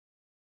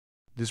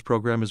This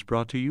program is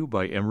brought to you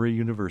by Emory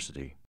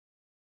University.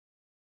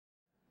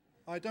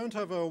 I don't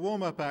have a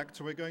warm-up act,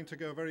 so we're going to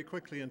go very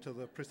quickly into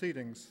the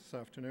proceedings this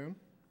afternoon.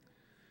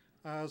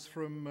 As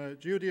from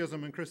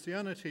Judaism and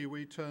Christianity,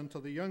 we turn to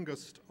the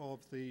youngest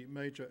of the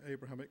major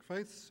Abrahamic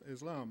faiths,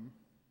 Islam.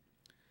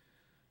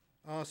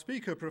 Our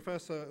speaker,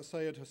 Professor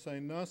Seyyed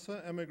Hossein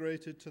Nasr,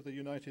 emigrated to the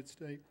United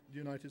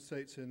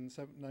States in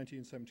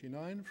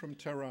 1979 from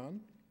Tehran,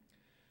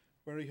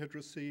 where he had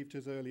received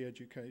his early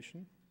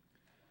education.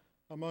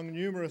 Among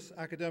numerous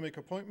academic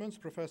appointments,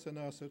 Professor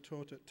Nasr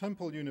taught at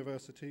Temple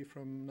University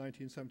from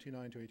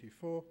 1979 to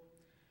 84,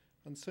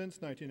 and since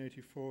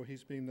 1984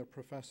 he's been the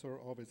Professor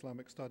of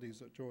Islamic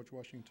Studies at George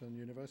Washington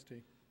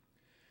University.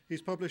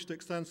 He's published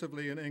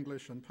extensively in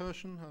English and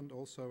Persian, and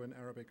also in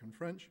Arabic and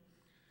French.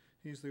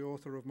 He's the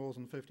author of more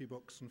than 50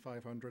 books and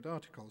 500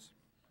 articles.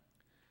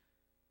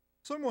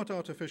 Somewhat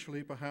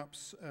artificially,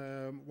 perhaps,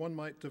 one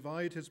might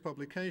divide his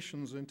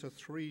publications into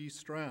three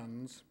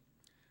strands,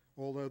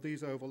 although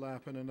these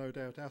overlap and are no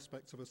doubt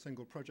aspects of a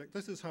single project.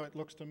 This is how it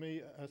looks to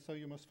me, so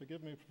you must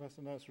forgive me,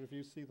 Professor Nasr, if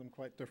you see them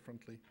quite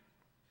differently.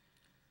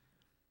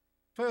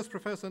 First,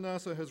 Professor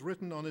Nasr has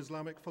written on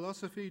Islamic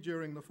philosophy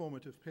during the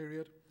formative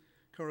period,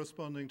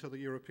 corresponding to the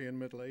European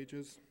Middle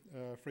Ages.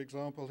 For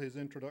example, his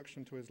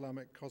Introduction to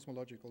Islamic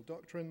Cosmological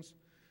Doctrines,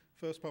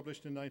 first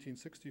published in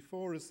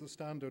 1964, is the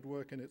standard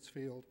work in its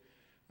field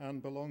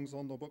and belongs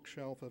on the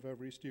bookshelf of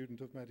every student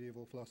of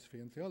medieval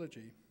philosophy and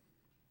theology.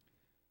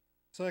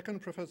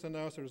 Second, Professor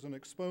Nasr is an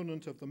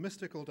exponent of the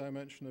mystical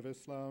dimension of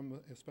Islam,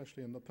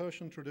 especially in the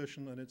Persian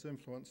tradition and its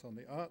influence on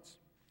the arts,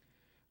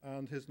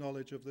 and his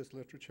knowledge of this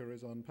literature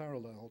is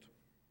unparalleled.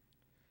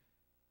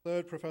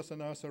 Third, Professor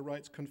Nasr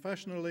writes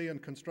confessionally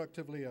and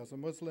constructively as a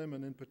Muslim,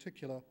 and in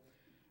particular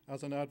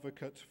as an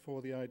advocate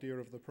for the idea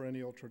of the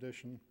perennial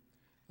tradition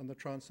and the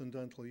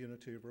transcendental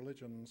unity of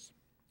religions.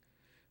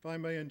 If I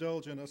may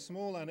indulge in a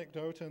small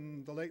anecdote,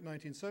 in the late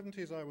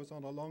 1970s I was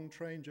on a long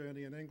train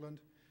journey in England.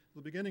 At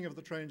the beginning of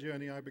the train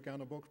journey, I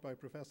began a book by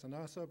Professor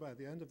Nasr. By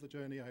the end of the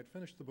journey, I had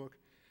finished the book,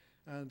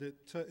 and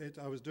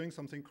I was doing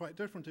something quite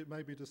different. It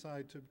made me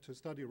decide to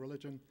study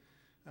religion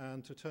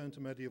and to turn to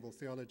medieval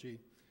theology.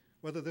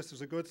 Whether this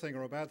is a good thing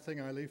or a bad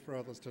thing, I leave for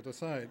others to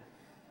decide.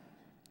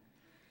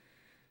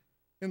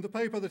 In the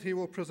paper that he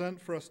will present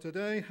for us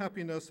today,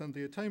 Happiness and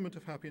the Attainment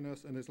of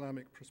Happiness, an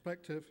Islamic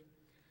Perspective,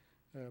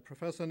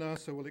 Professor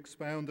Nasr will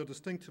expound a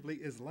distinctively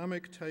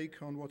Islamic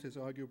take on what is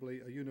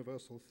arguably a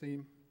universal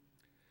theme.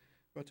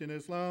 But in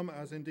Islam,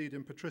 as indeed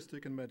in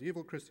patristic and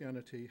medieval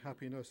Christianity,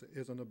 happiness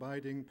is an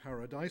abiding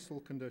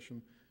paradisal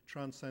condition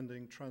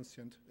transcending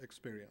transient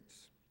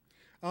experience.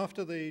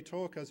 After the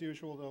talk, as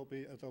usual,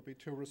 there'll be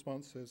two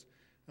responses,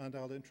 and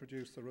I'll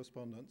introduce the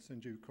respondents in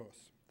due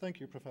course. Thank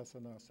you,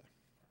 Professor Nasr.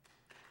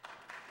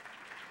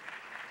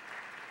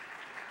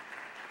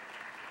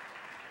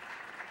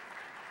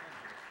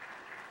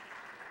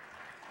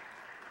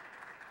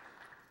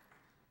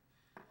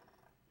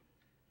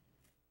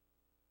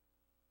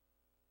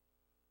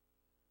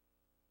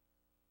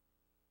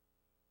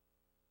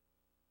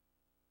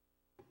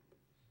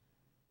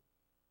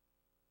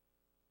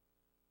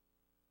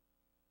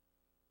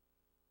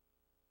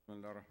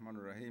 Bismillah ar-Rahman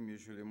ar-Rahim.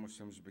 Usually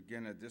Muslims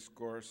begin a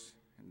discourse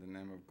in the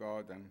name of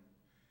God, and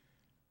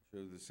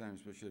should do the same,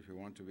 especially if you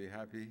want to be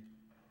happy.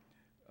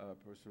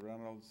 Professor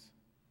Reynolds,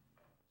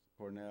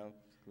 Cornell,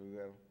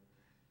 Kugle.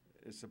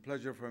 It's a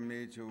pleasure for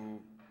me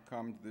to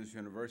come to this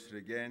university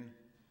again.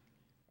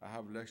 I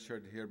have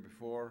lectured here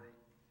before,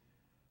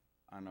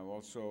 and I've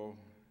also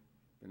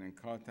been in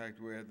contact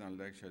with and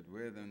lectured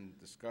with and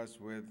discussed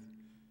with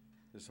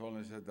His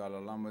Holiness the Dalai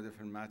Lama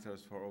different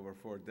matters for over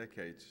 4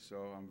 decades.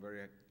 So I'm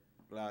very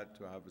glad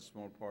to have a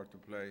small part to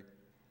play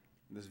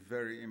in this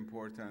very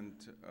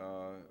important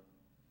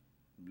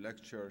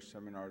lecture,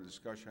 seminar,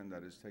 discussion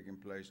that is taking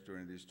place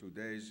during these 2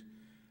 days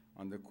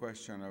on the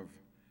question of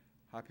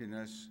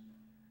happiness.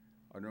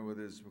 I don't know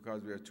whether it's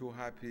because we are too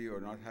happy or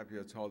not happy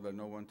at all that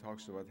no one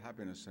talks about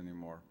happiness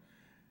anymore.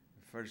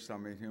 First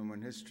time in human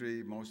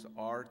history, most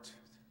art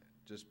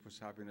just puts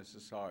happiness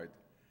aside.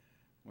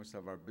 Most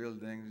of our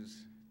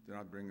buildings do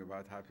not bring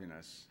about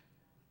happiness.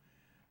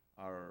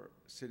 Our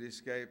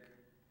cityscape,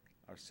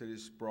 our city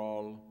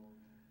sprawl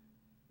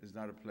is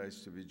not a place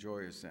to be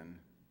joyous in.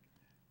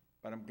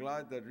 But I'm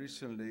glad that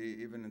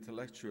recently, even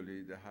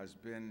intellectually, there has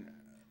been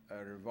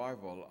a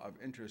revival of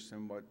interest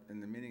in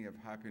the meaning of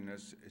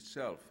happiness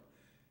itself,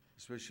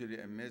 especially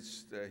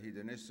amidst a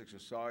hedonistic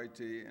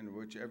society in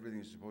which everything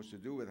is supposed to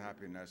do with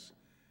happiness,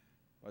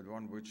 but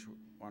one which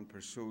one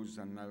pursues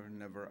and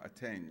never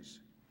attains.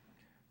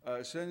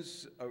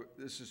 Since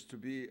this is to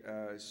be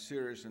a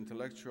serious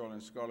intellectual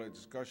and scholarly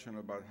discussion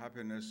about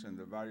happiness in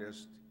the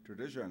various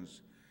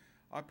traditions,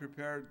 I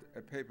prepared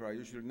a paper. I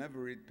usually never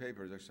read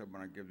papers except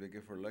when I give the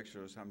gift or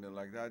lecture or something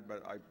like that,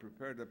 but I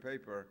prepared a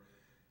paper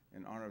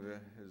in honor of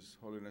His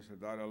Holiness the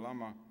Dalai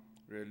Lama,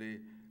 really,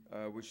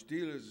 which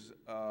deals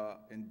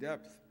in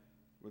depth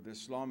with the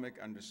Islamic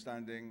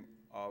understanding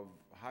of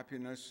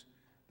happiness,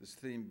 this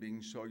theme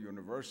being so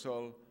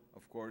universal.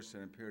 Of course,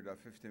 in a period of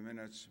 50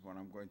 minutes, when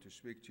I'm going to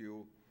speak to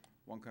you,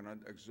 one cannot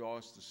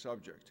exhaust the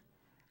subject.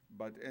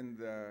 But in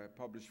the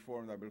published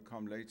form that will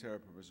come later,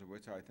 Professor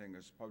Witta, I think,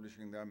 is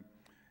publishing them.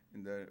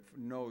 In the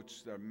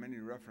notes, there are many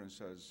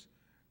references,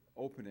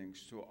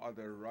 openings to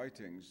other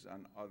writings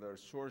and other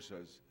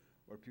sources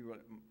where people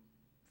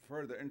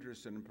further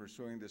interested in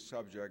pursuing this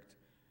subject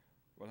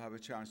will have a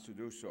chance to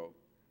do so.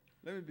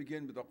 Let me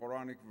begin with the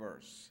Quranic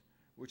verse,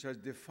 which has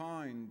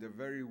defined the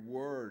very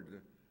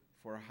word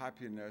for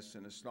happiness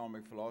in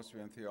Islamic philosophy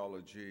and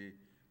theology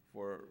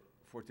for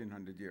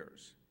 1400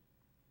 years.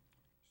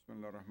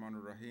 Bismillah ar-Rahman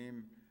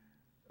ar-Rahim.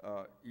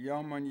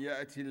 يَوْمًا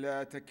يَأْتِي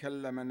لَا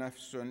تَكَلَّمَ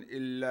نَفْسٌ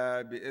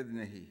إِلَّا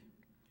بِإِذْنِهِ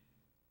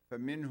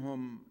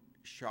فَمِنْهُمْ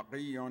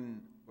شَقِيٌّ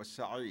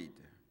وَسَعِيدٌ.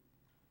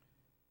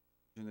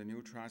 In the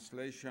new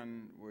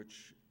translation,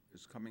 which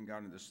is coming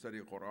out in the Study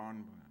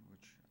Quran,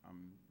 which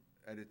I'm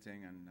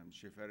editing and I'm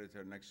chief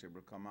editor, next year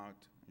will come out,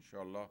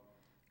 inshallah,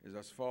 is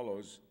as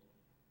follows.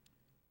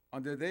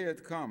 On the day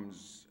it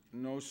comes,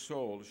 no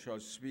soul shall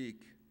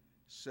speak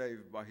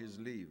save by his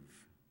leave.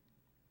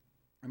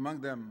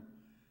 Among them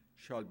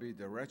shall be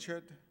the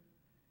wretched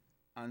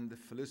and the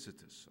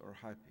felicitous or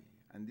happy.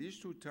 And these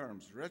two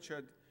terms,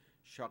 wretched,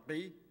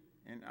 shaqi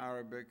in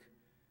Arabic,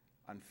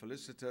 and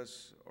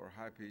felicitous or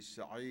happy,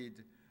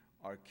 sa'id,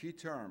 are key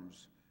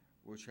terms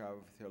which have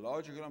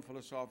theologically and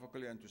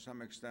philosophically, and to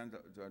some extent,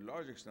 to a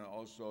large extent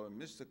also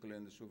mystically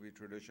in the Sufi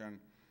tradition,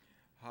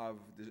 have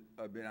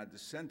been at the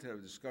center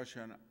of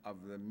discussion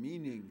of the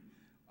meaning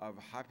of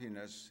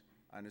happiness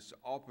and its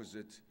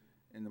opposite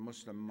in the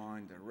Muslim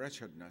mind,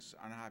 wretchedness,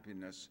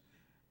 unhappiness,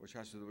 which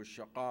has to do with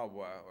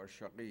shaqawa or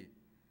shaqi.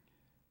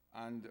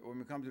 And when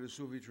we come to the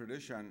Sufi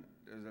tradition,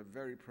 there's a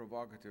very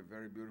provocative,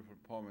 very beautiful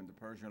poem in the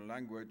Persian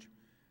language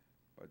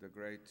by the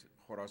great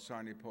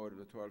Khorasani poet of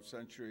the 12th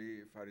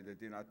century, Farid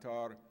ad-Din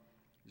Attar.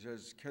 He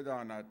says,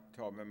 "Kedanat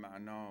ta be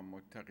ma'na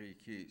muttaqi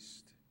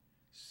kist,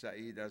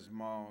 Sa'id az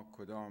ma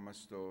kodam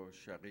ast o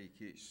shaqi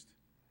kist."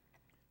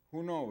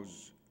 Who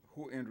knows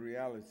who in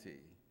reality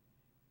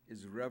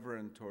is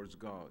reverent towards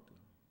God?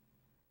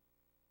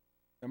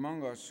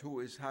 Among us, who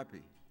is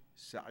happy?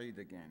 Sa'id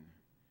again.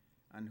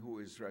 And who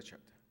is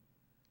wretched?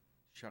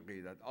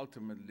 Shaqi, that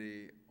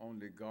ultimately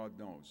only God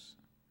knows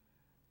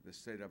the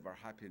state of our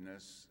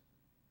happiness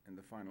in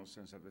the final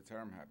sense of the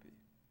term happy.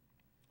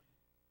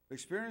 The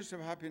experience of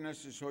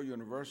happiness is so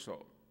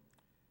universal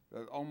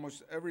that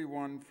almost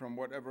everyone from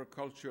whatever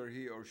culture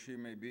he or she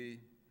may be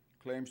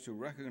claims to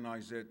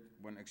recognize it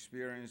when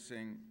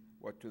experiencing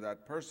what to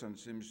that person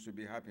seems to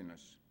be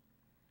happiness,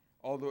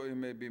 although it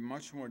may be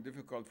much more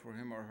difficult for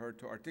him or her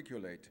to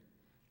articulate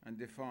and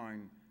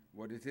define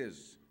what it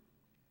is.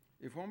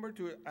 If one were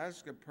to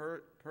ask a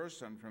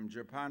person from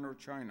Japan or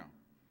China,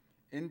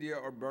 India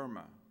or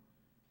Burma,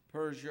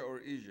 Persia or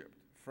Egypt,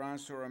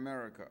 France or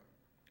America,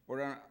 or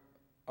an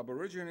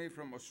aborigine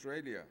from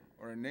Australia,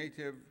 or a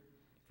native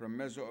from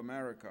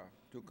Mesoamerica,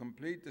 to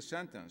complete the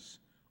sentence,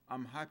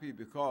 "I'm happy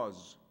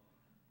because,"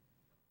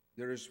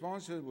 the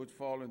responses would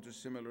fall into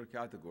similar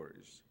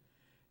categories,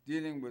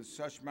 dealing with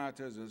such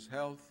matters as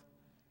health,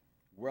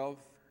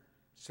 wealth,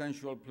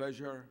 sensual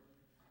pleasure,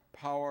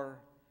 power,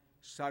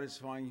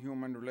 satisfying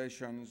human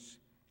relations,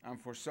 and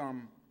for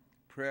some,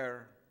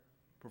 prayer,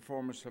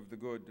 performance of the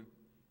good,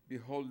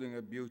 beholding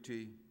a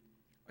beauty,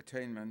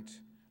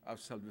 attainment of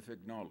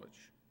salvific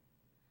knowledge.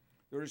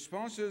 The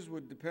responses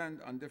would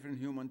depend on different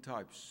human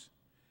types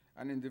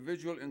and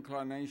individual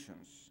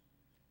inclinations,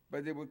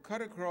 but they would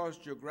cut across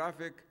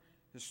geographic,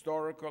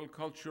 historical,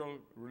 cultural,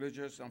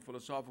 religious, and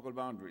philosophical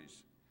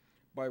boundaries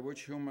by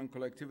which human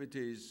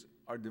collectivities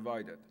are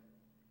divided.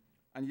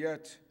 And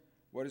yet,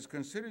 what is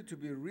considered to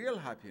be real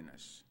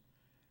happiness,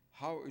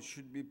 how it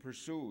should be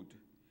pursued,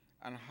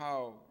 and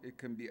how it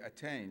can be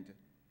attained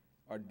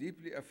are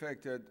deeply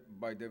affected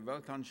by the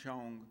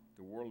Weltanschauung,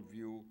 the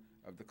worldview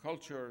of the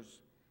cultures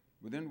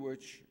within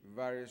which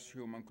various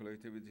human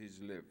collectivities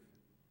live.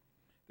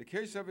 The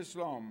case of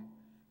Islam,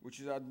 which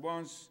is at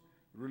once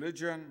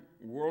religion,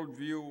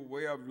 worldview,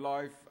 way of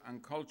life,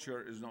 and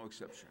culture, is no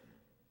exception.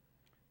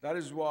 That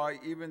is why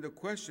even the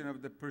question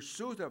of the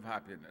pursuit of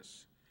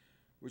happiness,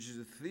 which is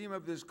the theme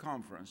of this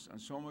conference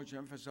and so much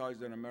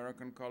emphasized in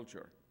American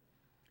culture,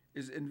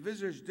 is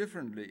envisaged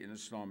differently in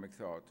Islamic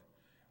thought,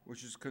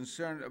 which is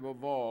concerned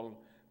above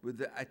all with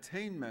the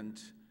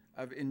attainment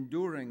of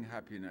enduring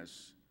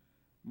happiness,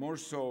 more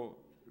so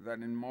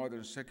than in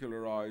modern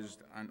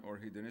secularized and/or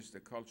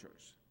hedonistic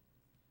cultures.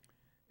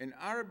 In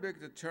Arabic,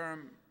 the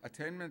term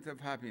attainment of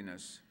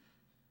happiness,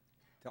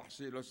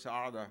 tahsil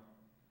al-sa'ada,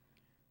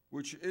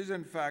 which is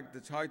in fact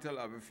the title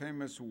of a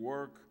famous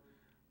work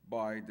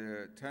by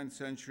the 10th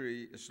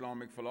century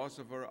Islamic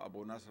philosopher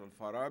Abu Nasr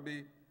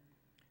al-Farabi,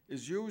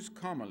 is used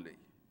commonly,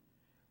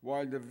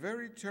 while the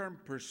very term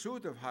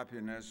pursuit of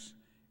happiness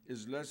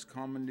is less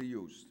commonly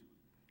used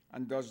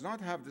and does not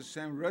have the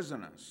same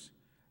resonance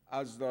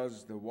as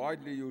does the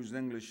widely used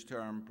English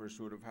term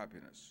pursuit of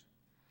happiness.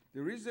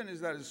 The reason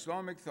is that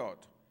Islamic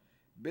thought,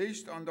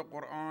 based on the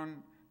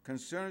Quran,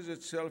 concerns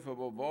itself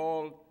above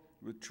all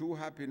with true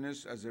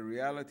happiness as a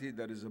reality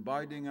that is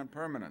abiding and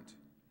permanent,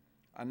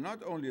 and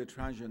not only a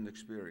transient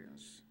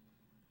experience.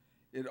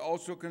 It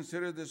also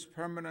considers this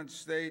permanent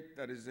state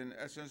that is in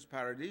essence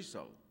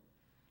paradisal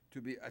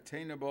to be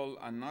attainable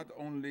and not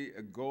only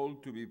a goal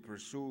to be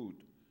pursued,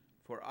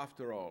 for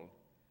after all,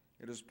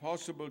 it is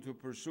possible to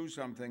pursue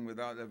something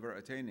without ever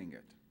attaining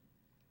it.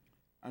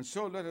 And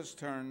so let us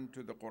turn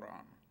to the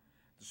Quran,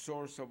 the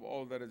source of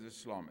all that is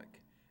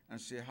Islamic, and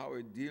see how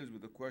it deals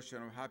with the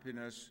question of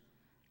happiness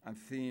and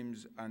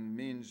themes and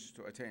means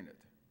to attain it.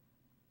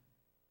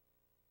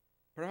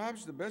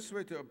 Perhaps the best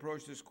way to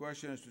approach this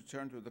question is to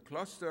turn to the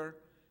cluster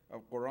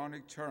of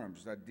Quranic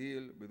terms that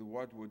deal with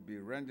what would be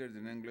rendered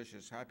in English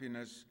as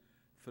happiness,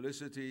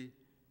 felicity,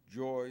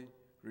 joy,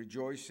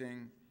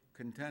 rejoicing,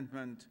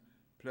 contentment,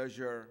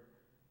 pleasure,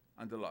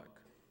 and the like.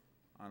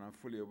 And I'm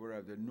fully aware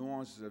of the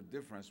nuances of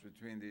difference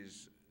between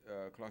these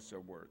cluster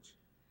of words.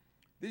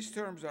 These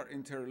terms are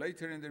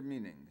interrelated in their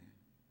meaning.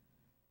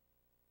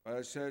 But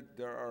I said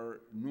there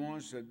are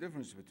nuances of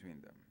difference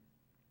between them,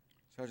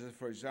 such as,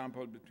 for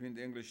example, between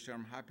the English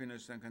term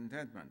happiness and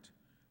contentment,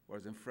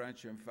 whereas in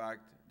French, in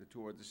fact, the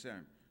two are the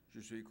same.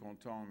 Je suis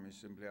content means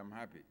simply I'm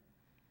happy.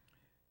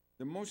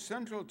 The most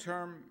central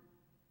term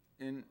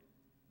in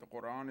the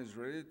Quran is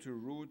related to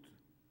root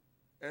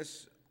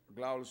S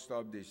glaul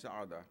stop de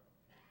sa'ada,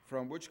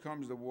 from which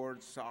comes the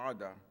word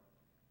sa'ada,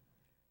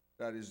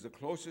 that is the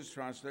closest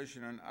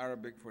translation in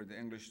Arabic for the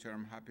English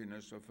term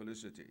happiness or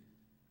felicity.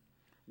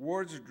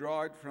 Words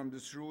derived from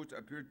this root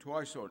appear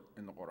twice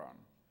in the Quran.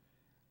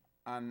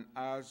 And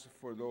as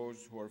for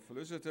those who are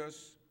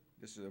felicitous,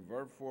 this is a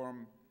verb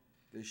form,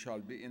 they shall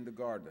be in the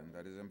garden,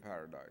 that is in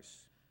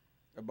paradise,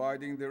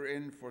 abiding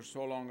therein for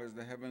so long as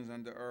the heavens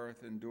and the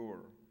earth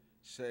endure,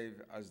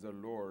 save as the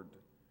Lord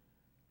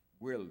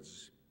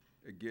wills,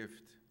 a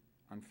gift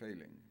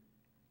unfailing.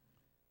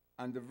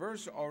 And the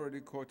verse already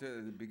quoted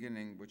at the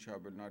beginning, which I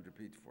will not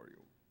repeat for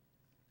you.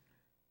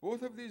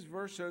 Both of these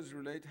verses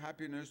relate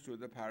happiness to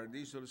the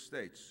paradisal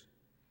states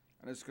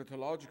and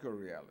eschatological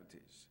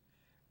realities,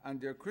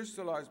 and they're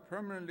crystallized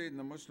permanently in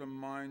the Muslim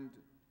mind,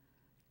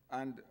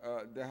 and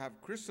they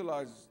have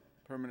crystallized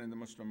permanently in the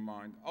Muslim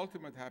mind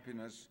ultimate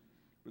happiness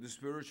with the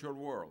spiritual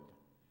world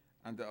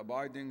and the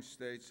abiding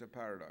states of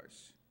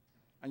paradise.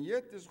 And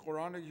yet this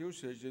Quranic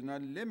usage did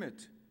not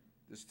limit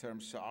this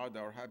term sa'ada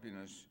or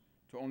happiness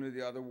to only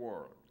the other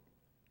world.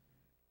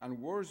 And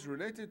words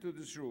related to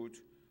this root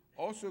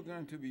also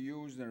going to be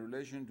used in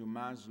relation to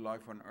man's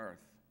life on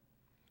earth.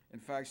 In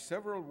fact,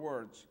 several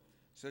words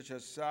such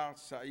as Sa'd,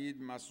 Sa'id,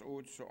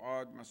 Mas'ud,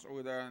 Su'ad,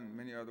 Mas'uda, and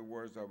many other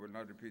words I will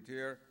not repeat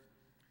here,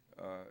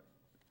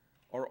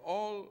 are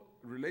all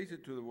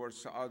related to the word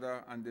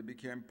Sa'ada, and they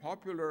became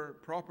popular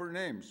proper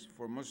names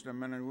for Muslim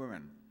men and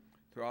women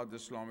throughout the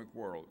Islamic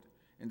world,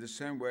 in the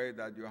same way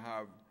that you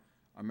have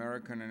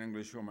American and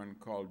English women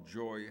called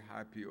joy,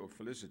 happy, or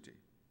felicity.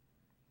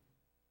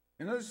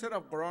 Another set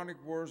of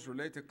Quranic words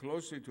related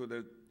closely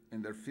to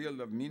in their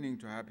field of meaning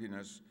to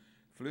happiness,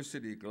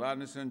 felicity,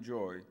 gladness, and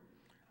joy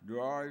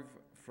derive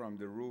from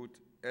the root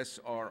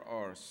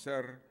SRR,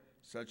 ser,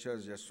 such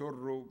as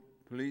yasurru,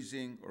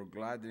 pleasing or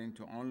gladdening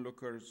to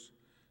onlookers,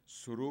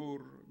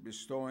 surur,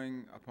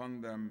 bestowing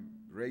upon them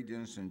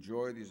radiance and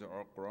joy. These are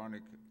all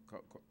Quranic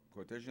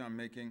quotation I'm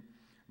making.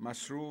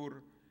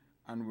 Masrur,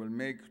 and will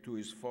make to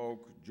his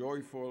folk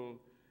joyful,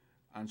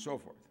 and so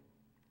forth.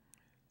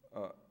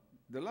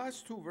 The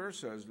last two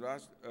verses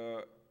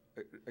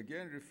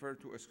again refer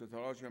to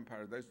eschatological and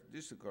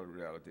paradisical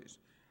realities,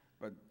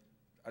 but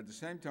at the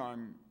same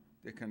time,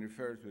 they can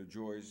refer to the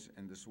joys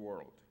in this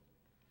world.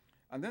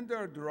 And then they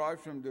are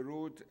derived from the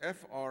root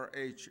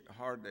FRH,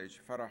 hard H,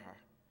 faraha,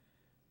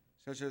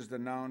 such as the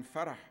noun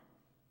farah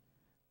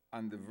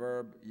and the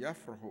verb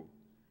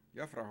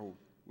yafrahu,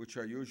 which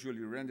are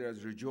usually rendered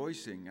as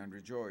rejoicing and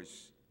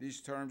rejoice. These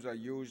terms are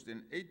used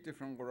in 8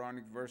 different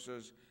Quranic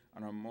verses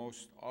and are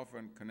most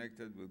often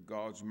connected with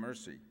God's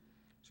mercy,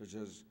 such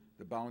as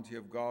the bounty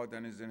of God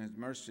and is in his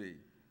mercy.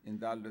 In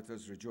that let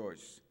us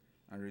rejoice,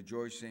 and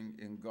rejoicing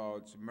in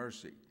God's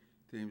mercy.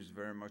 Themes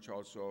very much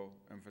also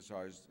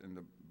emphasized in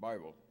the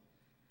Bible.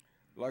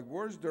 Like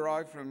words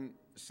derived from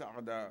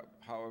Sa'ada,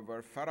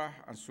 however, Farah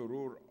and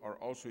Surur are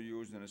also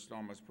used in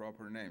Islam as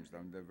proper names,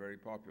 and they're very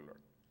popular.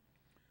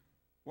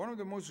 One of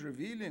the most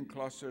revealing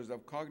clusters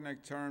of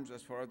cognate terms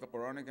as far as the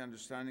Quranic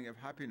understanding of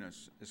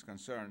happiness is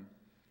concerned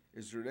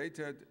is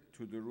related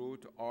to the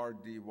root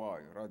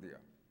RDY, radia,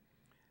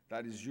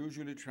 that is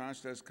usually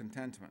translated as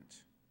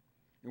contentment.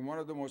 In one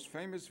of the most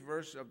famous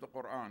verses of the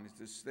Quran,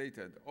 it is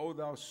stated, O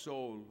thou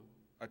soul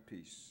at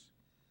peace,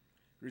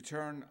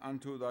 return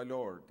unto thy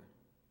Lord,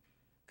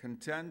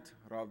 content,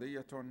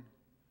 radiyatan,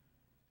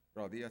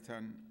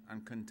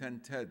 and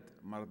contented,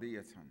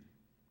 mardiyatan.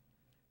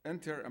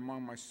 Enter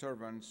among my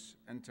servants,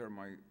 enter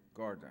my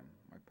garden,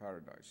 my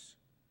paradise.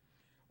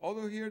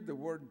 Although here the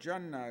word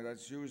Jannah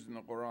that's used in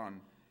the Quran,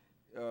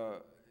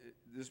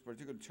 this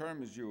particular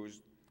term is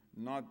used,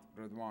 not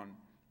Radwan,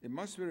 it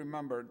must be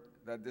remembered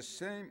that the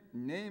same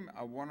name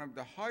of one of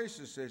the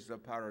highest states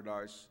of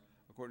paradise,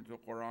 according to the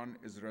Quran,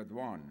 is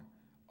Radwan,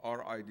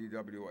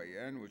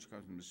 R-I-D-W-A-N, which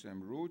comes from the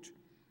same root,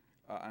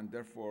 and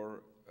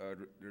therefore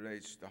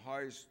relates the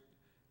highest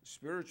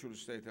spiritual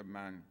state of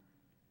man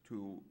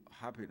to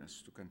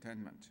happiness, to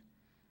contentment.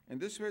 In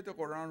this way, the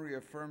Quran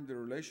reaffirmed the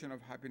relation of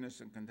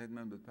happiness and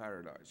contentment with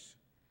paradise.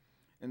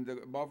 In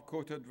the above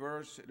quoted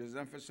verse, it is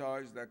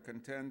emphasized that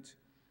content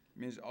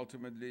means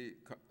ultimately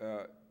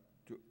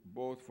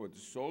both for the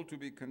soul to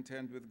be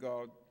content with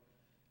God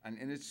and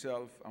in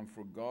itself, and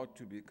for God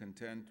to be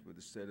content with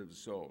the state of the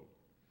soul.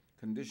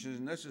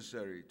 Conditions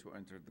necessary to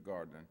enter the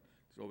garden.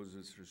 There's always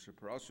this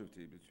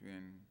reciprocity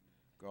between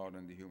God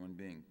and the human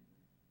being.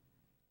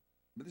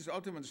 But this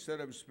ultimate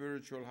state of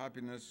spiritual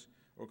happiness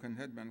or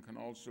contentment can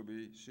also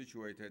be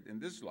situated in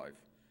this life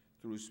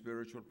through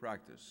spiritual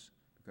practice.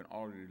 We can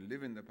already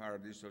live in the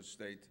paradisal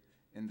state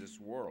in this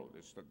world.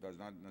 It does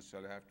not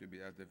necessarily have to be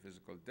after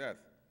physical death.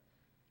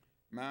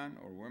 Man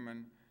or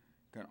woman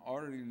can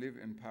already live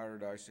in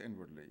paradise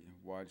inwardly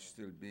while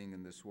still being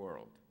in this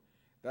world.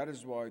 That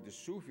is why the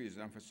Sufis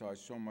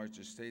emphasize so much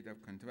the state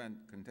of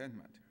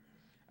contentment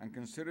and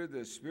consider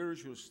the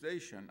spiritual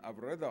station of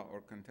rida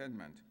or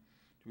contentment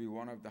to be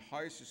one of the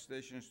highest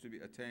stations to be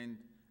attained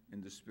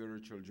in the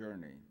spiritual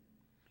journey.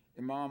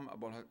 Imam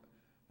Abu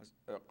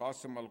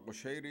Qasim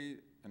al-Qushayri,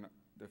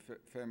 the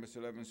famous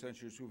 11th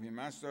century Sufi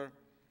master,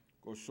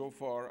 goes so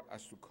far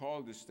as to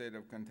call this state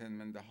of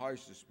contentment the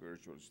highest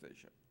spiritual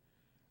station.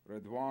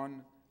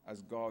 Ridwan,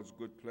 as God's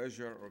good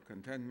pleasure or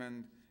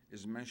contentment,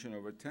 is mentioned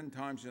over 10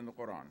 times in the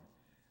Quran.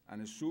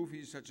 And a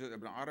Sufi such as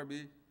Ibn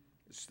Arabi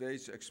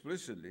states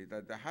explicitly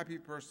that the happy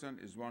person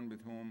is one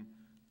with whom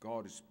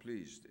God is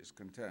pleased, is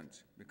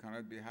content. We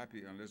cannot be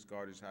happy unless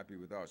God is happy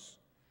with us.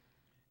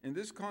 In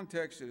this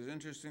context, it is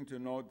interesting to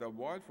note that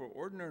while for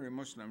ordinary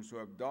Muslims who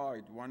have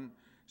died, one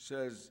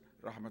says,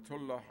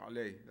 Rahmatullah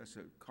alayh, that's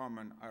a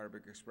common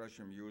Arabic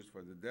expression used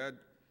for the dead,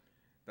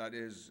 that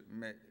is,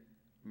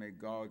 may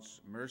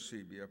God's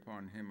mercy be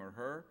upon him or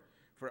her.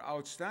 For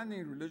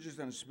outstanding religious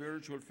and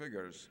spiritual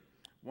figures,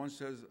 one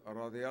says,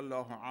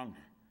 radiyallahu anh,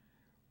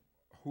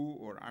 who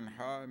or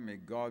anha, may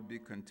God be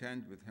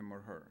content with him or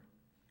her.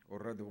 Or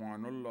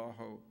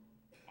radwanullahu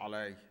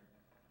alayh,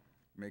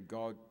 may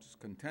God's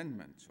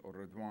contentment or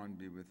Ridwan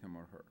be with him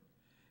or her.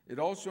 It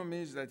also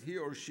means that he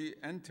or she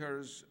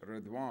enters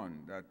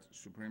Ridwan, that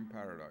supreme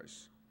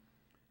paradise.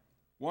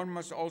 One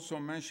must also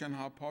mention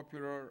how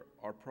popular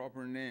are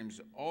proper names,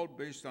 all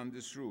based on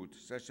this root,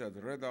 such as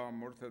Rida,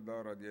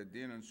 Murtada,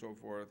 Radiyaddin, and so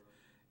forth,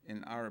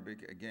 in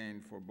Arabic,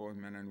 again, for both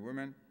men and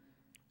women.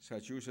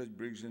 Such usage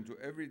brings into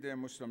everyday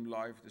Muslim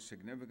life the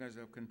significance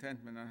of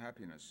contentment and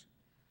happiness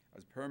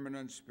as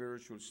permanent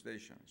spiritual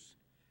stations,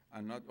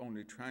 and not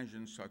only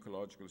transient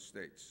psychological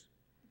states.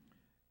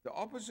 The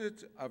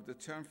opposite of the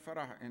term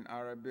farah in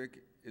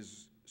Arabic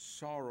is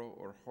sorrow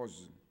or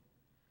huzn.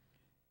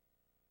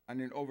 And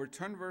in over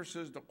 10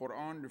 verses, the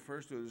Quran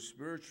refers to the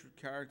spiritual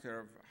character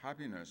of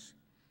happiness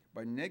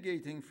by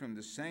negating from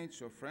the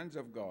saints or friends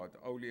of God,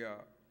 awliya,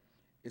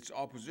 its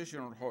opposition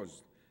or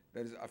huzn,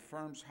 that is,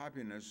 affirms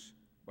happiness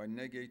by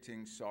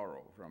negating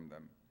sorrow from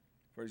them.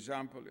 For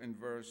example, in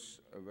verse,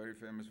 a very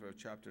famous verse,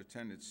 chapter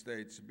 10, it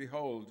states,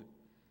 "Behold,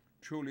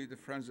 truly the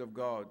friends of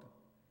God,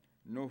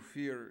 no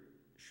fear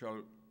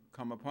shall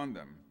come upon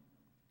them,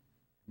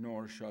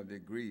 nor shall they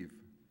grieve."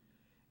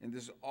 In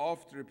this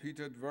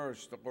oft-repeated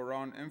verse, the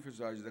Quran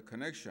emphasizes the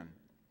connection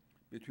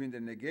between the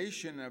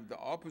negation of the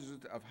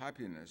opposite of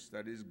happiness,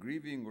 that is,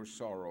 grieving or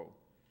sorrow,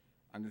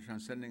 and the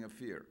transcending of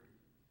fear.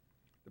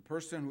 The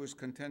person who is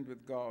content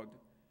with God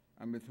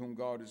and with whom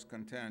God is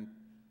content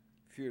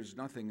fears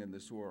nothing in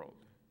this world.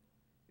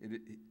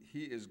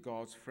 He is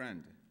God's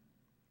friend.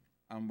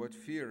 And what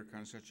fear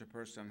can such a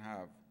person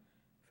have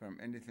from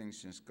anything,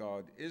 since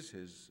God is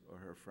his or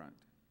her friend?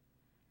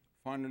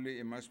 Finally,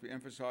 it must be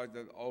emphasized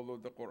that although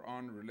the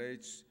Quran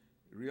relates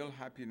real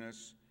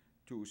happiness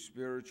to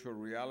spiritual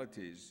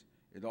realities,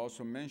 it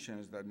also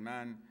mentions that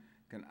man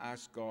can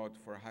ask God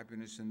for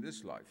happiness in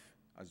this life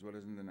as well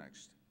as in the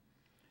next.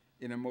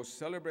 In a most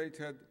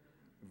celebrated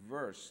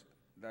verse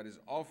that is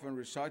often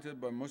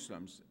recited by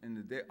Muslims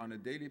on a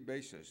daily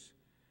basis,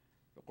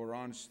 the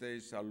Quran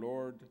states, "Our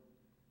Lord,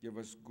 give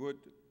us good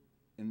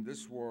in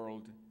this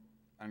world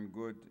and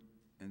good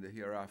in the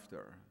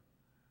hereafter.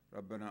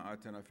 رَبَّنَا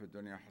آتِنَا فِي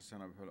الدُّنْيَا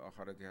حَسَنَةً وَفِي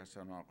الْآخِرَةِ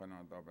حَسَنَةً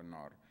وَقِنَا عَذَابَ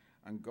النَّارِ."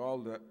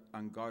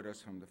 And guide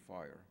us from the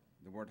fire.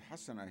 The word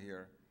hasana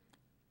here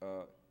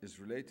is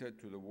related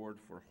to the word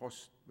for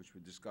husn, which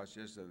we discussed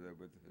yesterday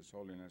with His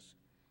Holiness.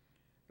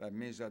 That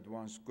means that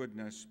one's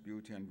goodness,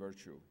 beauty, and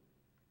virtue,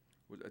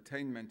 whose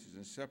attainment is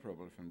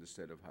inseparable from the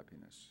state of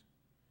happiness.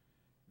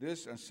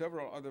 This and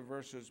several other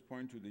verses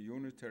point to the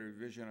unitary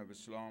vision of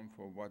Islam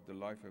for what the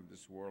life of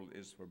this world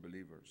is for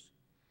believers,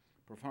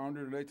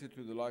 profoundly related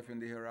to the life in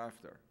the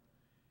hereafter,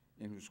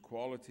 in whose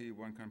quality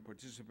one can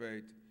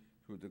participate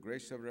through the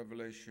grace of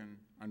revelation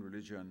and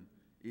religion,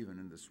 even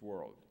in this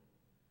world.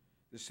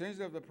 The sayings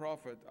of the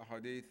Prophet,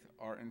 ahadith,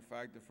 are in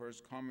fact the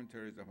first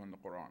commentaries upon the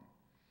Quran,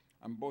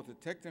 and both the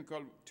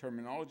technical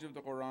terminology of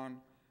the Quran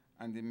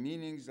and the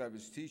meanings of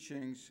its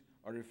teachings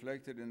are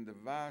reflected in the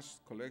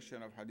vast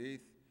collection of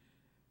hadith.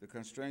 The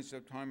constraints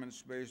of time and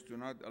space do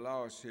not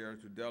allow us here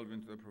to delve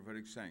into the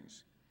prophetic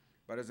sayings.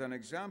 But as an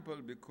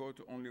example, we quote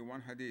only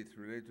one hadith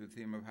related to the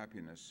theme of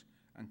happiness,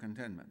 and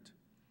contentment.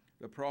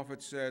 The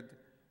Prophet said,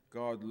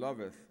 God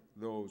loveth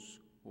those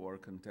who are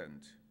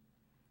content.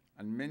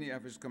 And many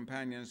of his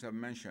companions have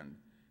mentioned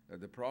that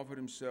the Prophet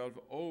himself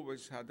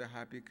always had a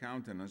happy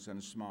countenance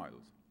and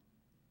smiled.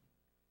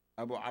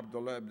 Abu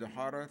Abdullah ibn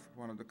Harith,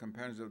 one of the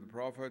companions of the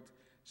Prophet,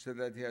 said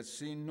that he had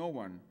seen no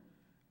one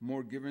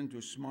more given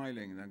to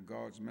smiling than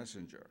God's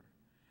messenger.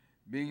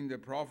 Being the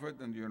Prophet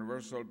and the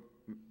universal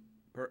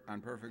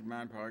and perfect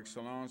man par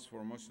excellence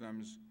for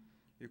Muslims,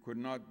 he could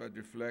not but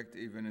reflect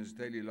even in his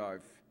daily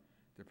life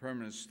the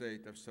permanent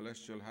state of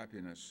celestial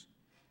happiness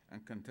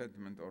and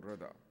contentment or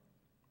rida.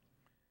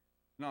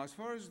 Now, as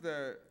far as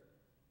the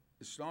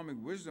Islamic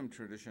wisdom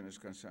tradition is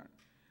concerned,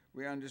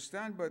 we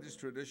understand by this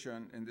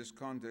tradition in this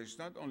context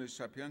not only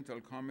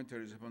sapiential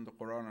commentaries upon the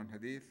Quran and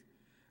Hadith,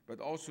 but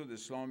also the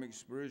Islamic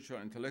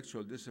spiritual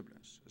intellectual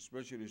disciplines,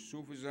 especially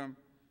Sufism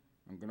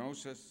and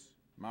Gnosis,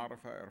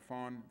 Ma'rifah,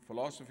 Irfan,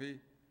 philosophy,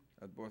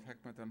 at both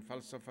Hikmat and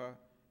Falsafa,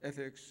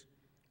 ethics,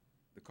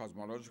 the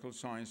cosmological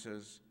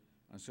sciences,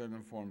 and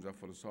certain forms of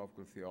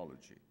philosophical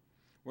theology.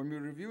 When we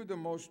review the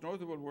most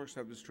notable works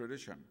of this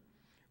tradition,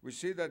 we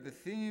see that the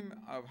theme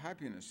of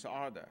happiness,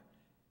 sa'ada,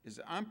 is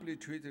amply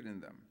treated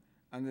in them,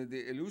 and that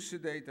they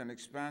elucidate and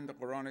expand the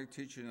Quranic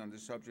teaching on the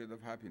subject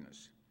of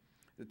happiness.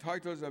 The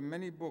titles of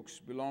many books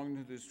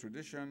belonging to this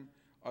tradition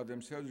are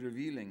themselves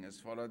revealing as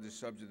far as the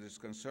subject is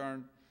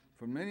concerned,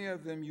 for many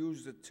of them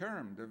use the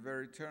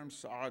very term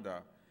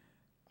sa'ada,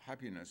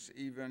 happiness,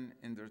 even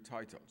in their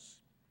titles.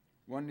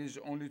 One needs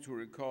only to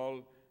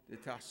recall the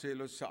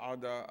Tahsil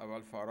al-Sa'ada of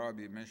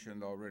Al-Farabi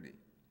mentioned already,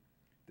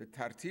 the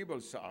Tartib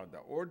al-Sa'ada,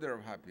 order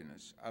of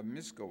happiness, of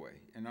Miskawayh,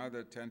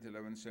 another 10th,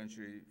 11th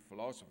century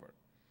philosopher,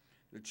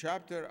 the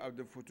chapter of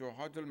the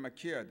Futuhat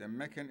al-Makkiyah, the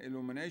Meccan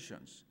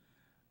illuminations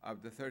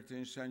of the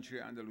 13th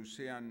century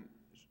Andalusian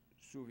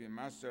Sufi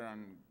master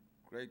and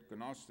great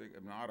Gnostic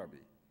Ibn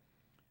Arabi,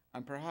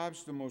 and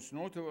perhaps the most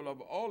notable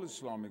of all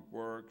Islamic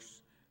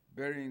works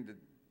bearing the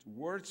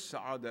word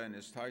Sa'ada in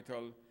its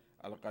title,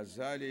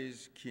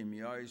 Al-Ghazali's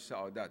Kimyai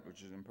Sa'adat,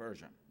 which is in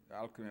Persian, the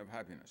Alchemy of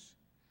Happiness.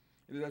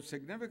 It is of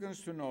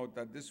significance to note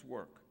that this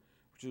work,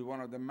 which is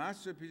one of the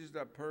masterpieces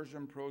of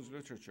Persian prose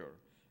literature,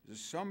 is a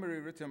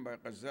summary written by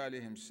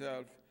Ghazali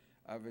himself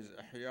of his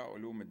Ihya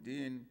Ulum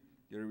ad-Din,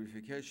 the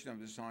revivification of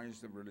the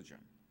science of religion.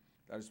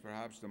 That is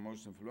perhaps the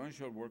most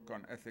influential work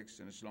on ethics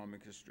in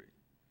Islamic history.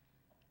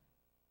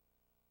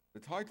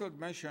 The titles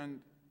mentioned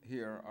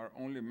here are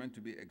only meant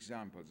to be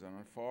examples and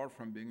are far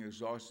from being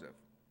exhaustive.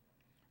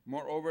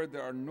 Moreover,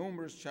 there are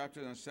numerous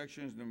chapters and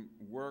sections in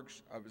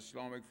works of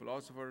Islamic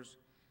philosophers,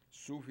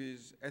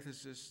 Sufis,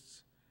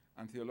 ethicists,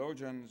 and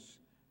theologians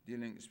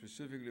dealing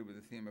specifically with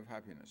the theme of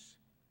happiness.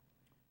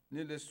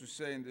 Needless to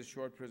say, in this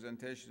short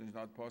presentation, it is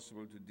not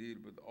possible to deal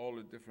with all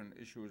the different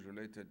issues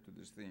related to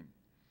this theme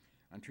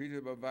and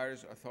treated by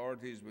various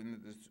authorities within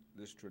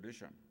this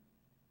tradition.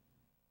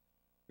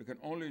 We can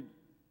only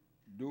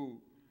do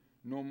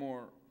no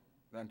more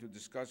than to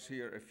discuss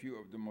here a few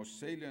of the most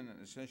salient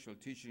and essential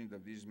teachings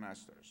of these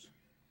masters.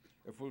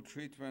 A full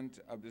treatment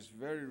of this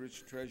very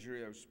rich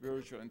treasury of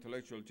spiritual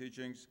intellectual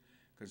teachings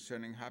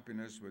concerning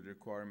happiness would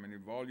require many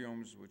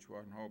volumes, which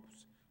one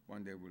hopes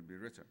one day will be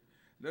written.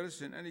 Let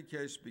us in any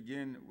case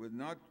begin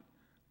not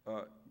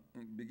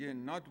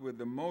with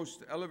the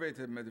most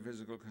elevated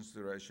metaphysical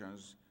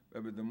considerations,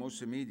 but with the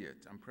most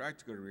immediate and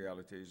practical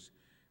realities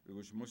with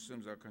which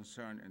Muslims are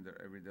concerned in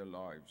their everyday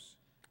lives.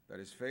 That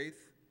is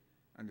faith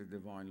and the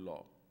divine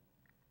law.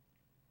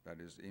 That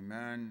is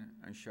Iman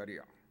and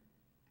Sharia.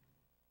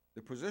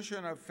 The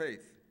position of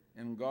faith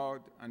in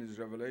God and His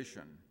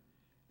revelation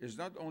is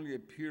not only a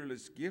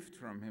peerless gift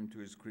from Him to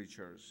His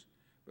creatures,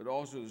 but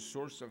also the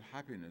source of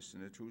happiness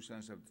in the true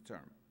sense of the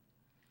term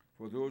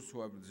for those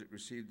who have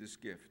received this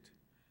gift.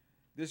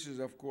 This is,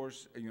 of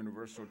course, a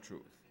universal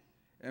truth,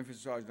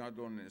 emphasized not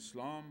only in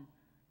Islam,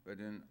 but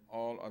in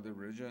all other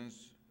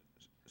religions,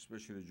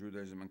 especially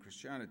Judaism and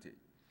Christianity.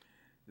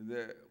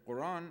 The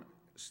Quran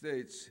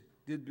states,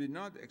 "Did we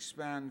not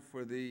expand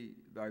for thee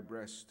thy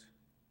breast?"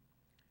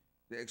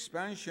 The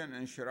expansion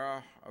and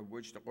shirah of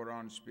which the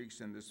Quran speaks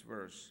in this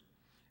verse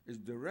is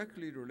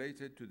directly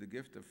related to the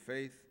gift of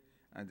faith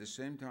and at the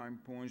same time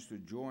points to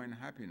joy and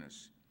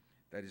happiness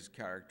that is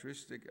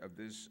characteristic of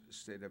this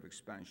state of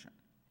expansion.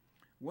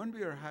 When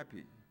we are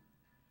happy,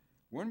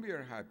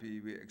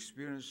 we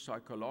experience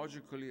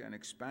psychologically an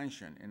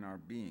expansion in our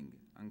being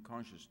and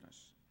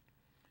consciousness.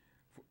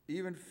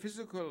 Even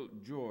physical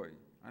joy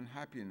and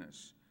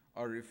happiness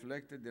are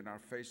reflected in our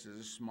faces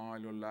as a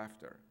smile or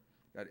laughter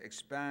that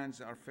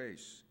expands our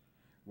face.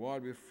 While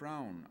we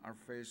frown, our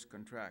face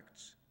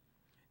contracts.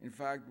 In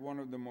fact, one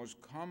of the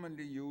most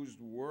commonly used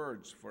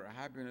words for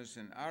happiness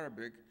in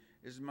Arabic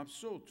is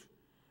mabsut,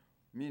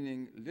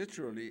 meaning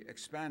literally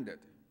expanded.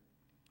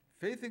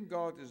 Faith in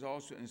God is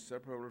also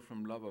inseparable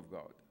from love of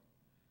God.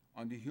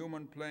 On the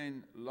human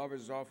plane, love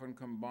is often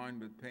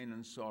combined with pain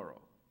and sorrow,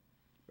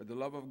 but the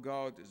love of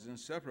God is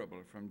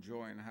inseparable from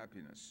joy and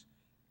happiness,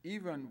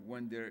 even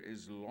when there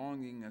is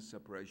longing and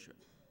separation.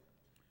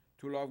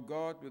 To love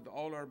God with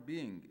all our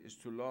being is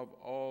to love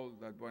all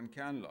that one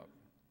can love,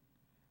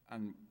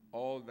 and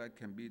all that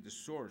can be the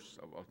source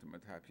of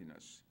ultimate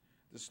happiness.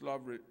 This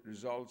love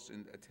results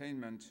in the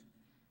attainment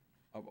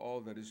of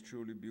all that is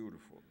truly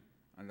beautiful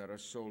and that our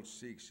soul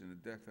seeks in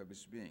the depth of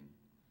its being.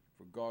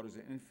 For God is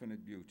an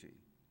infinite beauty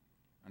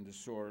and the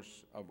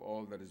source of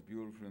all that is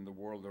beautiful in the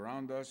world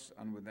around us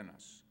and within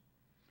us.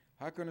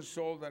 How can a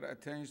soul that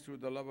attains through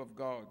the love of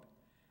God,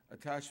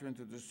 attachment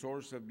to the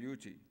source of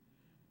beauty,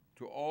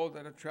 to all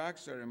that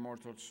attracts our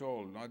immortal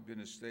soul, not be in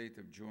a state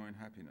of joy and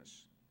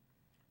happiness?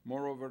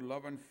 Moreover,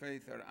 love and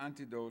faith are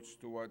antidotes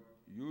to what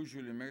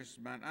usually makes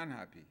man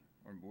unhappy,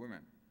 or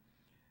women.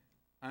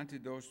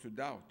 Antidotes to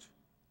doubt,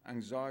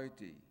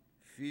 anxiety,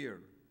 fear,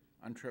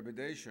 and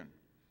trepidation,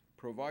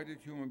 provided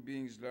human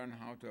beings learn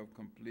how to have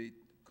complete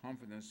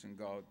confidence in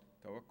God,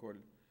 tawakkul,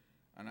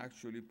 and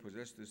actually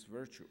possess this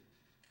virtue.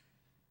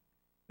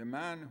 The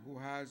man who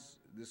has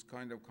this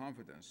kind of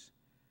confidence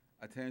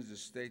attains a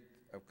state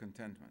of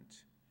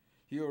contentment.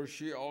 He or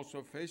she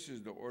also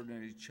faces the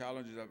ordinary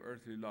challenges of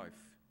earthly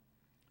life,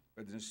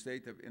 but in a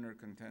state of inner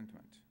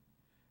contentment.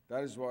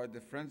 That is why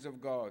the friends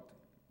of God,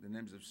 the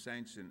names of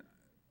saints in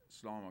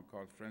Islam are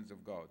called friends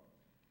of God,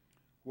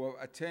 who have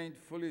attained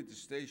fully the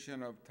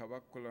station of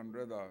tawakkul and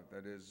rida,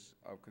 that is,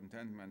 of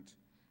contentment,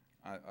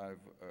 of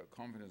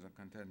confidence and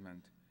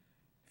contentment.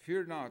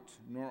 Fear not,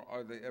 nor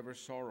are they ever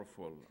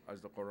sorrowful,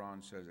 as the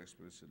Quran says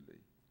explicitly.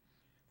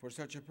 For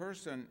such a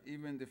person,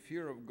 even the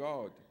fear of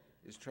God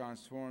is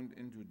transformed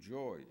into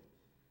joy,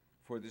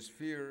 for this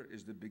fear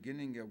is the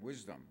beginning of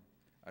wisdom,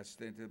 as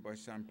stated by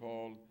St.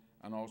 Paul,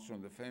 and also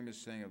in the famous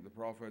saying of the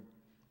Prophet,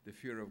 the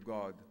fear of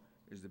God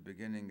is the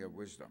beginning of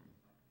wisdom.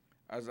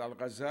 As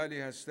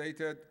Al-Ghazali has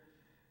stated,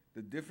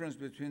 the difference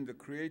between the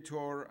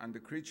creator and the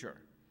creature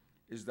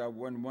is that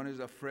when one is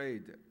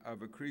afraid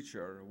of a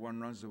creature,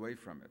 one runs away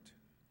from it.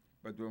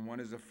 But when one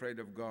is afraid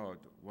of God,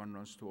 one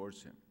runs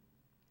towards him.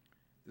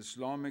 The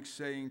Islamic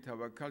saying,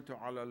 Tawakkaltu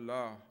ala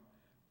Allah,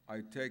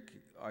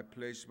 I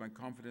place my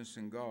confidence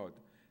in God,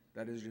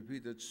 that is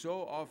repeated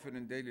so often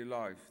in daily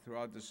life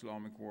throughout the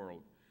Islamic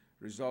world,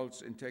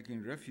 results in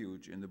taking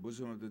refuge in the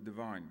bosom of the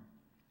divine,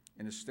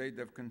 in a state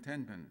of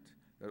contentment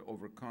that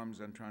overcomes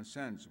and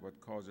transcends what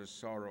causes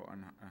sorrow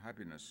and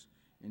unhappiness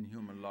in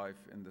human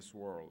life in this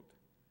world.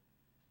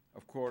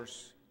 Of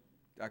course,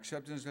 the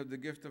acceptance of the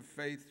gift of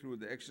faith through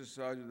the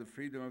exercise of the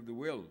freedom of the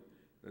will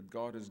that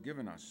God has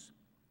given us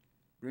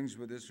brings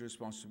with it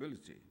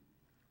responsibility,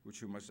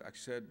 which we must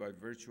accept by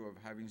virtue of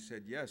having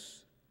said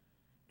yes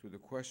to the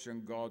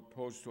question God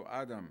posed to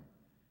Adam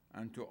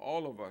and to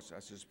all of us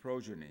as his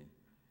progeny,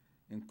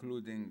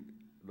 including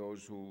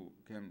those who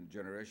came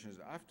generations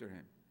after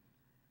him,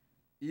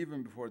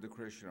 even before the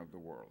creation of the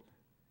world.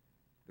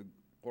 The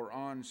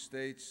Quran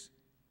states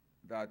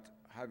that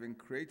having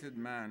created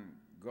man,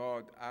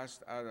 God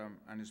asked Adam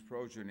and his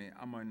progeny,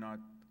 am I not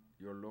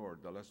your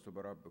Lord? Alastu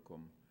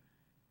barabbakum?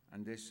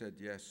 And they said,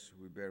 yes,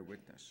 we bear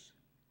witness.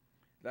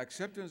 The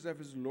acceptance of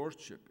his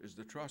lordship is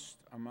the trust,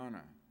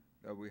 amana,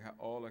 that we have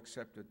all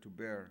accepted to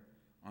bear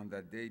on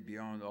that day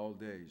beyond all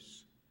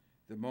days,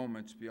 the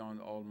moments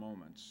beyond all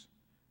moments.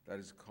 That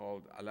is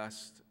called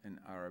alast in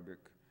Arabic,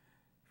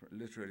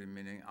 literally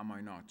meaning, am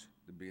I not,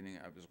 the beginning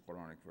of his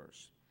Quranic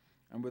verse.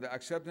 And with the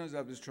acceptance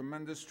of this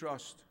tremendous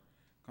trust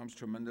comes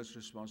tremendous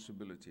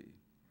responsibility.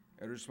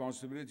 A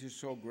responsibility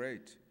so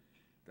great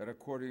that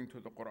according to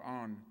the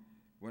Quran,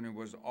 when it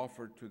was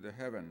offered to the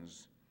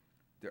heavens,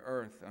 the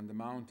earth and the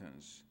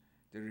mountains,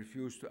 they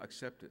refused to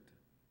accept it.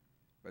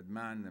 But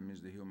man, that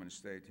means the human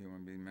state,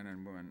 human being, men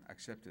and women,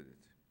 accepted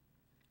it.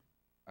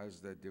 As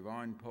the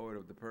divine poet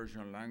of the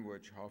Persian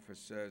language, Hafiz,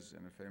 says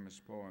in a famous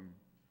poem,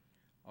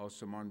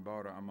 Asman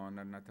bara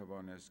amana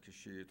natavanes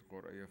kishit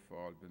qur'ay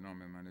faal binam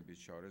man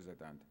bichare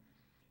zadand.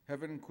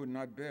 Heaven could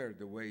not bear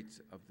the weight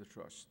of the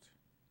trust,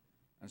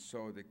 and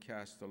so they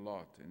cast a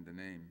lot in the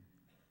name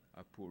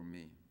of poor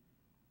me.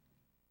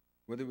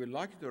 Whether we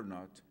like it or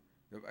not,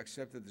 they've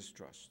accepted this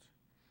trust,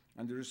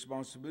 and the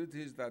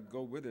responsibilities that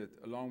go with it,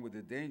 along with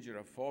the danger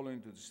of falling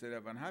into the state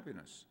of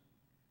unhappiness.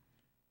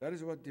 That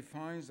is what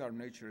defines our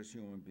nature as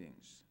human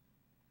beings.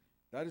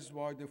 That is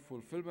why the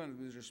fulfillment of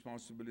these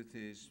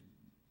responsibilities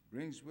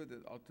brings with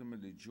it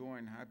ultimately joy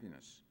and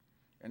happiness,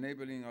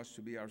 enabling us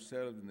to be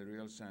ourselves in the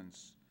real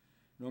sense,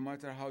 no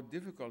matter how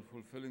difficult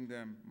fulfilling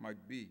them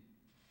might be.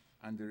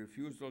 And the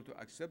refusal to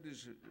accept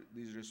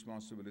these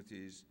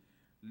responsibilities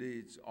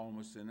leads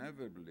almost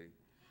inevitably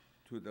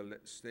to the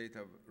state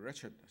of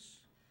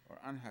wretchedness or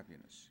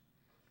unhappiness.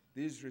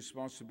 These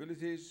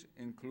responsibilities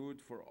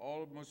include for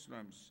all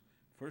Muslims,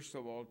 first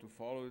of all, to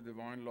follow the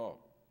divine law,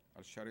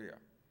 al-Sharia,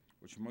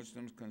 which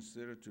Muslims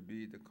consider to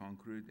be the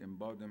concrete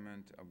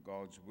embodiment of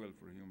God's will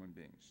for human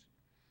beings.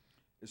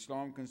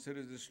 Islam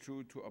considers this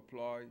truth to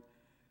apply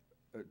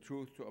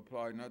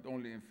not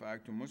only, in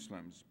fact, to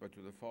Muslims, but to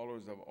the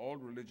followers of all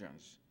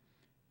religions,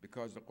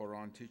 because the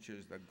Quran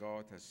teaches that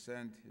God has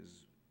sent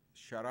his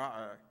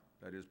shara'a,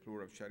 that is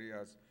plural of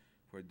sharias,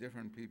 for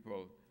different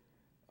people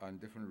and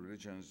different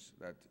religions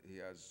that he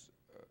has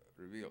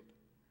revealed.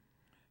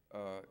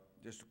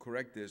 Just to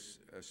correct this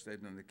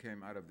statement that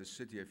came out of the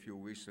city a few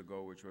weeks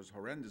ago, which was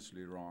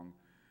horrendously wrong.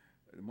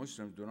 The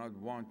Muslims do not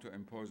want to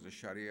impose the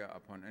Sharia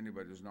upon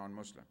anybody who's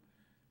non-Muslim.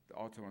 The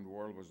Ottoman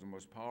world was the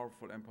most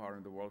powerful empire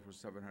in the world for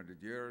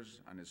 700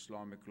 years, and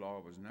Islamic law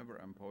was never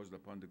imposed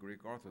upon the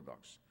Greek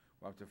Orthodox,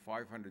 who after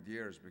 500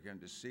 years became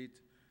the seat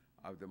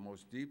of the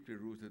most deeply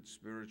rooted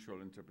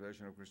spiritual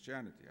interpretation of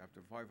Christianity.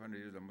 After 500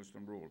 years of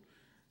Muslim rule.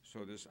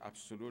 So this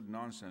absolute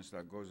nonsense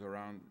that goes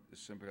around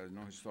simply has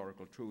no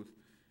historical truth.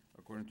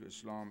 According to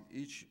Islam,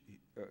 each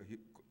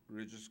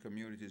religious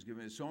community is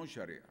given its own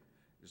Sharia.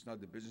 It's not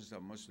the business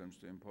of Muslims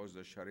to impose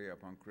the Sharia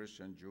upon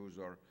Christians, Jews,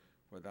 or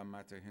for that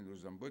matter,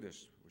 Hindus and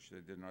Buddhists, which they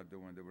did not do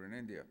when they were in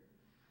India.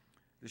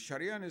 The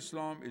Sharia in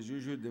Islam is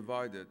usually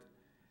divided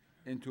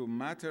into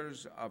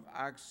matters of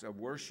acts of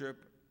worship,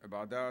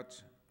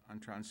 ibadat,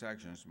 and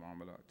transactions,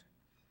 mu'amalat.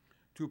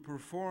 To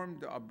perform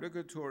the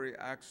obligatory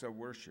acts of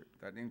worship,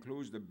 that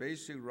includes the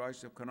basic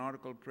rites of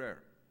canonical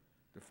prayer,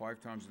 the 5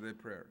 times a day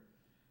prayer,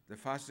 the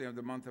fasting of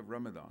the month of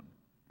Ramadan,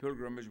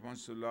 pilgrimage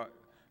once a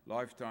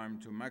lifetime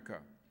to Mecca.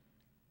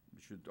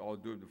 We should all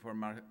do it before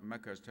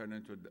Mecca is turned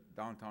into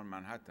downtown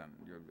Manhattan.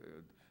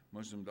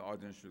 Muslim, the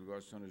audience should go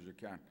as soon as you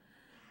can.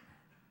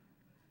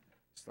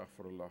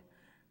 Astaghfirullah.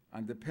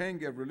 And the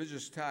paying of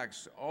religious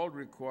tax all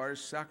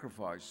requires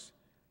sacrifice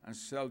and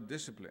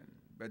self-discipline,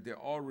 but they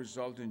all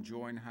result in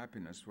joy and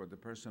happiness for the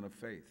person of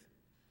faith,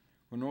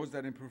 who knows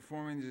that in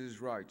performing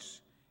these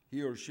rites,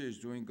 he or she is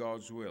doing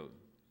God's will.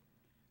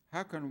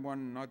 How can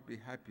one not be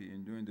happy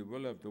in doing the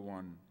will of the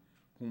one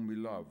whom we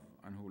love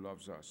and who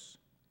loves us?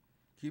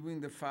 Keeping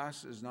the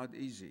fast is not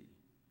easy,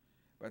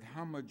 but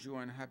how much joy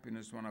and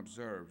happiness one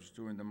observes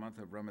during the month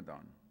of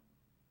Ramadan,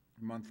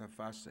 the month of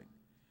fasting,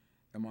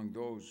 among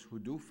those who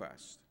do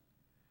fast.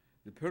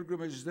 The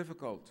pilgrimage is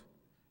difficult.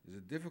 It's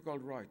a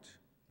difficult rite,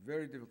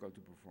 very difficult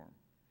to perform.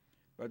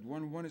 But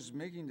when one is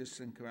making this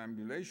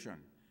circumambulation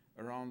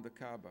around the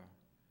Kaaba,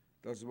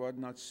 does one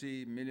not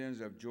see millions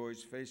of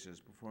joyous faces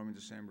performing the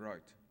same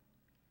rite?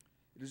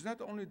 It is not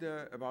only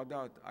the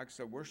ibadat, acts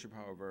of worship,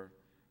 however,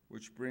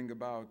 which bring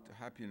about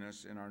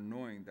happiness in our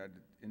knowing that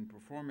in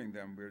performing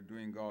them we are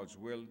doing God's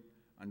will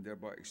and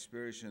thereby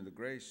experiencing the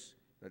grace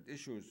that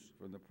issues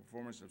from the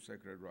performance of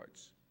sacred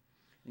rites.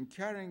 In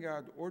carrying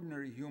out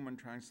ordinary human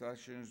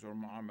transactions or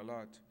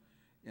mu'amalat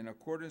in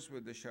accordance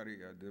with the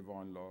Sharia, the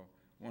divine law,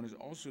 one is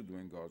also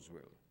doing God's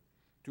will.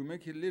 To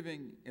make a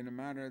living in a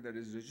manner that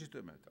is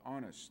legitimate,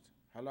 honest,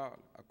 halal,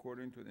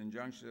 according to the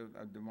injunctions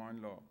of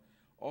divine law,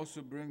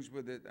 also brings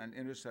with it an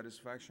inner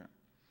satisfaction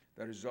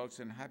that results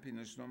in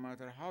happiness no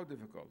matter how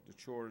difficult the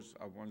chores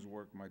of one's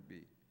work might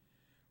be.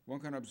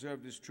 One can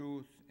observe this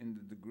truth in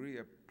the degree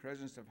of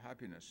presence of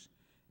happiness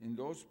in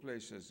those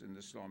places in the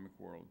Islamic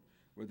world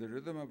where the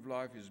rhythm of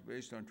life is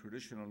based on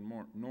traditional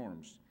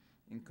norms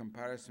in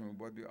comparison with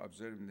what we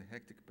observe in the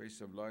hectic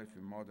pace of life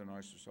in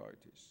modernized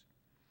societies.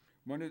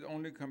 One need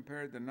only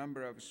compare the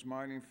number of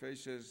smiling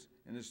faces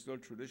in a still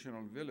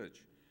traditional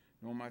village,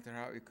 no matter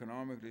how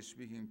economically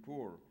speaking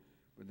poor,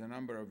 with the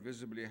number of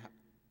visibly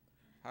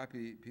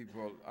unhappy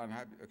people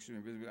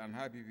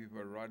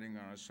riding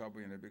on a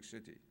subway in a big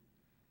city.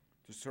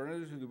 To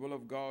surrender to the will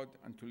of God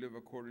and to live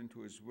according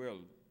to His will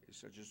is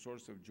such a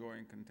source of joy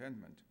and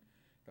contentment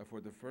that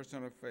for the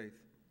person of faith,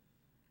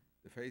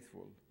 the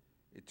faithful,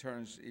 it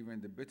turns even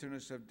the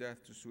bitterness of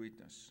death to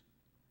sweetness.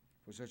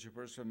 For such a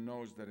person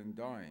knows that in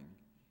dying,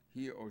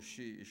 he or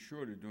she is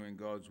surely doing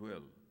God's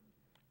will,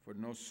 for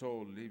no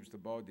soul leaves the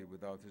body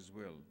without His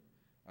will,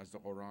 as the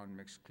Quran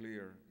makes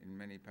clear in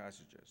many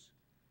passages.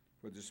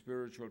 For the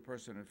spiritual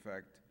person, in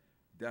fact,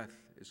 death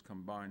is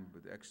combined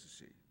with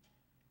ecstasy.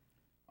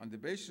 On the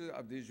basis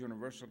of these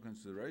universal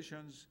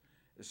considerations,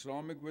 the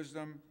Islamic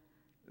wisdom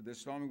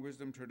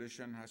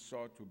tradition has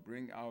sought to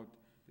bring out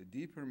the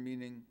deeper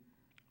meaning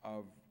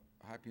of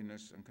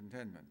happiness and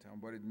contentment,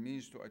 and what it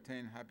means to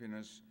attain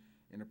happiness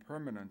in a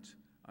permanent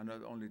and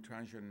not only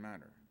transient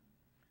manner.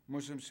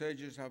 Muslim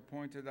sages have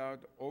pointed out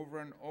over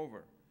and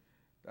over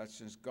that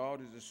since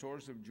God is the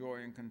source of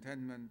joy and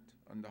contentment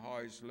on the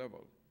highest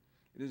level,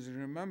 it is in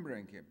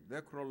remembering Him,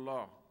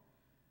 dhikrullah,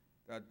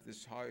 that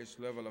this highest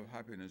level of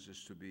happiness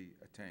is to be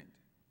attained.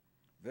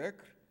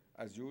 Dhikr,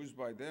 as used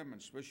by them,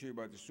 and especially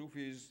by the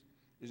Sufis,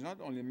 is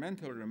not only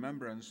mental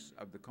remembrance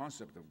of the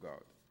concept of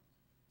God,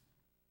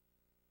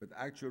 but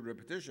actual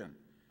repetition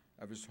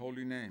of His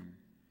holy name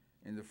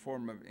in the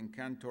form of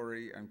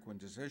incantory and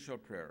quintessential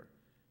prayer,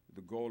 with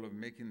the goal of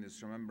making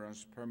this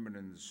remembrance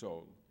permanent in the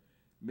soul,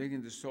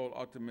 making the soul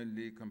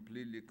ultimately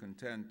completely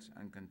content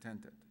and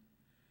contented.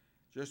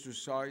 Just to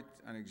cite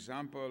an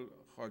example,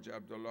 Khaja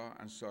Abdullah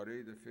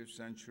Ansari, the 5th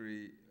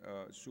century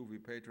Sufi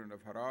patron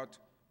of Herat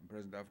in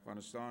present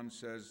Afghanistan,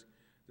 says,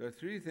 there are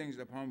 3 things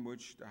upon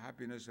which the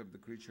happiness of the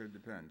creature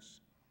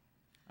depends,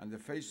 and the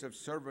face of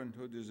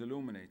servanthood is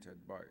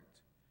illuminated by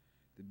it.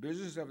 The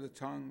business of the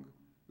tongue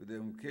with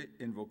the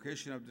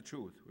invocation of the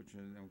truth, which is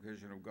the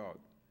invocation of God,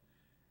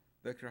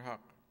 dhikr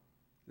haq,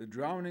 the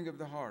drowning of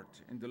the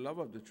heart in the love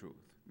of the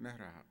truth, mehr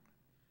haq,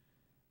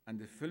 and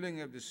the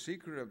filling of the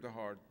secret of the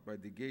heart by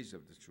the gaze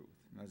of the truth,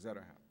 nazar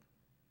haq.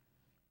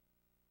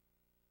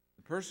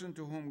 The person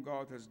to whom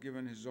God has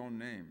given his own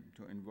name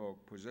to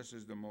invoke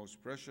possesses the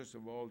most precious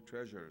of all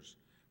treasures,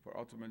 for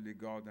ultimately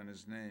God and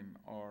his name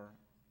are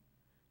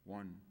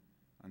one,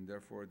 and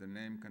therefore the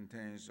name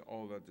contains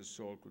all that the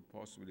soul could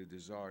possibly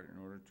desire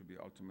in order to be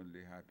ultimately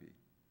happy.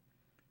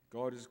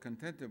 God is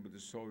contented with the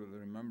soul that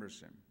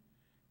remembers him,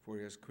 for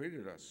he has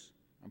created us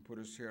and put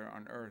us here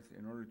on earth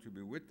in order to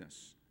be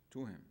witness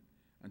to him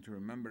and to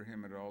remember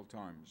him at all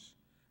times.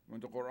 When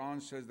the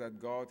Quran says that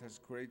God has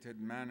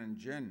created man and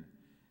jinn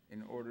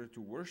in order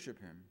to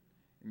worship him,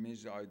 it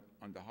means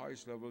on the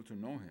highest level to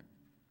know him.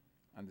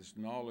 And this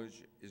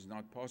knowledge is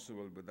not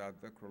possible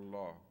without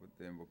dhikrullah, with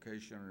the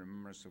invocation and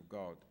remembrance of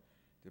God,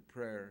 the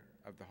prayer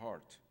of the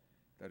heart,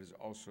 that is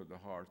also the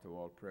heart of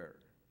all prayer.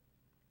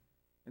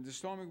 In the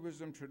Islamic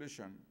wisdom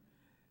tradition,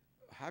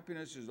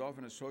 happiness is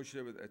often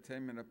associated with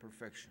attainment of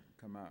perfection,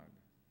 kamal.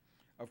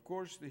 Of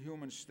course, the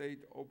human state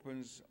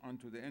opens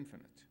onto the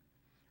infinite,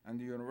 and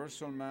the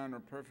universal man or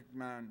perfect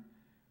man,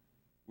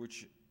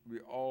 which we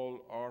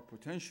all are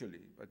potentially,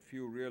 but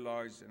few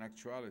realize in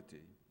actuality,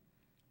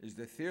 is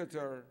the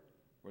theater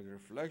for the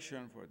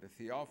reflection, for the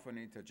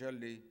theophany,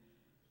 tajalli,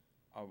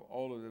 of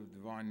all of the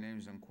divine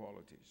names and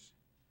qualities.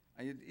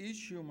 And yet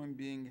each human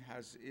being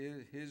has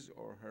his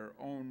or her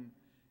own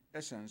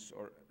essence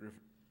or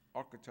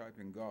archetype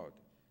in God,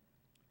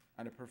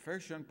 and a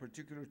perfection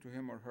particular to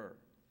him or her.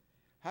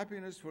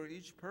 Happiness for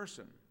each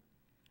person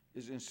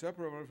is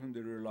inseparable from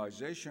the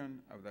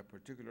realization of that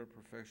particular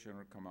perfection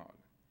or kamal.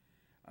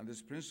 And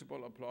this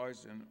principle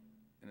applies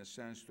in a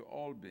sense to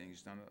all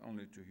beings, not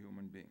only to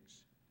human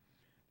beings.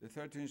 The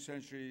 13th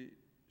century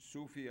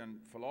Sufi and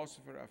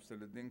philosopher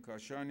Afzal-ud-Din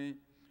Kashani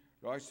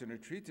writes in a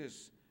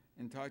treatise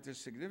entitled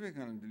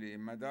significantly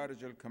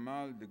Madarij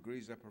al-Kamal,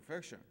 Degrees of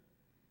Perfection.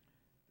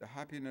 The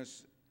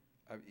happiness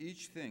of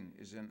each thing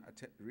is in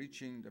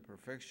reaching the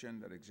perfection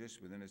that exists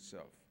within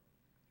itself,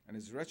 and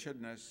its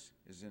wretchedness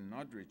is in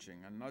not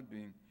reaching and not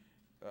being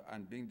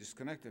and being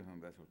disconnected from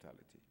that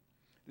totality.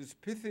 This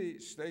pithy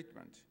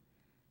statement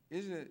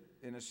is,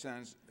 in a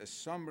sense, a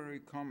summary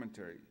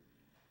commentary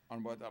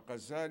on what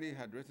Al-Ghazali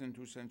had written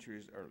 2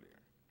 centuries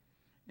earlier.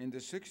 In the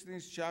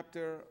 16th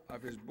chapter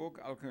of his book,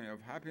 Alchemy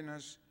of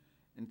Happiness,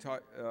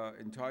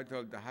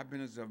 entitled The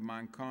Happiness of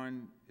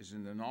Mankind is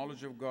in the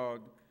Knowledge of God,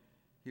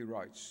 he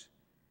writes,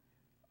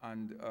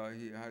 and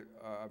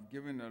I've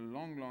given a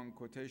long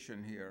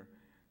quotation here,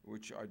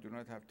 which I do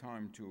not have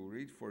time to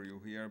read for you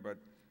here, but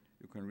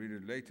you can read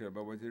it later.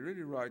 But what he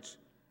really writes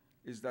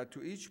is that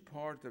to each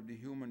part of the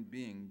human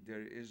being,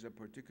 there is a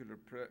particular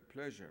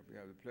pleasure. We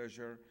have the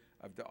pleasure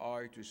of the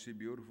eye to see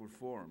beautiful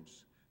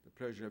forms, the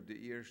pleasure of the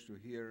ears to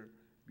hear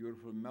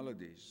beautiful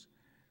melodies.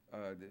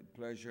 The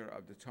pleasure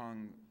of the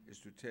tongue is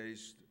to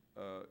taste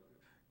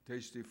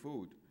tasty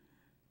food,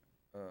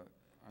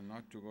 and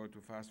not to go to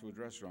fast food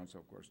restaurants,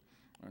 of course.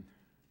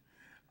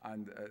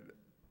 And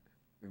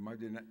it might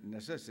be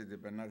necessity,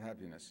 but not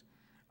happiness.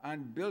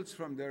 And builds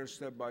from there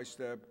step by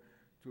step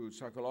to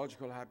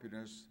psychological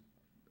happiness,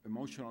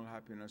 emotional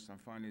happiness,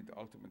 and finally the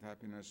ultimate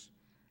happiness,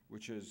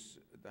 which is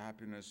the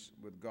happiness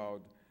with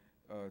God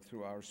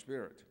through our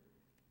spirit.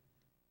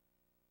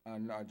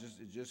 And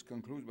it just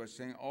concludes by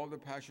saying all the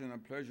passion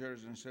and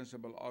pleasures and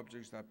sensible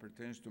objects that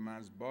pertains to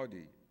man's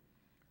body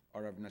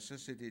are of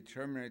necessity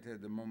terminated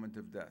at the moment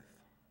of death,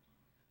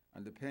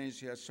 and the pains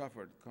he has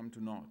suffered come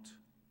to naught.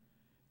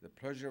 The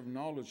pleasure of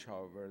knowledge,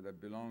 however,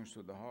 that belongs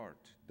to the heart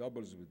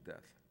doubles with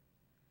death.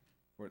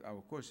 For,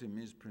 of course, it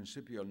means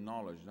principial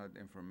knowledge, not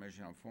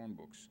information on phone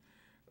books.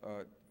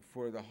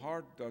 For the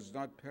heart does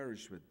not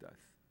perish with death.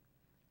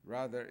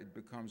 Rather, it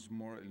becomes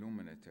more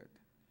illuminated,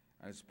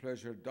 and its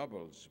pleasure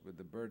doubles with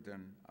the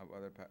burden of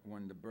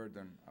when the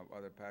burden of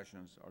other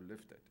passions are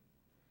lifted.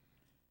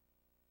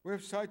 We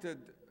have cited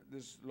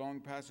this long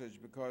passage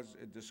because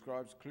it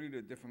describes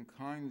clearly different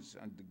kinds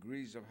and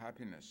degrees of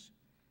happiness,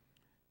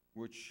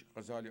 which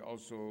Ghazali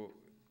also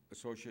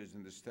associates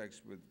in this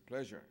text with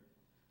pleasure,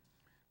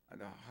 and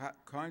the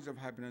kinds of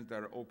happiness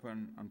that are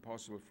open and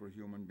possible for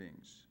human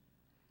beings.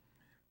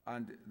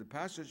 And the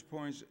passage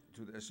points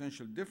to the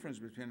essential difference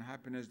between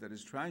happiness that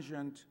is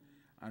transient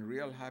and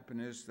real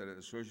happiness that is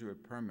associated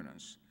with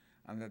permanence,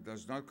 and that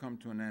does not come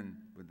to an end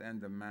with the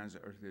end of man's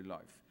earthly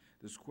life.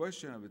 This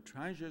question of the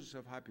transience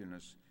of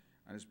happiness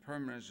and its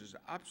permanence is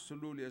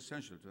absolutely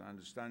essential to the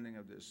understanding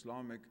of the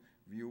Islamic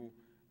view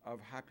of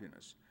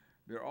happiness.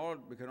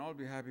 We can all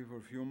be happy for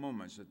a few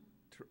moments. The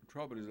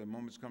trouble is that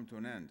moments come to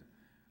an end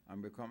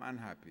and become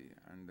unhappy,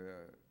 and the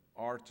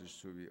art is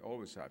to be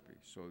always happy.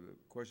 So the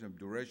question of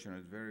duration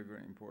is very,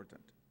 very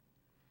important.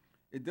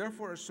 It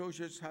therefore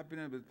associates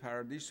happiness with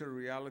paradisal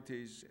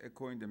realities,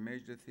 echoing the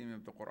major theme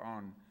of the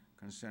Quran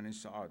concerning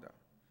Sa'ada.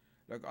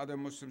 Like other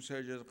Muslim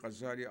sages,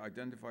 Ghazali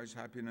identifies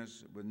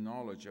happiness with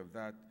knowledge of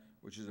that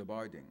which is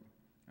abiding,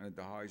 and at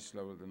the highest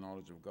level, the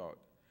knowledge of God.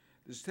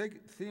 This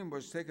theme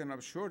was taken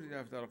up shortly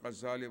after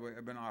Al-Ghazali by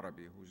Ibn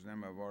Arabi, whose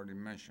name I've already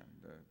mentioned,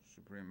 the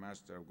supreme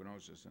master of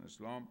gnosis in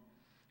Islam,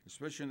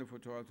 especially in the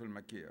Futuhat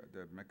al-Makkiyah,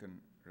 the Meccan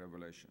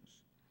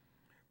revelations,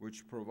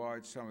 which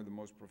provide some of the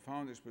most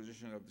profound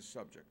exposition of the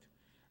subject.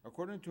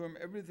 According to him,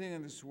 everything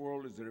in this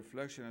world is a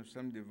reflection of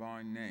some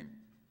divine name.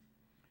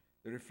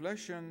 The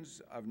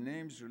reflections of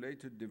names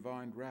related to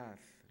divine wrath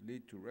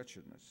lead to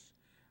wretchedness,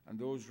 and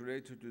those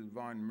related to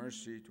divine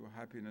mercy to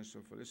happiness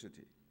or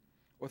felicity.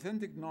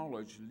 Authentic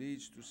knowledge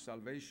leads to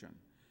salvation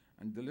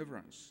and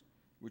deliverance,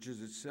 which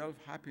is itself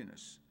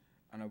happiness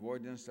and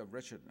avoidance of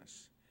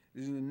wretchedness.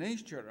 It is in the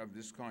nature of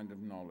this kind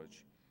of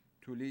knowledge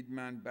to lead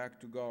man back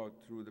to God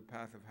through the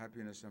path of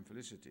happiness and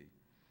felicity.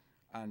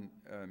 And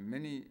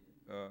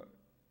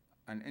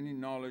any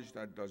knowledge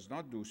that does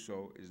not do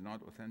so is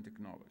not authentic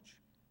knowledge,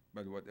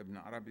 but what Ibn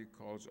Arabi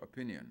calls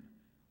opinion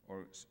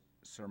or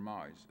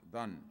surmise,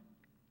 dhan.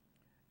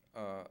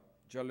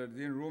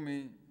 Jalaluddin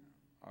Rumi,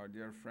 our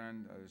dear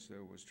friend, as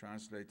was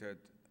translated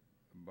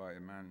by a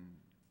man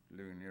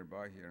living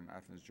nearby here in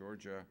Athens,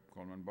 Georgia,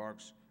 Coleman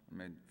Barks,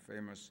 made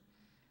famous,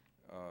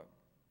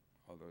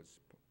 although its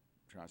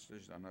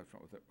translations are not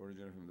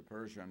originally from the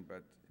Persian,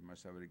 but he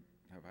must have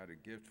had a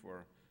gift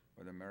for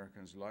what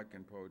Americans like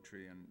in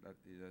poetry, and that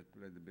he has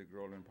played a big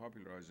role in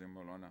popularizing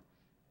Maulana.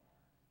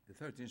 The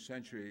 13th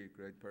century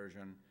great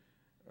Persian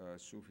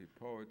Sufi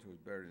poet who's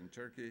buried in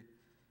Turkey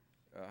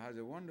has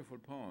a wonderful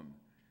poem.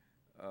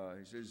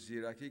 He says,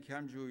 Ziraki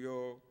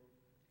kamjuyo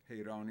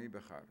heyrani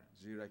bekhar,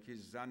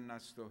 Ziraki zan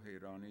nasto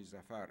heyrani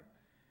zafar.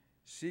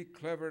 Seek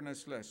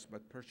cleverness less,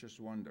 but purchase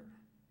wonder.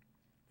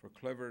 For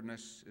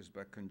cleverness is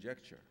but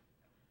conjecture,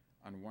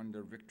 and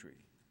wonder victory.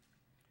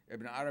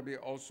 Ibn Arabi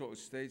also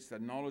states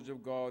that knowledge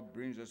of God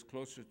brings us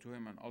closer to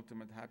him, and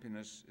ultimate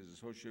happiness is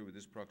associated with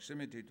this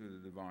proximity to the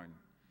divine,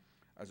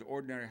 as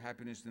ordinary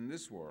happiness in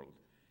this world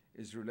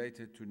is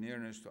related to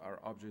nearness to our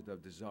object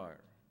of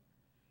desire.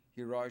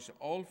 He writes,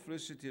 all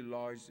felicity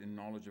lies in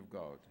knowledge of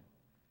God,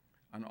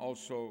 and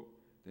also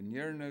the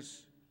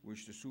nearness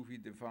which the Sufi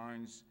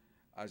defines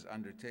as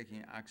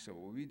undertaking acts of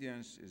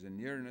obedience is a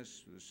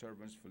nearness to the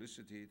servant's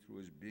felicity through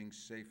his being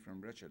safe from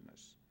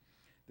wretchedness.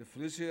 The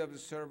felicity of the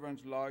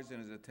servant lies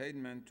in his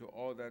attainment to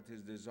all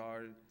his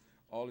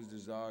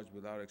desires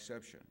without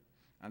exception,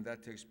 and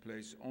that takes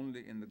place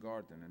only in the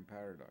garden, in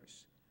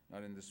paradise,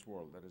 not in this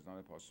world. That is not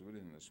a possibility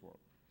in this world.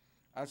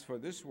 As for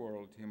this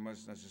world, he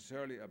must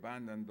necessarily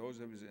abandon those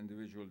of his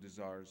individual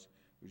desires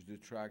which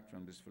detract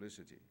from this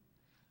felicity.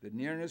 The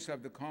nearness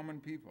of the common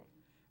people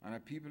and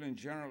of people in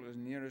general is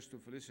nearest to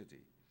felicity.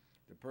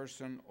 The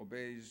person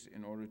obeys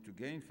in order to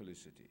gain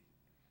felicity.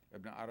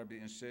 Ibn Arabi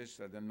insists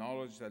that the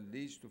knowledge that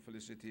leads to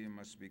felicity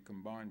must be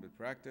combined with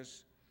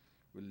practice,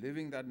 with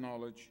living that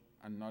knowledge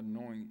and not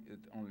knowing it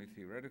only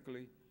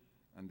theoretically,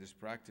 and this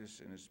practice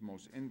in its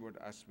most inward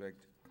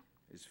aspect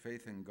is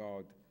faith in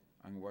God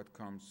and what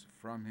comes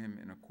from him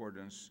in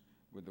accordance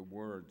with the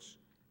words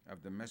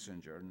of the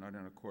messenger, not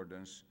in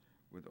accordance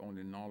with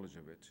only knowledge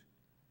of it.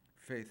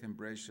 Faith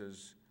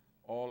embraces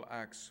all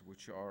acts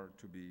which are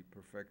to be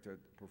perfected,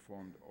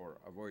 performed, or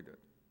avoided.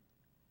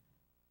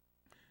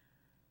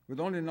 With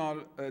only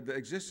the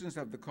existence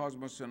of the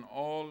cosmos and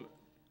all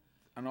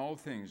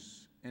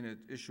things in it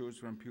issues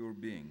from pure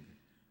being,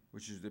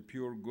 which is the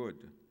pure good,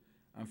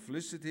 and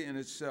felicity in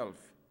itself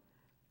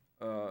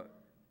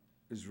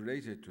is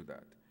related to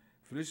that.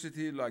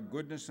 Felicity, like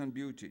goodness and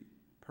beauty,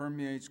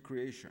 permeates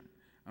creation,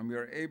 and we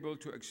are able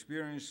to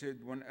experience it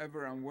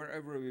whenever and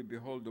wherever we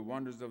behold the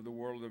wonders of the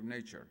world of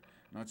nature,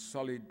 not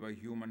sullied by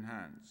human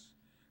hands.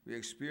 We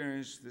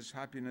experience this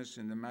happiness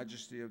in the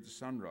majesty of the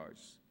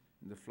sunrise,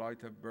 in the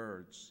flight of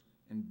birds,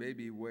 in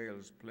baby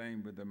whales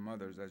playing with their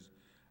mothers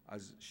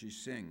as she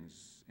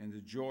sings, in the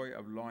joy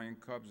of lion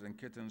cubs and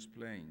kittens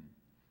playing,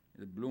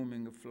 in the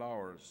blooming of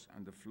flowers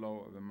and the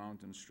flow of a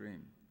mountain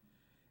stream.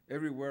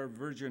 Everywhere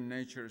virgin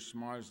nature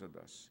smiles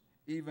at us,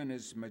 even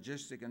its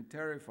majestic and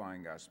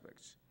terrifying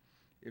aspects,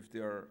 if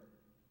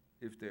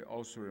they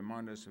also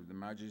remind us of the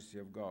majesty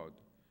of God.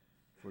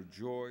 For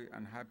joy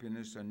and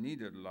happiness are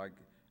needed like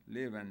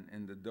leaven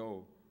in the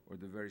dough or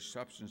the very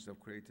substance of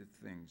created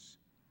things,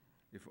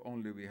 if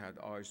only we had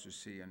eyes to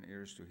see and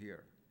ears to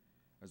hear.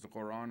 As the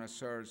Quran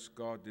asserts,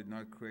 God did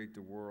not create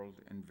the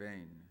world in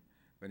vain,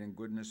 but in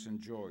goodness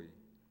and joy,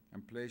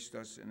 and placed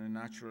us in a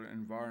natural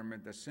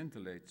environment that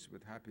scintillates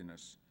with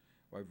happiness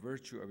by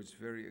virtue of its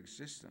very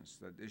existence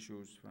that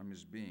issues from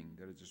his being,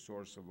 that is the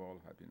source of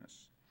all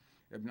happiness.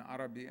 Ibn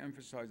Arabi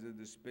emphasizes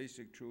this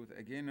basic truth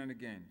again and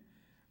again,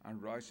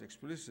 and writes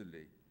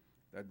explicitly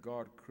that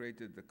God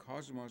created the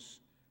cosmos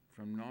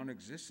from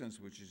non-existence,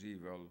 which is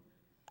evil,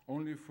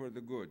 only for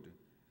the good,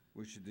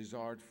 which he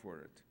desired for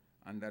it,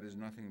 and that is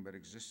nothing but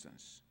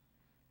existence.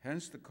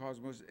 Hence, the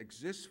cosmos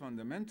exists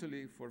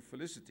fundamentally for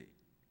felicity,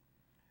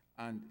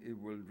 and it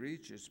will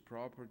reach its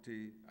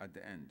property at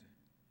the end.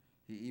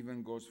 He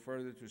even goes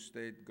further to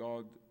state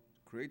God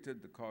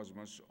created the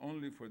cosmos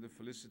only for the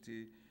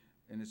felicity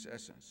in its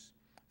essence.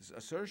 This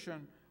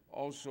assertion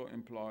also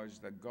implies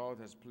that God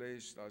has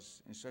placed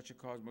us in such a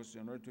cosmos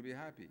in order to be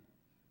happy.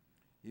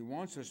 He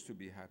wants us to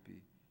be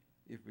happy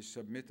if we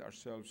submit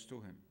ourselves to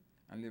him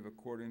and live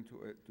according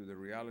to the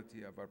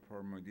reality of our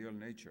primordial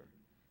nature,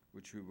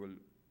 which we will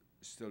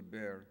still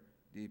bear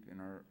deep in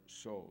our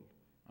soul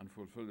and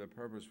fulfill the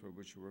purpose for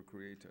which we were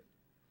created.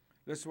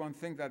 Lest one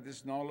think that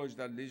this knowledge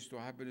that leads to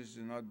happiness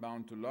is not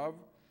bound to love,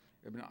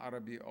 Ibn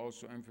Arabi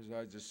also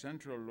emphasized the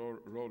central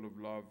role of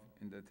love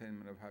in the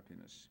attainment of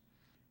happiness.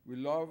 We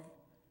love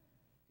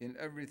in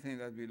everything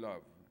that we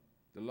love.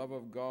 The love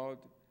of God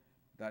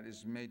that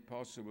is made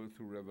possible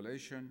through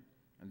revelation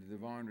and the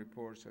divine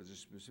reports has a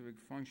specific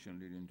function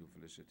leading to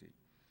felicity.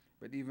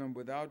 But even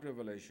without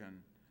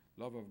revelation,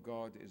 love of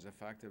God is a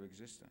fact of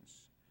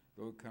existence,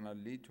 though it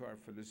cannot lead to our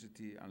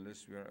felicity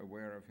unless we are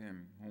aware of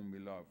Him whom we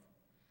love.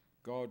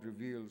 God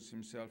reveals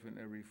Himself in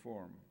every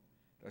form,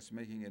 thus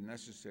making it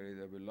necessary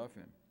that we love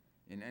Him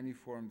in any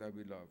form that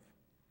we love.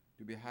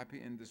 To be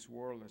happy in this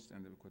world, let's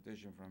end the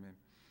quotation from him,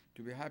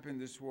 to be happy in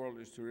this world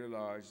is to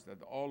realize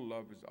that all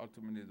love is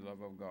ultimately the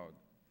love of God,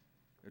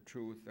 a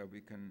truth that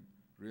we can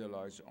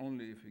realize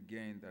only if we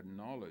gain that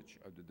knowledge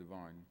of the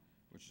divine,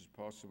 which is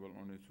possible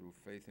only through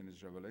faith in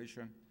His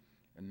revelation,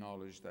 a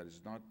knowledge that is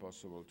not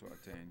possible to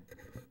attain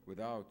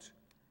without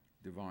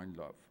divine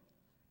love.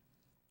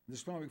 The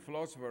Islamic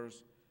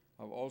philosophers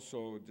have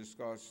also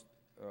discussed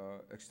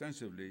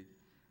extensively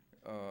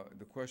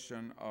the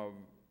question of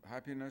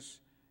happiness,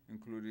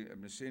 including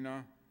Ibn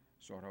Sina,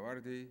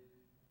 Sohrawardi,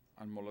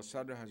 and Mullah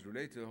Sadr has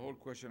related the whole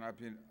question of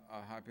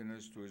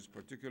happiness to his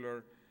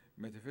particular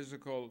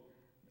metaphysical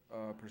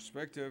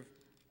perspective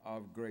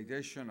of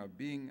gradation of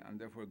being, and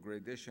therefore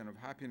gradation of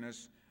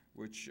happiness,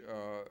 which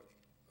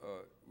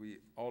we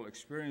all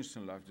experience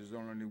in life. There's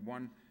not only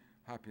one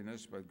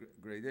happiness, but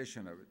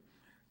gradation of it.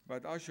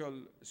 But I shall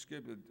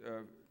skip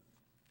the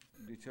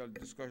detailed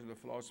discussion of the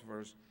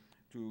philosophers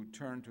to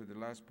turn to the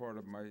last part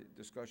of my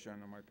discussion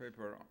on my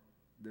paper,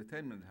 the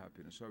attainment of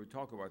happiness. So we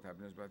talk about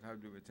happiness, but how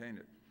do we attain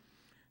it?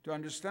 To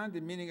understand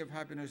the meaning of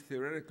happiness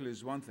theoretically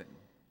is one thing,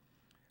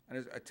 and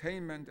its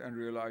attainment and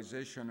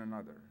realization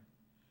another.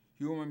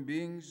 Human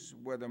beings,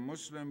 whether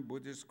Muslim,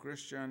 Buddhist,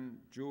 Christian,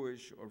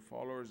 Jewish, or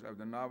followers of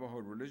the Navajo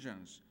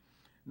religions,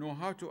 know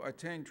how to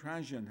attain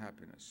transient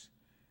happiness,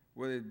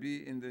 whether it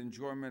be in the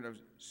enjoyment of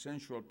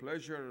sensual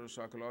pleasure or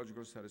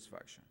psychological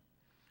satisfaction.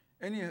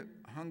 Any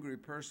hungry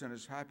person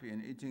is happy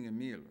in eating a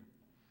meal,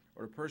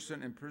 or a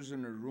person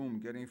imprisoned in a room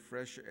getting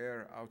fresh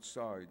air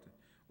outside,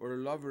 or a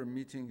lover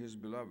meeting his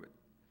beloved.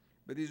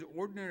 But these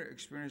ordinary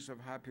experiences of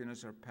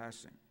happiness are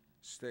passing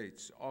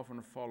states,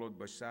 often followed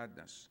by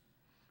sadness.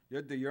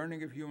 Yet the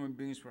yearning of human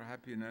beings for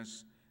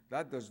happiness,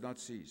 that does not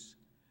cease.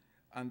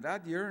 And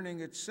that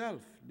yearning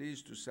itself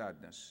leads to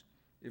sadness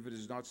if it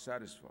is not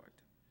satisfied.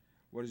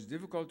 What is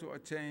difficult to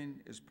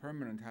attain is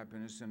permanent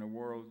happiness in a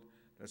world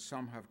that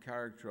some have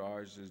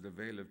characterized as the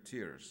veil of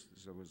tears.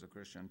 This was a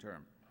Christian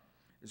term.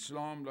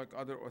 Islam, like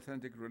other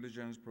authentic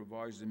religions,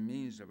 provides the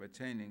means of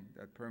attaining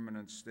that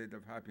permanent state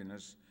of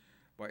happiness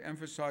by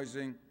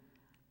emphasizing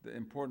the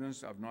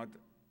importance of not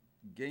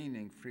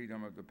gaining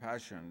freedom of the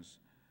passion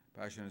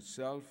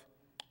itself,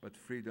 but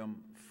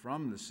freedom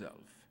from the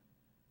self.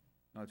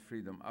 Not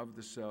freedom of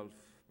the self,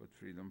 but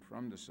freedom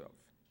from the self.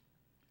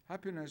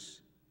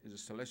 Happiness is a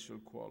celestial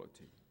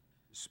quality.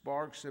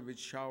 Sparks of it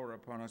shower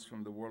upon us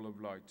from the world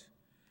of light,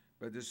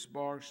 but the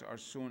sparks are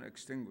soon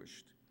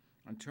extinguished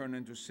and turn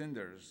into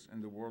cinders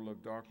in the world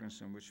of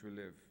darkness in which we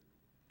live.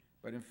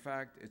 But in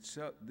fact,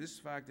 this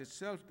fact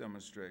itself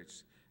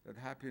demonstrates that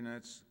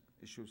happiness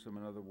issues from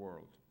another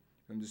world,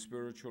 from the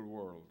spiritual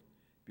world,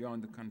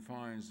 beyond the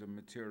confines of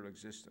material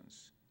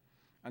existence.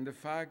 And the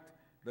fact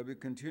that we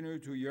continue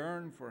to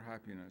yearn for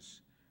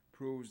happiness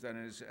proves that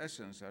in its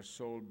essence our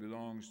soul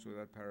belongs to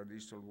that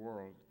paradisal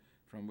world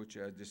from which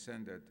it has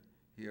descended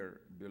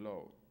here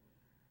below.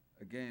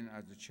 Again,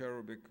 as the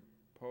cherubic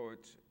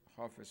poet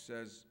Hafiz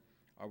says,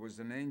 I was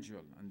an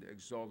angel, and the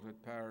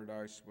exalted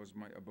paradise was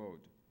my abode.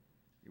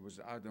 It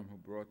was Adam who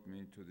brought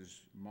me to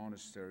this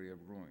monastery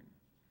of ruin.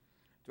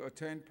 To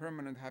attain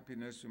permanent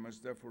happiness, we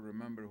must therefore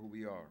remember who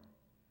we are,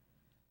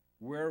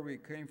 where we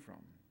came from,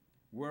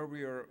 where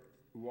we are,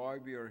 why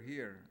we are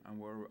here, and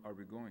where are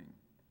we going.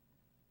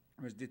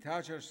 We must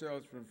detach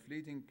ourselves from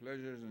fleeting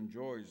pleasures and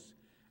joys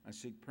and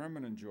seek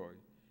permanent joy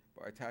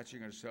by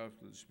attaching ourselves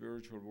to the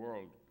spiritual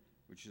world,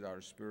 which is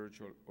our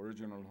spiritual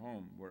original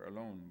home, where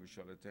alone we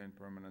shall attain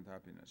permanent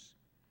happiness.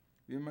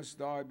 We must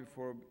die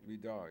before we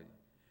die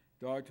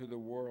to the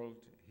world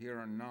here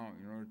and now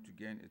in order to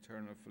gain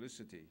eternal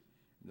felicity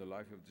in the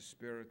life of the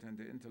spirit and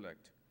the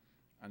intellect,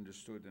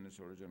 understood in its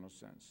original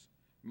sense.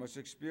 We must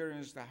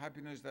experience the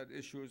happiness that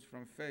issues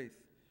from faith,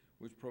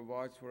 which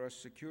provides for us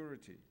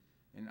security.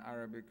 In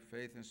Arabic,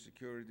 faith and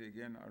security,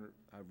 again,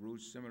 have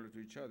roots similar to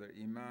each other,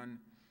 iman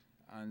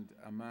and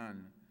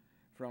aman,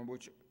 from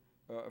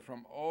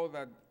all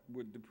that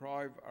would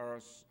deprive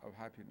us of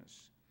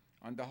happiness.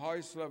 On the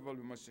highest level,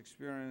 we must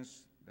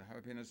experience the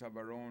happiness of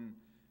our own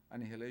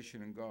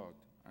annihilation in God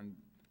and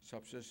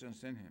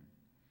subsistence in Him,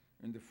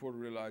 in the full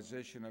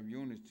realization of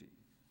unity.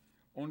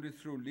 Only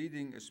through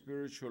leading a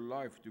spiritual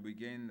life do we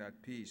gain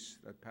that peace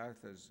that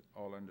passes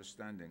all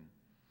understanding,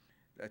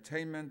 the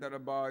attainment that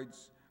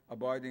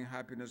abiding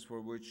happiness for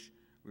which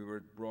we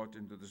were brought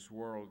into this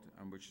world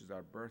and which is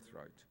our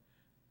birthright.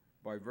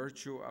 By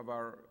virtue of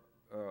our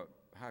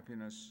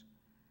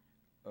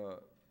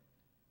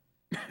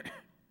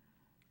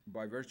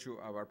by virtue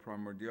of our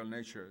primordial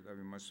nature that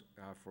we must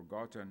have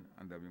forgotten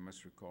and that we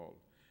must recall.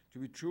 To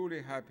be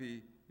truly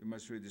happy, we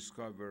must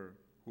rediscover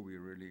who we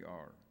really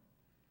are.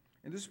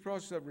 In this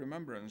process of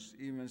remembrance,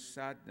 even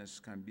sadness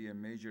can be a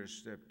major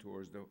step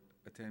towards the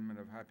attainment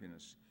of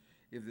happiness.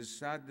 If this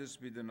sadness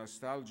be the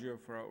nostalgia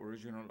for our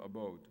original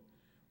abode,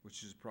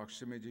 which is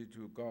proximity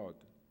to God,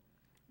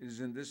 it is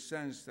in this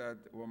sense that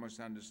one must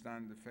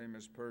understand the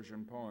famous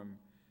Persian poem,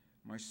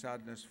 "My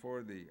sadness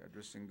for thee,"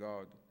 addressing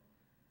God,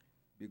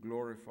 "be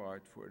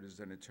glorified, for it is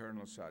an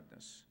eternal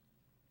sadness.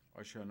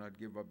 I shall not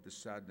give up the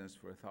sadness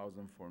for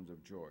 1,000 forms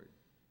of joy."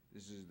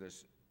 This is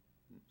this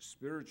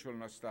spiritual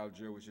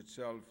nostalgia, which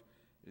itself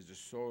is the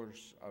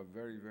source of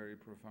very, very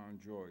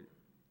profound joy.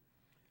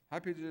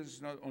 Happiness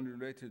is not only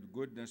related to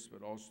goodness,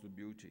 but also to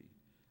beauty.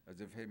 As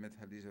the famous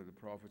hadith of the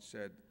Prophet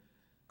said,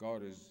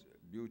 God is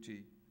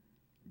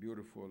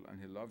beautiful,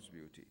 and he loves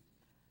beauty.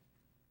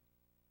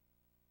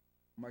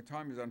 My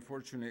time is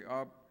unfortunately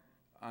up,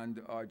 and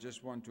I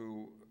just want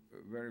to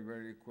very,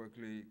 very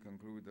quickly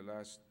conclude the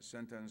last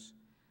sentence.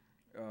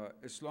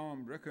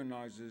 Islam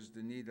recognizes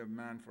the need of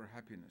man for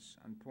happiness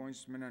and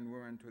points men and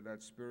women to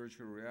that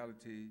spiritual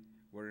reality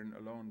wherein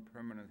alone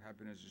permanent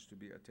happiness is to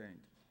be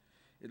attained.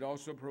 It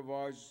also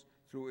provides,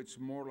 through its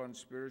moral and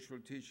spiritual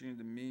teaching,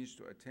 the means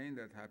to attain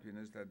that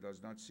happiness that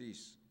does not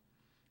cease.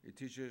 It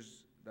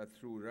teaches that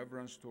through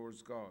reverence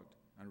towards God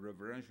and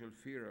reverential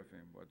fear of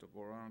him, what the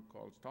Quran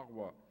calls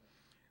taqwa,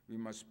 we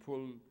must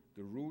pull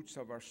the roots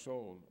of our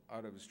soul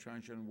out of this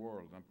transient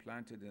world and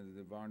plant it in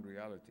the divine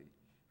reality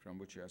from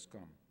which it has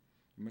come.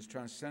 We must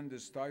transcend the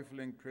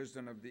stifling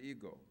prison of the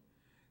ego.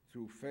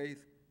 Through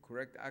faith,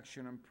 correct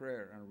action and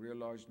prayer, and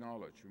realized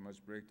knowledge, we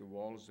must break the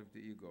walls of the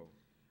ego,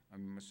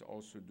 and we must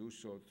also do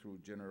so through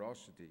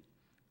generosity,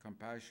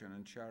 compassion,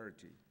 and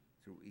charity,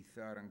 through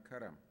ithar and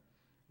karam,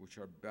 which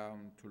are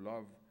bound to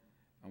love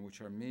and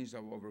which are means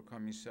of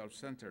overcoming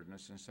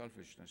self-centeredness and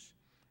selfishness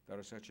that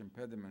are such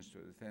impediments to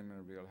the attainment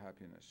of real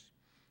happiness.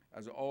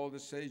 As all the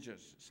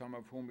sages, some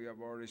of whom we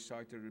have already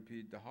cited,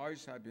 repeat, the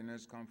highest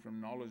happiness comes from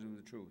knowledge of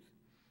the truth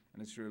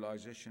and its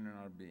realization in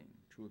our being,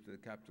 truth with a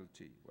capital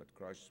T, what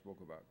Christ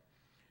spoke about.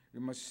 We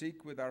must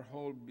seek with our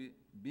whole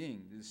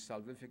being this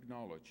salvific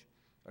knowledge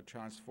that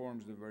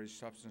transforms the very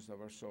substance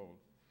of our soul,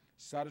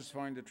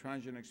 satisfying the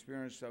transient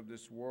experience of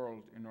this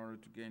world in order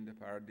to gain the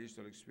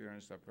paradisal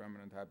experience of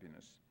permanent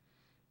happiness.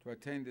 To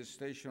attain this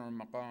station or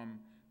maqam,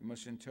 we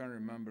must in turn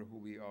remember who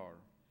we are.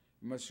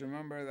 We must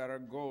remember that our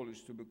goal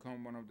is to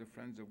become one of the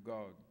friends of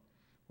God,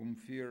 whom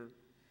fear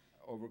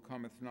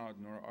overcometh not,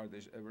 nor are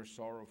they ever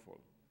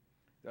sorrowful.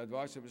 The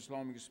advice of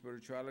Islamic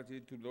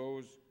spirituality to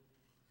those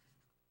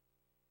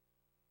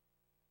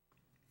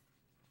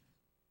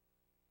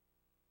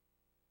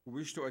who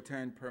wish to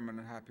attain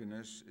permanent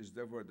happiness is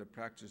therefore the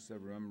practice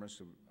of remembrance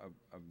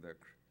of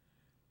dhikr.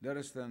 Let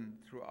us then,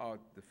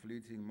 throughout the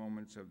fleeting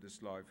moments of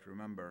this life,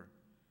 remember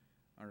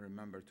and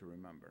remember to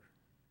remember.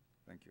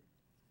 Thank you.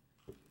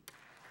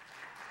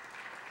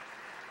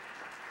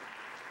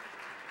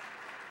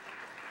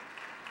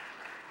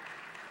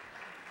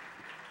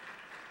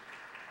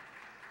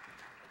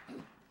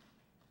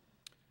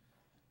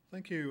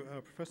 Thank you,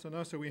 Professor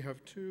Nasr. We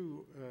have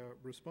two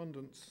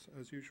respondents,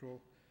 as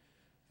usual.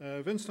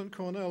 Vincent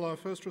Cornell, our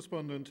first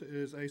respondent,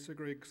 is Asa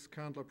Griggs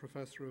Candler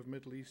Professor of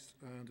Middle East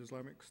and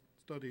Islamic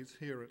Studies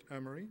here at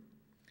Emory.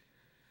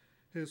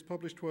 His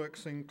published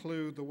works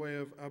include The Way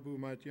of Abu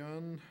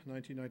Madyan,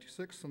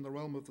 1996, and The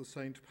Realm of the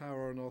Saint,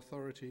 Power and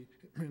Authority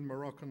in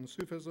Moroccan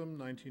Sufism,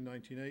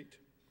 1998.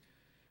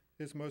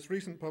 His most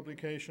recent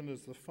publication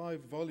is the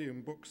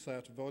 5-volume book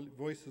set,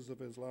 Voices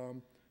of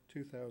Islam,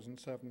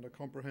 2007, a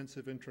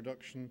comprehensive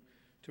introduction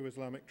to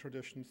Islamic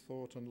tradition,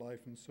 thought, and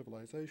life and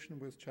civilization,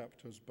 with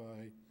chapters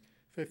by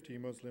 50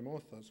 Muslim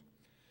authors.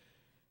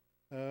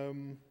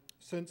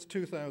 Since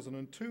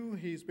 2002,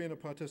 he's been a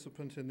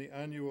participant in the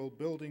annual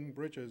Building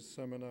Bridges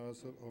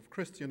seminars of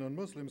Christian and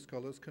Muslim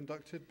scholars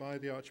conducted by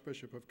the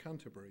Archbishop of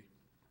Canterbury.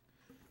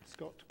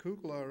 Scott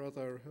Kugle, our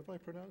other, have I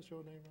pronounced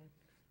your name right?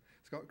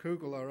 Scott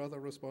Kugle, our other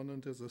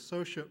respondent, is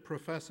Associate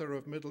Professor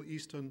of Middle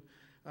Eastern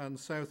and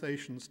South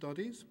Asian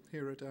Studies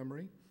here at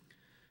Emory.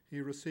 He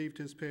received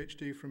his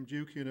PhD from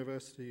Duke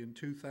University in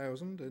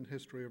 2000 in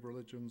History of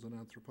Religions and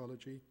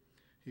Anthropology.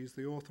 He's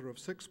the author of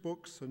 6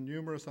 books and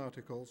numerous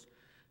articles,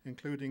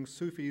 including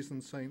Sufis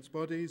and Saints'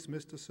 Bodies,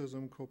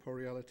 Mysticism,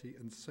 Corporeality,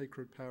 and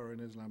Sacred Power in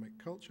Islamic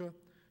Culture,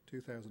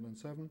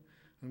 2007,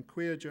 and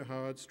Queer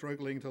Jihad,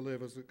 Struggling to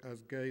Live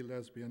as Gay,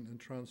 Lesbian, and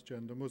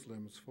Transgender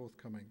Muslims,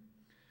 forthcoming.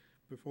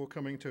 Before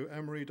coming to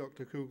Emory,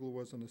 Dr. Kugle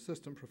was an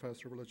assistant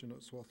professor of religion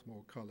at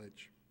Swarthmore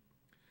College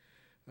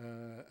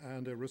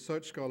and a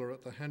research scholar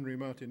at the Henry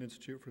Martyn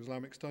Institute for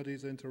Islamic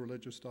Studies,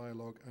 Interreligious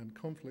Dialogue and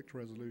Conflict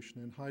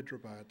Resolution in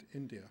Hyderabad,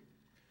 India.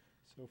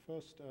 So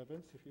first,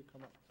 Vince, if you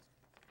come up.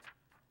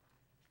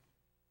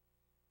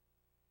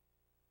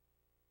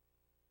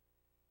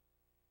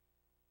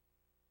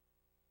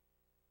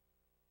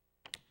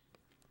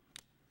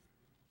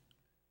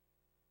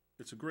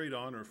 It's a great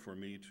honor for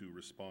me to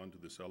respond to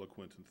this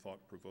eloquent and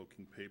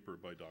thought-provoking paper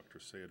by Dr.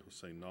 Seyyed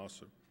Hossein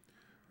Nasr.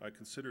 I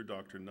consider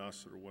Dr.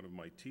 Nasr one of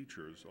my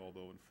teachers,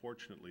 although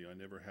unfortunately I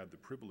never had the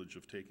privilege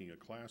of taking a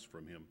class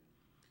from him.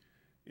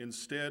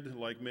 Instead,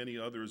 like many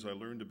others, I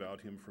learned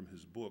about him from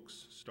his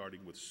books,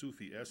 starting with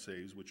Sufi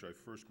essays, which I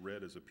first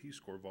read as a Peace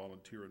Corps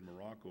volunteer in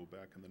Morocco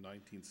back in the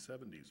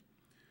 1970s.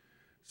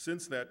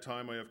 Since that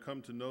time, I have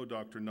come to know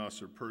Dr.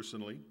 Nasr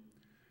personally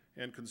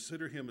and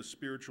consider him a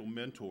spiritual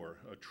mentor,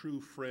 a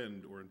true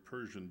friend, or in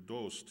Persian,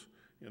 dost,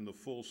 in the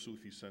full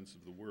Sufi sense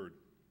of the word.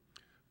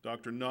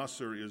 Dr.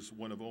 Nasr is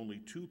one of only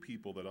two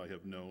people that I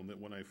have known that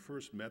when I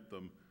first met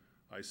them,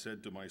 I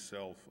said to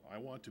myself, I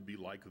want to be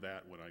like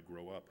that when I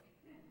grow up.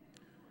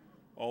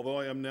 Although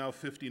I am now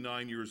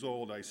 59 years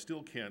old, I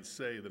still can't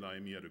say that I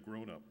am yet a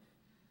grown-up.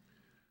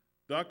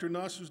 Dr.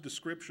 Nasr's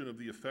description of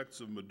the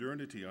effects of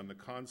modernity on the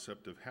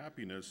concept of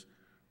happiness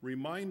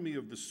remind me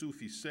of the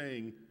Sufi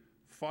saying,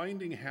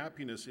 finding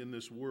happiness in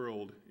this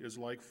world is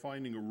like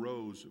finding a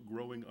rose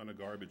growing on a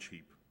garbage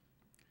heap.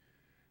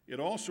 It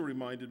also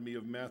reminded me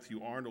of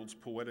Matthew Arnold's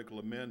poetic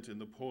lament in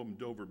the poem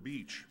Dover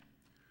Beach,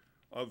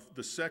 of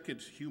the second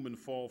human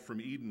fall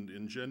from Eden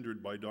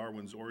engendered by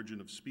Darwin's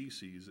Origin of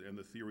Species and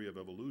the theory of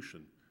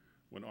evolution,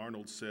 when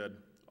Arnold said,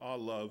 "Ah,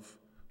 love,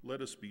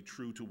 let us be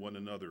true to one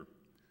another.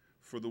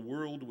 For the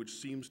world which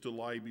seems to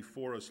lie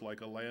before us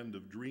like a land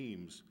of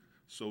dreams,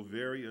 so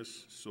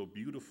various, so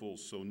beautiful,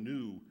 so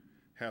new,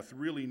 hath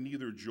really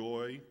neither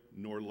joy,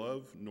 nor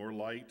love, nor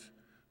light,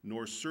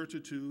 nor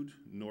certitude,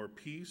 nor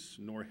peace,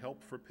 nor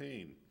help for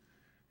pain.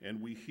 And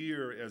we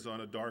hear, as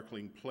on a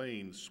darkling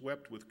plain,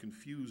 swept with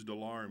confused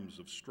alarms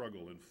of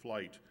struggle and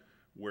flight,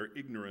 where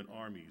ignorant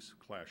armies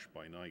clash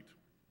by night."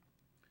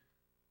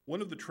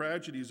 One of the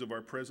tragedies of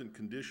our present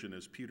condition,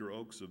 as Peter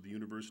Oakes of the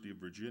University of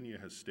Virginia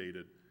has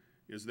stated,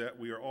 is that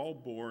we are all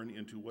born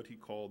into what he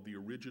called the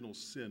original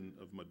sin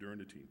of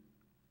modernity.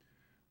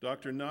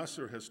 Dr.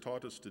 Nasr has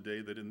taught us today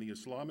that in the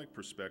Islamic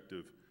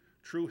perspective,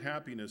 true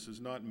happiness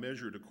is not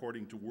measured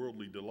according to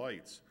worldly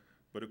delights,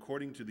 but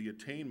according to the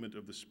attainment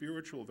of the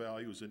spiritual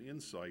values and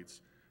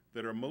insights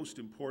that are most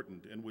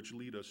important and which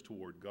lead us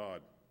toward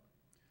God.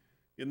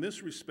 In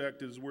this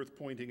respect, it is worth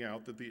pointing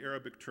out that the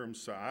Arabic term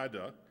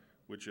sa'ada,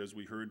 which as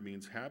we heard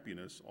means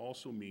happiness,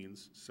 also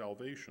means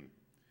salvation.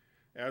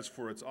 As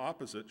for its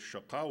opposite,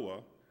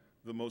 shaqawa,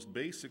 the most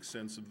basic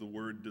sense of the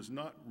word does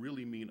not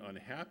really mean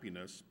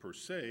unhappiness per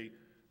se,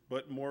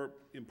 but more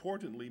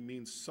importantly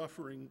means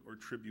suffering or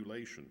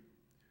tribulation.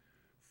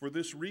 For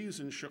this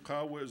reason,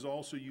 shaqawa is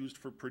also used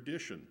for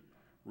perdition,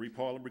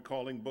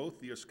 recalling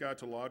both the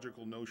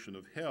eschatological notion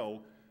of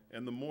hell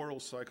and the moral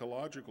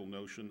psychological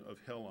notion of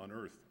hell on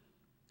earth.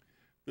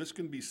 This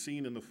can be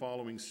seen in the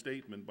following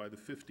statement by the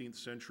 15th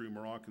century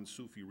Moroccan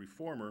Sufi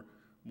reformer,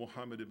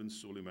 Muhammad ibn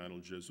Sulaiman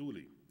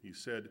al-Jazuli. He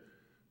said,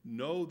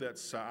 "Know that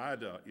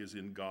sa'ada is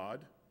in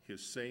God,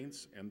 his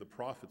saints, and the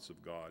prophets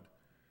of God,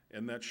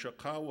 and that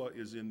shaqawa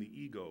is in the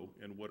ego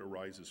and what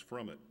arises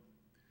from it.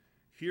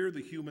 Here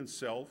the human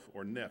self,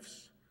 or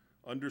nefs,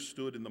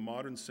 understood in the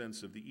modern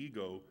sense of the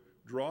ego,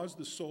 draws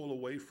the soul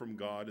away from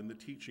God and the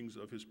teachings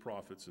of his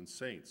prophets and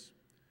saints.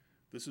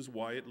 This is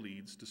why it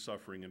leads to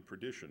suffering and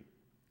perdition.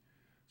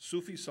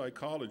 Sufi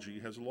psychology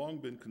has long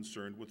been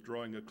concerned with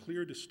drawing a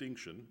clear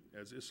distinction,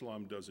 as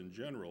Islam does in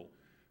general,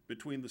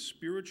 between the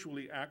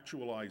spiritually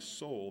actualized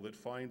soul that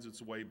finds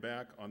its way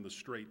back on the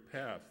straight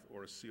path,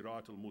 or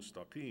sirat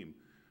al-mustaqim,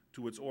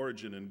 to its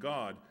origin in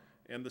God,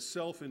 and the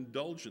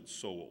self-indulgent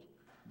soul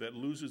that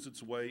loses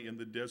its way in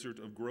the desert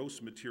of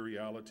gross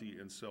materiality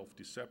and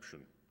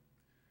self-deception.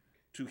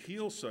 To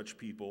heal such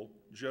people,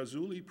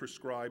 Jazuli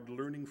prescribed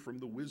learning from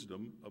the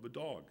wisdom of a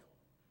dog.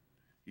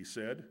 He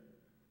said,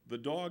 "The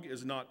dog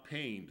is not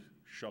pained,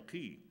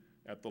 shaqi,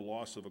 at the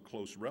loss of a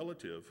close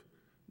relative,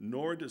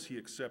 nor does he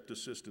accept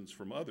assistance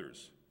from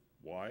others.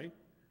 Why?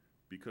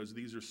 Because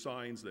these are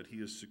signs that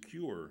he is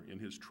secure in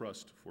his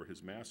trust for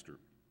his master."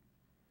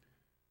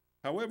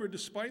 However,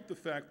 despite the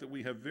fact that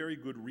we have very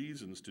good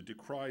reasons to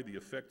decry the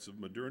effects of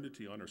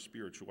modernity on our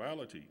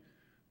spirituality,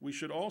 we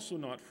should also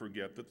not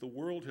forget that the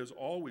world has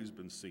always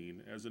been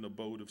seen as an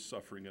abode of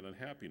suffering and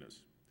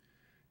unhappiness.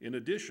 In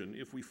addition,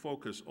 if we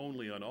focus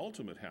only on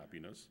ultimate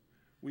happiness,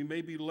 we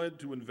may be led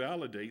to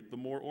invalidate the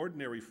more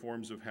ordinary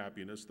forms of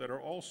happiness that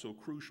are also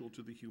crucial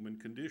to the human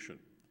condition.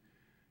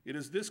 It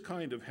is this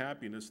kind of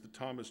happiness that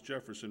Thomas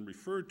Jefferson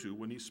referred to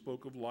when he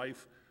spoke of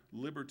life,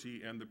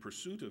 liberty, and the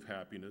pursuit of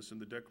happiness in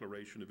the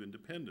Declaration of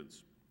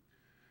Independence.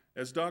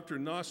 As Dr.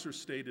 Nasr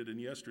stated in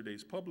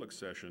yesterday's public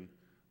session,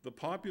 the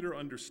popular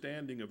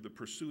understanding of the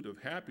pursuit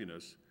of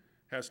happiness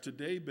has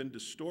today been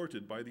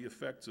distorted by the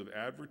effects of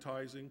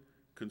advertising,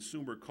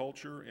 consumer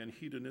culture, and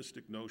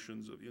hedonistic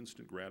notions of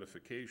instant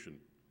gratification.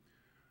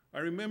 I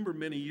remember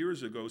many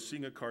years ago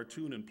seeing a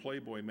cartoon in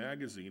Playboy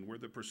magazine where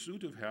the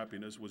pursuit of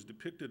happiness was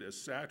depicted as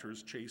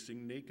satyrs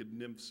chasing naked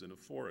nymphs in a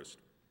forest.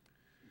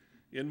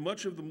 In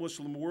much of the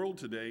Muslim world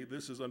today,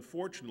 this is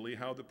unfortunately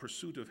how the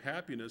pursuit of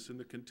happiness in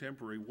the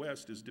contemporary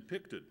West is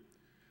depicted,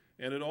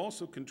 and it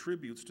also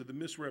contributes to the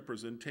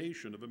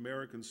misrepresentation of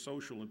American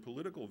social and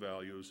political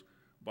values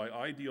by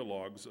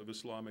ideologues of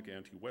Islamic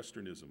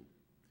anti-Westernism.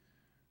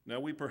 Now,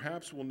 we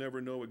perhaps will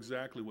never know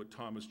exactly what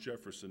Thomas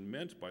Jefferson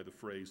meant by the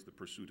phrase the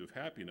pursuit of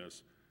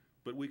happiness,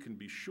 but we can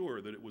be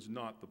sure that it was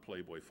not the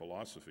Playboy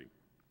philosophy.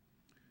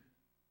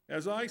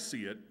 As I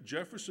see it,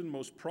 Jefferson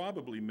most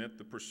probably meant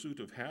the pursuit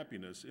of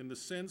happiness in the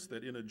sense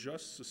that in a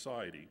just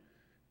society,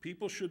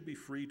 people should be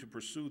free to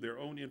pursue their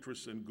own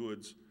interests and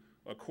goods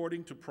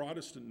according to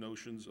Protestant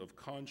notions of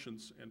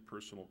conscience and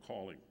personal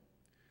calling.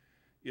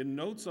 In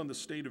Notes on the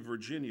State of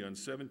Virginia in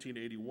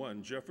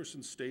 1781,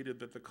 Jefferson stated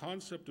that the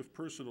concept of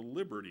personal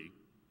liberty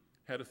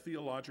had a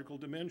theological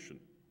dimension.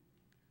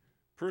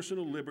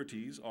 Personal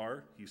liberties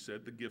are, he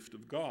said, the gift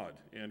of God,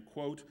 and,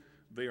 quote,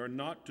 they are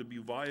not to be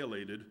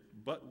violated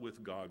but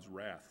with God's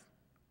wrath.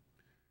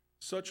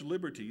 Such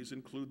liberties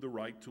include the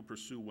right to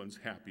pursue one's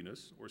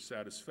happiness or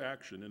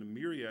satisfaction in a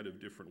myriad of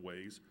different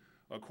ways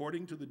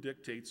according to the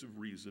dictates of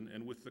reason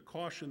and with the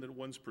caution that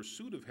one's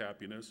pursuit of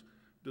happiness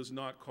does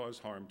not cause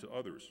harm to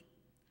others.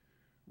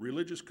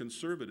 Religious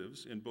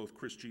conservatives in both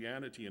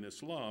Christianity and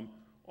Islam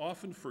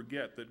often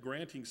forget that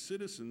granting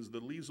citizens the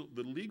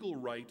legal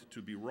right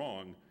to be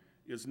wrong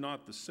is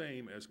not the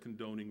same as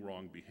condoning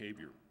wrong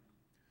behavior.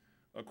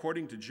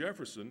 According to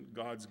Jefferson,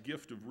 God's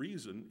gift of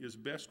reason is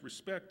best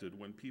respected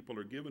when people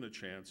are given a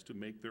chance to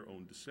make their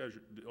own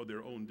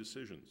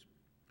decisions.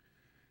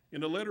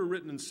 In a letter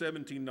written in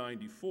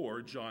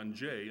 1794, John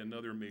Jay,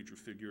 another major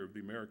figure of the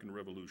American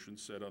Revolution,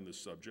 said on this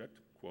subject,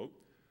 quote,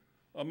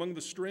 among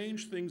the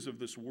strange things of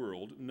this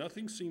world,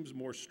 nothing seems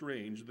more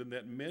strange than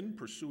that men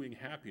pursuing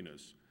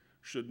happiness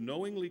should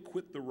knowingly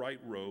quit the right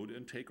road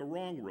and take a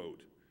wrong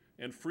road,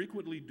 and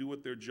frequently do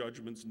what their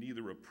judgments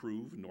neither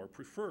approve nor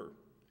prefer.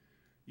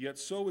 Yet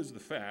so is the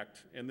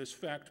fact, and this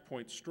fact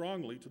points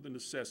strongly to the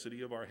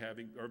necessity of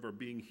our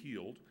being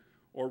healed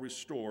or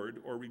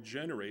restored or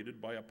regenerated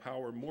by a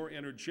power more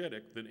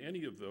energetic than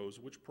any of those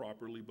which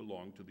properly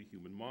belong to the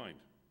human mind.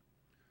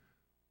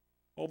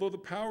 Although the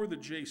power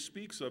that Jay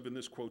speaks of in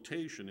this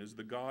quotation is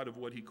the God of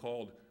what he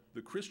called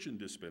the Christian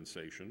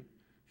dispensation,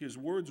 his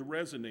words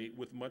resonate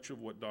with much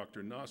of what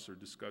Dr. Nasr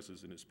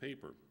discusses in his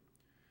paper.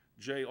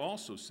 Jay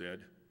also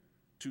said,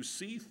 to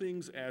see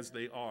things as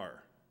they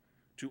are,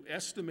 to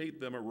estimate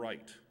them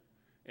aright,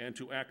 and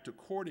to act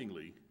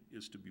accordingly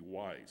is to be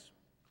wise.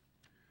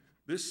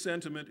 This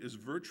sentiment is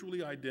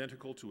virtually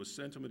identical to a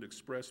sentiment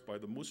expressed by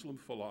the Muslim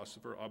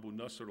philosopher Abu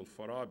Nasr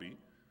al-Farabi,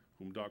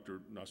 whom Dr.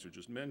 Nasr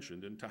just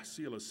mentioned, in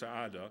Tahsil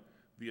al-Sa'ada,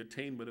 The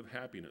Attainment of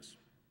Happiness.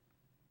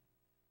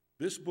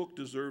 This book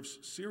deserves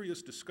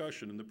serious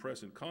discussion in the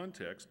present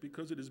context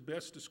because it is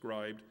best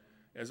described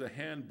as a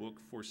handbook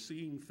for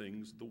seeing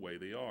things the way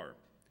they are.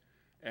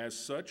 As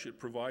such, it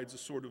provides a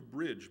sort of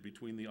bridge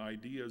between the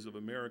ideas of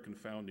American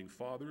founding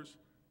fathers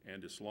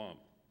and Islam.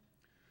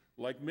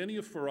 Like many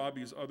of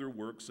Farabi's other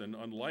works, and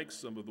unlike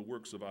some of the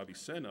works of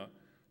Avicenna,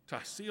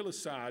 Tahsil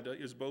al-Sa'ada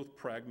is both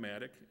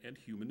pragmatic and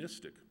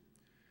humanistic.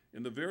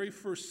 In the very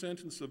first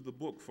sentence of the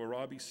book,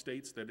 Farabi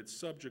states that its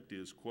subject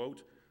is,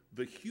 quote,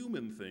 the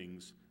human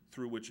things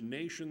through which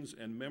nations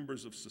and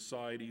members of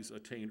societies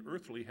attain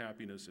earthly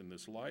happiness in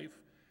this life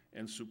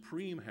and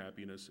supreme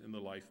happiness in the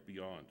life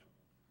beyond.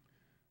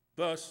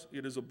 Thus,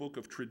 it is a book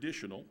of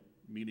traditional,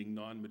 meaning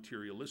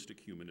non-materialistic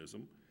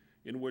humanism,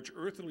 in which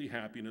earthly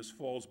happiness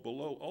falls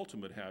below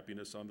ultimate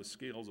happiness on the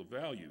scales of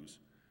values,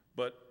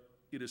 but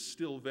it is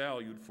still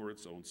valued for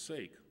its own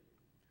sake.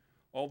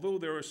 Although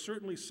there are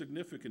certainly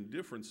significant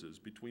differences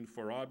between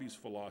Farabi's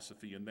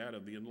philosophy and that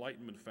of the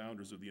Enlightenment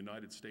founders of the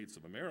United States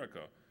of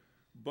America,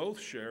 both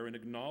share in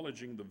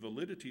acknowledging the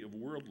validity of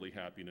worldly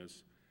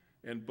happiness,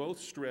 and both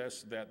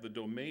stress that the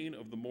domain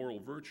of the moral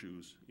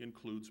virtues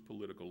includes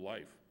political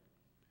life.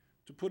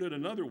 To put it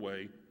another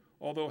way,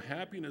 although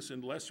happiness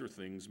in lesser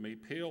things may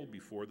pale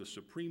before the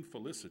supreme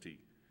felicity,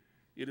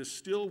 it is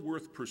still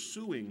worth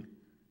pursuing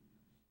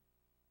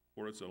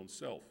for its own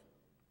self.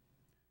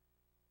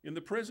 In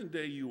the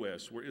present-day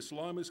U.S., where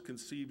Islam is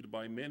conceived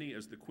by many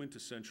as the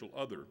quintessential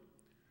other,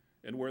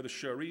 and where the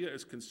Sharia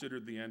is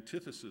considered the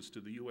antithesis to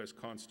the U.S.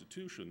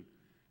 Constitution,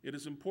 it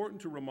is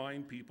important to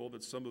remind people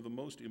that some of the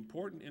most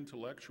important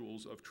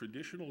intellectuals of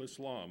traditional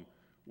Islam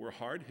were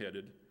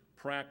hard-headed,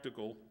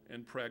 practical,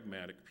 and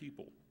pragmatic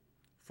people.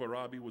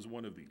 Farabi was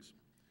one of these.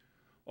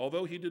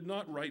 Although he did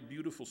not write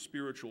beautiful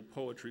spiritual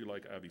poetry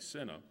like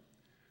Avicenna,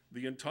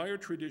 the entire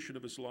tradition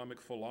of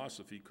Islamic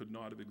philosophy could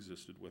not have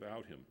existed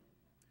without him.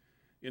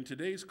 In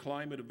today's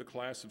climate of the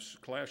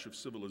clash of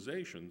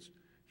civilizations,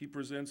 he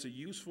presents a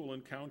useful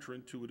and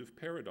counterintuitive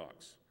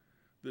paradox.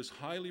 This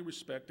highly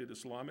respected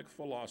Islamic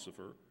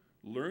philosopher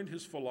learned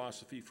his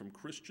philosophy from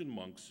Christian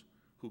monks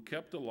who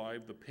kept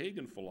alive the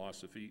pagan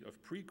philosophy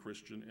of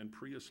pre-Christian and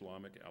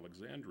pre-Islamic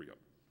Alexandria.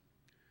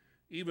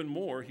 Even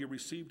more, he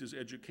received his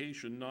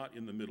education not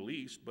in the Middle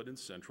East, but in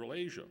Central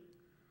Asia.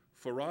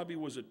 Farabi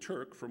was a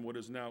Turk from what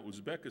is now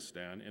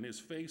Uzbekistan, and his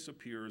face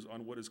appears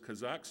on what is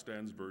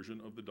Kazakhstan's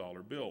version of the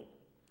dollar bill.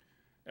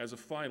 As a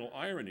final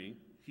irony,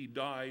 he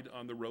died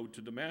on the road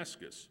to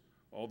Damascus,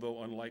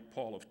 although unlike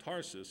Paul of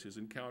Tarsus, his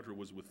encounter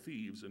was with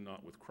thieves and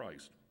not with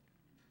Christ.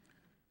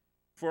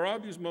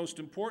 Farabi's most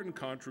important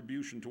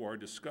contribution to our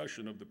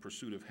discussion of the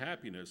pursuit of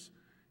happiness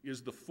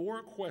is the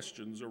four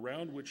questions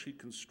around which he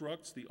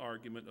constructs the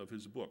argument of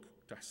his book,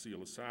 Tahsil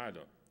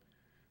al-Sa'ada.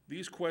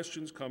 These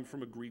questions come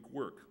from a Greek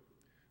work,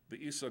 the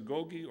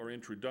Isagogi, or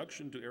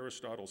Introduction to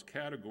Aristotle's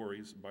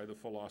Categories, by the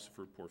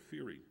philosopher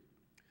Porphyry.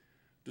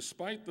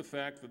 Despite the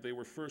fact that they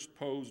were first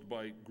posed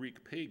by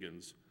Greek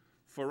pagans,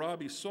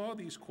 Farabi saw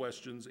these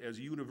questions as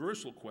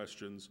universal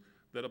questions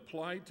that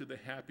applied to the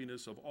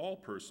happiness of all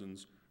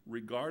persons,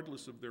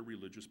 regardless of their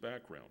religious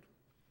background.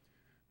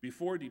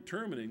 Before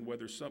determining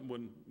whether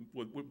something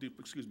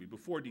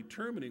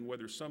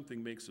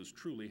makes us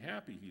truly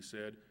happy, he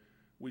said,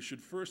 we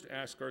should first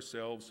ask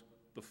ourselves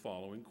the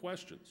following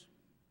questions.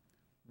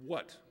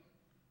 What?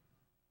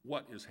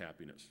 What is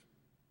happiness?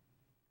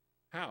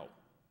 How?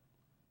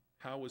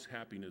 How is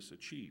happiness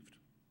achieved?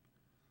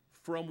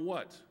 From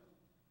what?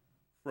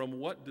 From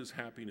what does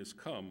happiness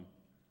come?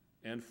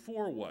 And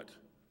for what?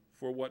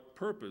 For what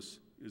purpose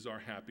is our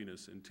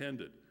happiness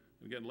intended?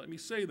 Again, let me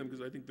say them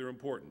because I think they're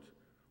important.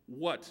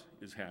 What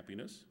is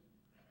happiness?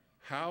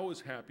 How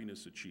is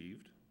happiness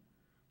achieved?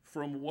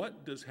 From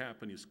what does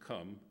happiness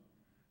come?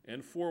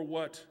 And for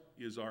what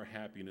is our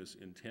happiness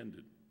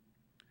intended?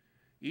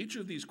 Each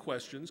of these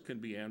questions can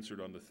be answered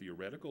on the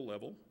theoretical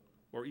level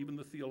or even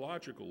the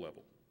theological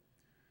level.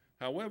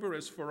 However,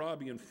 as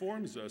Farabi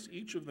informs us,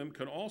 each of them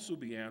can also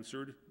be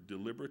answered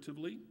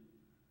deliberatively,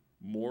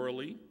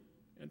 morally,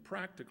 and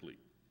practically.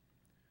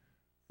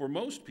 For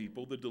most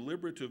people, the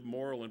deliberative,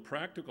 moral, and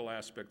practical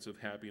aspects of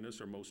happiness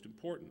are most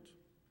important.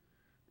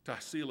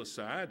 Tahsil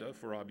al-Sa'ada,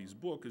 Farabi's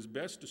book, is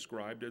best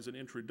described as an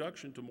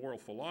introduction to moral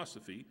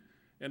philosophy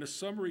and a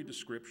summary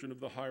description of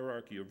the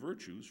hierarchy of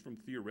virtues, from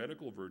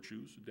theoretical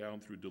virtues down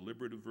through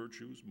deliberative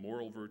virtues,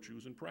 moral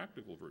virtues, and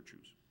practical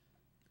virtues.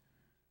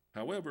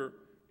 However,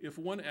 if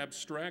one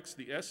abstracts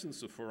the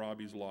essence of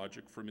Farabi's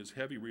logic from his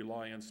heavy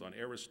reliance on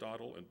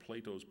Aristotle and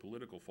Plato's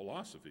political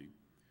philosophy,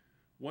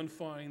 one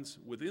finds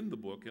within the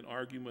book an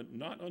argument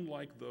not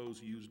unlike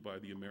those used by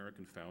the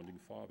American founding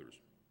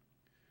fathers.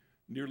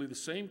 Nearly the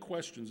same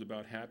questions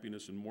about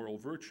happiness and moral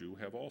virtue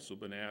have also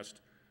been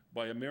asked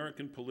by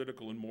American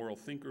political and moral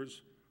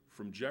thinkers,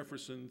 from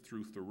Jefferson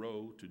through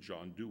Thoreau to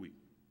John Dewey.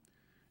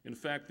 In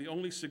fact, the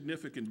only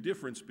significant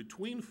difference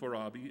between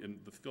Farabi and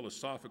the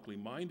philosophically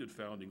minded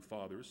founding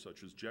fathers,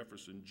 such as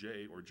Jefferson,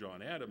 Jay, or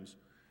John Adams,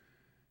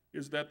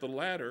 is that the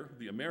latter,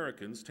 the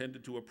Americans,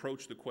 tended to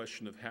approach the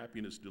question of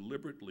happiness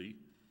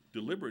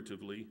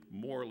deliberatively,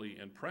 morally,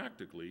 and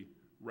practically,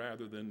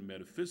 rather than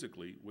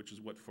metaphysically, which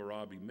is what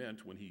Farabi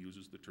meant when he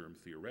uses the term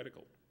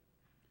theoretical.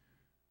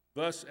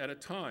 Thus, at a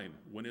time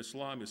when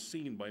Islam is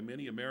seen by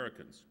many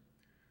Americans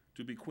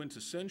to be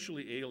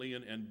quintessentially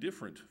alien and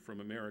different from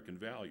American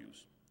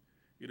values,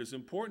 it is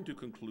important to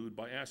conclude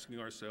by asking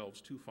ourselves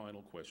two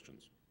final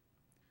questions.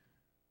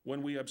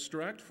 When we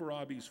abstract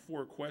Farabi's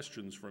four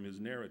questions from his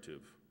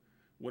narrative,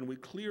 when we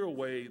clear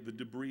away the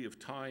debris of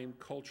time,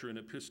 culture, and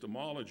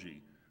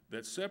epistemology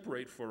that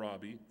separate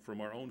Farabi from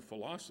our own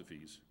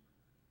philosophies,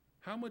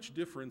 how much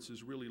difference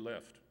is really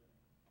left?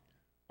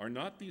 Are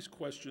not these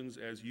questions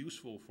as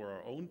useful for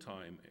our own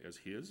time as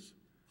his?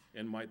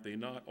 And might they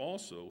not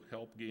also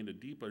help gain a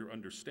deeper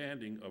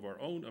understanding of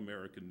our own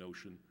American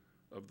notion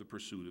of the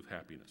pursuit of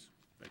happiness?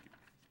 Thank you.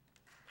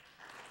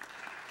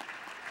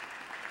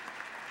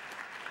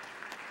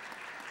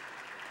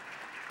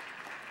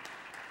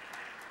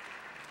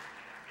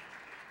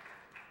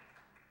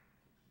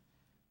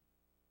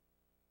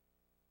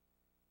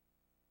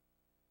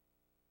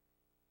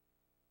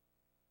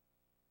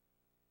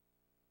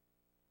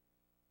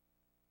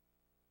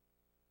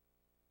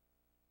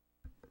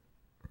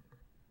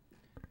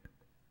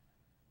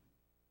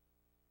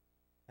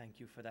 Thank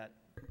you for that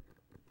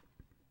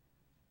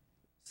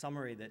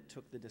summary that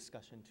took the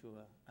discussion to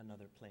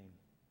another plane,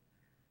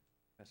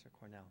 Professor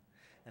Cornell.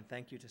 And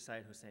thank you to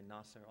Seyyed Hossein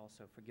Nasr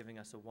also for giving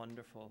us a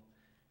wonderful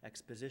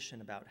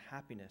exposition about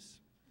happiness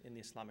in the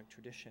Islamic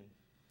tradition.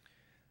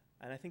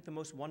 And I think the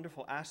most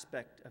wonderful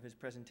aspect of his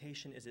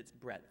presentation is its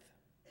breadth,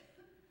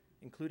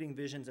 including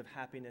visions of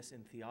happiness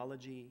in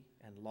theology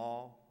and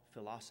law,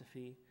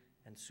 philosophy,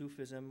 and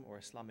Sufism or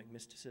Islamic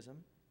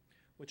mysticism,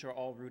 which are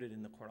all rooted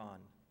in the Quran.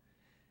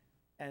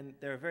 And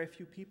there are very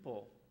few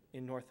people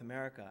in North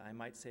America, I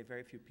might say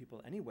very few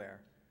people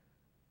anywhere,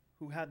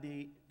 who have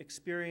the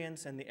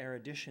experience and the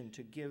erudition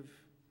to give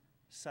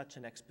such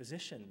an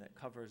exposition that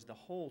covers the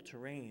whole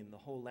terrain, the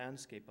whole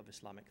landscape of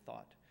Islamic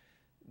thought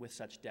with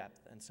such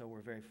depth. And so we're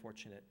very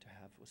fortunate to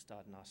have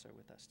Ustad Nasr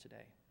with us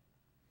today.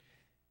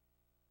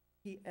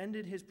 He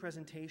ended his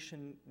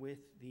presentation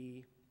with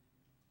the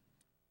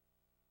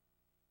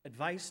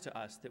advice to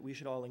us that we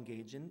should all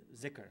engage in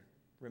zikr,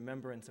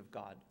 remembrance of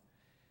God.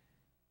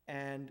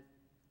 And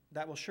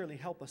that will surely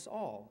help us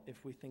all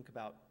if we think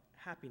about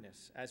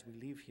happiness as we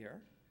leave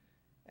here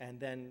and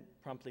then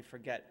promptly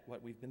forget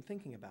what we've been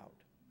thinking about.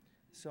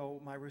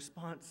 So my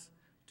response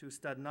to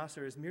Ustad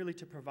Nasr is merely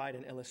to provide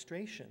an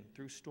illustration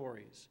through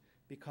stories,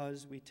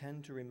 because we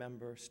tend to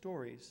remember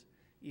stories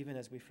even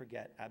as we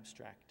forget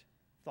abstract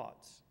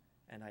thoughts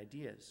and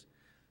ideas.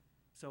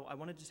 So I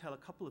wanted to tell a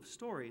couple of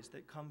stories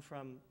that come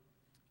from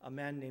a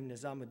man named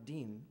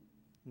Nizamuddin,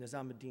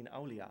 Nizamuddin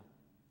Aulia,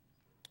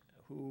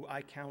 who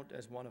I count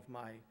as one of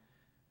my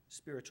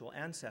spiritual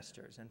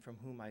ancestors and from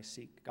whom I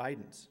seek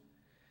guidance.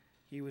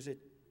 He was a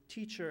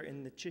teacher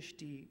in the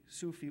Chishti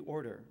Sufi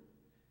order,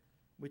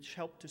 which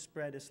helped to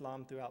spread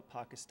Islam throughout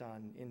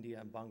Pakistan, India,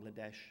 and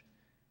Bangladesh,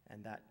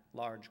 and that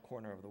large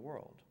corner of the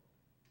world.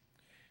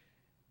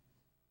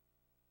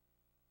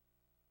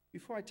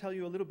 Before I tell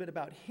you a little bit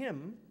about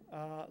him,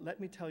 let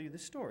me tell you the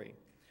story.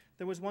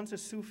 There was once a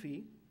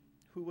Sufi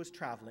who was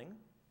traveling,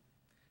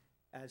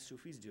 as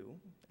Sufis do,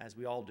 as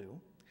we all do,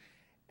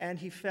 and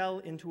he fell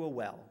into a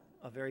well,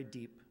 a very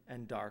deep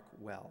and dark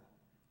well,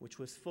 which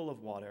was full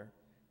of water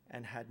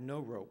and had no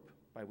rope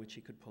by which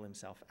he could pull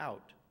himself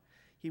out.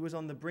 He was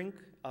on the brink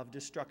of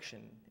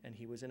destruction, and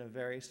he was in a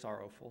very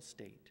sorrowful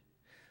state.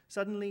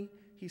 Suddenly,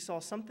 he saw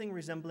something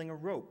resembling a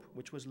rope,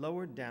 which was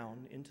lowered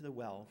down into the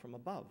well from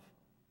above.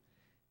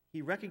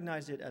 He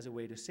recognized it as a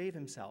way to save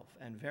himself,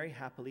 and very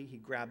happily he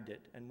grabbed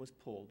it and was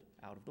pulled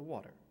out of the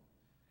water.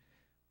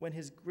 When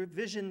his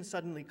vision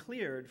suddenly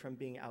cleared from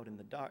being out in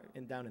the dark,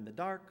 down in the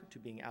dark to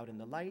being out in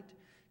the light,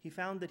 he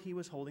found that he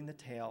was holding the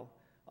tail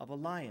of a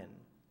lion,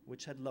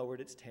 which had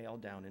lowered its tail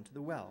down into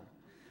the well.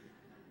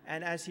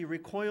 And as he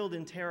recoiled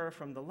in terror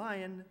from the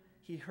lion,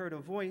 he heard a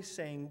voice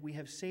saying, "We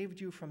have saved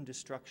you from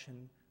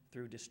destruction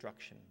through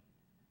destruction.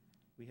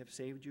 We have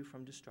saved you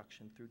from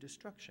destruction through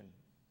destruction."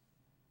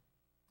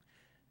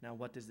 Now,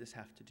 what does this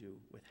have to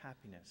do with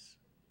happiness?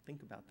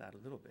 Think about that a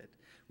little bit.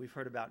 We've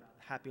heard about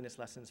happiness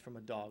lessons from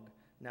a dog.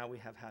 Now we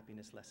have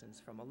happiness lessons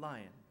from a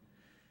lion.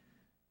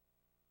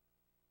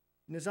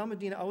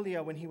 Nizamuddin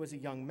Aulia, when he was a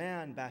young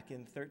man back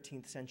in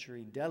 13th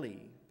century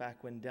Delhi,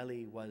 back when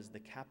Delhi was the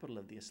capital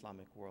of the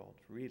Islamic world,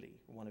 really,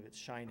 one of its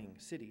shining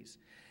cities,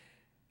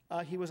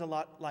 he was a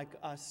lot like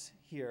us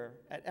here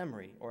at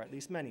Emory, or at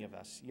least many of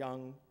us,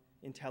 young,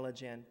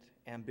 intelligent,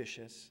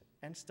 ambitious,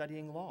 and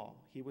studying law.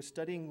 He was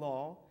studying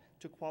law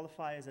to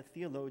qualify as a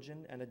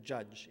theologian and a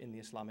judge in the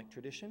Islamic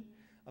tradition,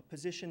 a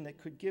position that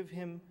could give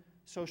him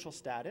social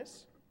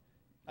status,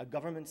 a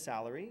government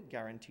salary,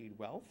 guaranteed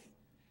wealth,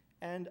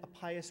 and a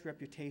pious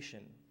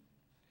reputation.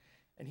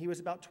 And he was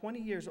about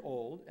 20 years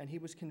old, and he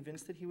was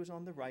convinced that he was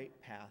on the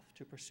right path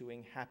to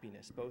pursuing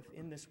happiness, both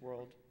in this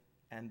world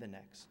and the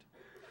next.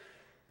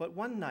 But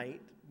one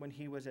night, when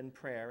he was in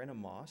prayer in a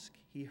mosque,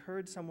 he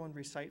heard someone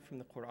recite from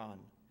the Quran,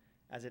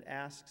 as it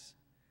asks,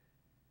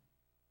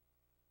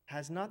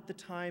 "Has not the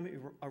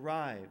time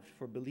arrived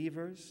for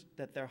believers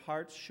that their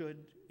hearts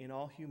should, in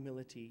all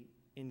humility,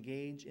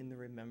 engage in the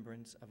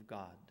remembrance of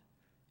God?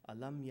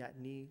 Alam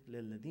ya'ni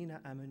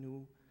lilladhina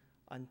amanu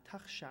an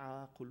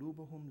takhsha'a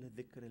qulubuhum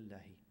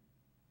lidhikrillahi."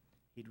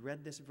 He'd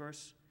read this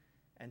verse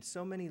and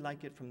so many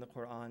like it from the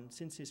Quran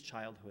since his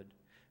childhood,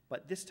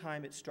 but this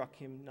time it struck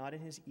him not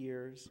in his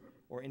ears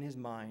or in his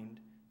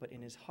mind, but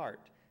in his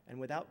heart. And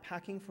without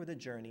packing for the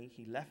journey,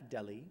 he left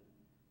Delhi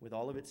with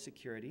all of its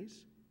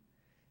securities,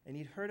 and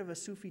he'd heard of a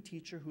Sufi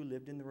teacher who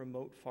lived in the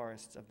remote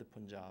forests of the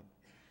Punjab.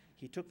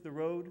 He took the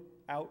road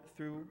out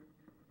through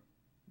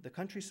the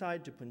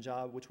countryside to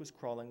Punjab, which was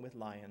crawling with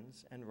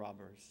lions and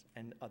robbers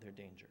and other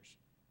dangers.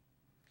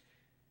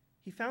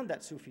 He found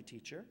that Sufi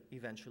teacher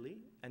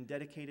eventually and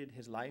dedicated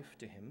his life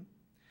to him.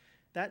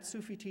 That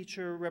Sufi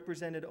teacher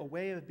represented a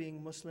way of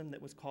being Muslim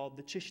that was called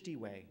the Chishti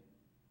way,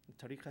 the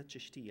Tariqa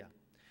Chishtiya.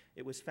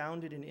 It was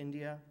founded in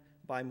India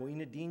by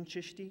Muinuddin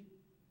Chishti,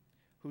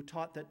 who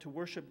taught that to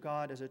worship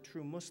God as a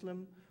true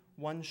Muslim,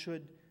 one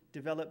should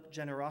develop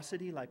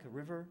generosity like a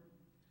river,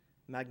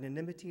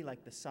 magnanimity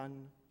like the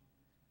sun,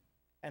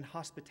 and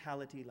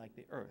hospitality like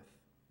the earth.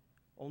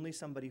 Only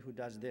somebody who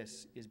does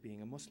this is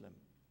being a Muslim.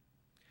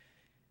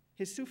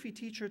 His Sufi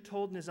teacher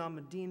told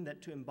Nizamuddin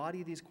that to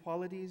embody these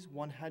qualities,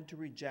 one had to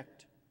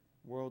reject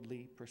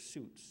worldly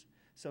pursuits.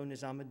 So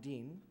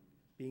Nizamuddin,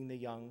 being the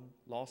young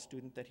law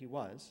student that he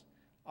was,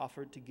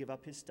 offered to give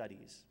up his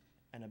studies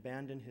and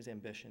abandon his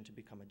ambition to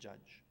become a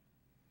judge.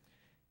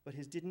 But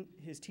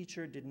his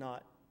teacher did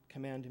not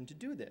command him to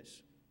do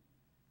this.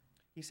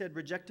 He said,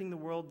 rejecting the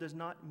world does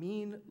not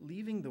mean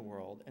leaving the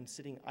world and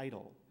sitting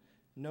idle.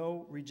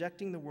 No,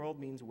 rejecting the world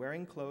means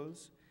wearing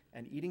clothes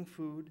and eating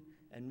food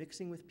and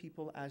mixing with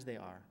people as they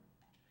are.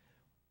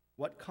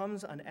 What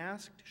comes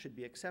unasked should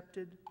be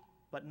accepted,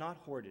 but not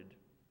hoarded.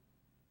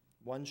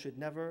 One should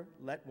never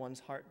let one's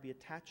heart be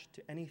attached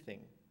to anything.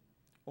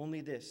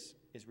 Only this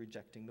is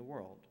rejecting the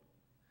world.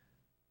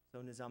 So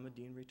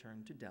Nizamuddin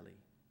returned to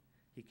Delhi.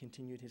 He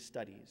continued his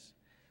studies,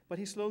 but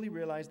he slowly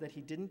realized that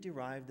he didn't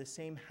derive the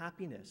same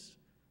happiness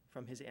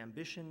from his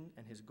ambition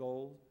and his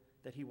goal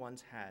that he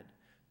once had.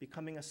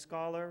 Becoming a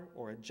scholar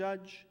or a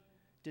judge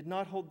did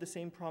not hold the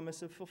same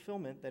promise of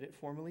fulfillment that it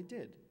formerly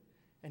did,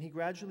 and he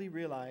gradually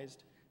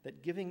realized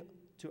that giving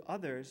to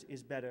others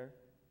is better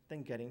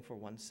than getting for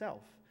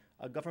oneself.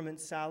 A government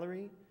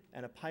salary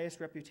and a pious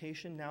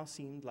reputation now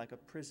seemed like a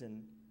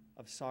prison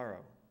of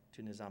sorrow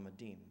to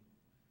Nizamuddin.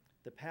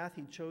 The path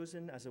he'd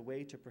chosen as a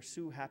way to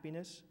pursue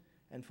happiness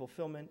and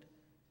fulfillment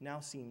now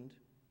seemed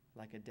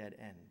like a dead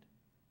end.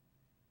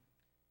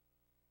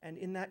 And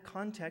in that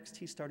context,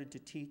 he started to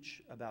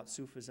teach about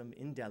Sufism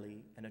in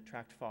Delhi and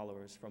attract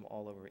followers from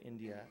all over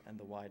India and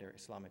the wider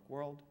Islamic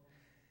world.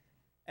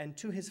 And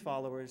to his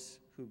followers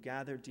who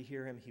gathered to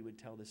hear him, he would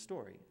tell the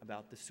story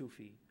about the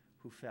Sufi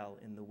who fell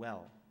in the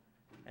well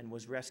and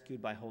was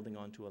rescued by holding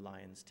on to a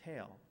lion's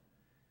tail.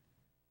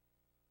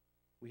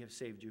 We have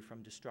saved you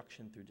from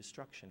destruction through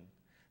destruction.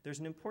 There's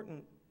an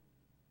important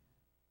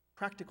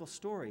practical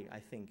story, I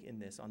think, in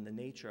this on the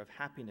nature of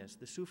happiness.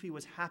 The Sufi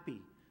was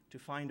happy to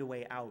find a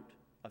way out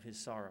of his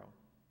sorrow.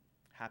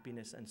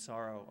 Happiness and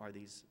sorrow are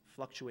these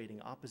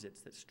fluctuating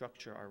opposites that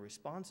structure our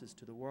responses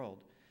to the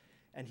world.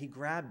 And he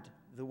grabbed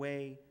the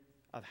way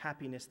of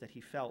happiness that he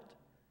felt,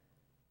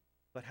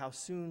 but how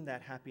soon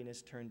that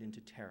happiness turned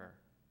into terror.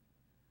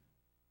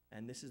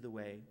 And this is the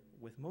way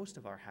with most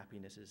of our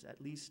happinesses,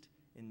 at least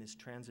in this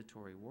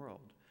transitory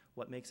world.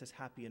 What makes us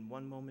happy in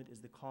one moment is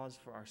the cause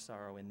for our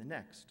sorrow in the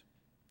next.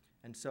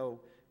 And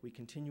so we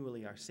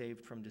continually are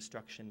saved from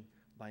destruction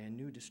by a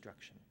new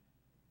destruction.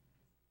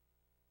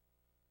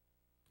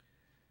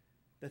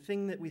 The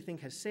thing that we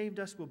think has saved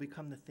us will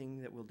become the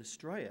thing that will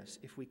destroy us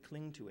if we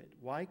cling to it.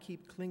 Why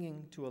keep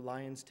clinging to a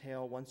lion's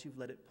tail once you've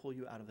let it pull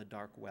you out of the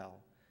dark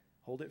well?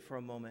 Hold it for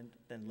a moment,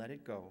 then let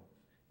it go,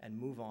 and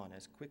move on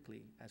as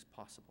quickly as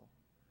possible.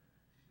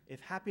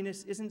 If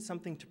happiness isn't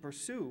something to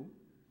pursue,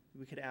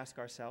 we could ask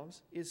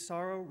ourselves, is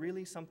sorrow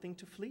really something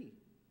to flee?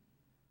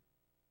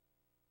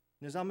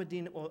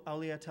 Nizamuddin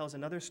Aulia tells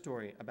another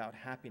story about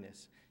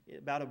happiness,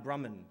 about a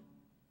Brahmin,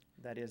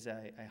 that is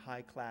a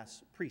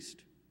high-class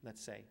priest,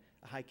 let's say,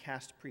 a high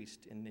caste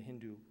priest in the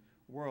Hindu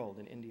world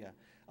in India.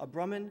 A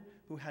Brahmin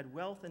who had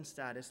wealth and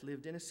status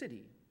lived in a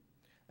city.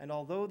 And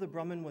although the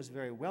Brahmin was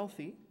very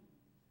wealthy,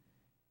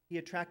 he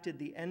attracted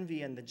the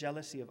envy and the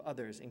jealousy of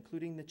others,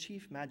 including the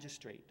chief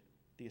magistrate,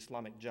 the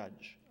Islamic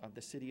judge of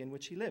the city in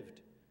which he lived,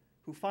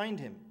 who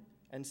fined him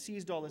and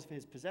seized all of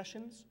his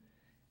possessions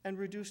and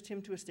reduced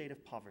him to a state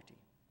of poverty.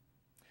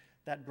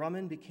 That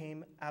Brahmin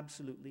became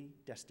absolutely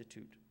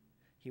destitute.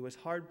 He was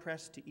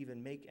hard-pressed to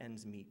even make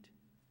ends meet.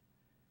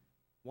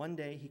 One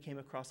day he came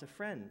across a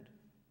friend,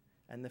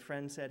 and the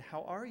friend said,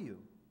 "How are you?"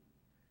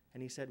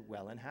 And he said,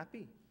 "Well and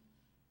happy."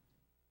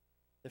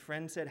 The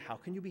friend said, "How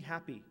can you be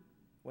happy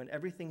when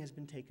everything has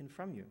been taken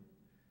from you?"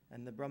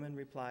 And the Brahmin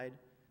replied,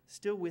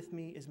 "Still with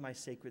me is my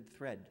sacred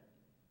thread."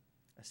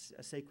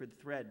 A sacred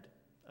thread,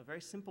 a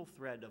very simple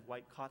thread of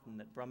white cotton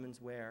that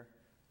Brahmins wear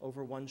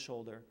over one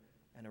shoulder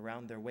and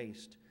around their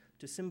waist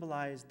to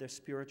symbolize their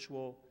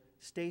spiritual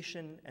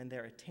station and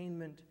their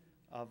attainment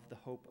of the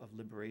hope of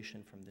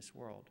liberation from this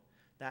world.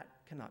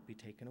 That cannot be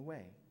taken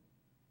away.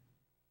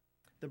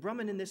 The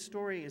Brahmin in this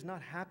story is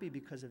not happy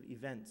because of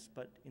events,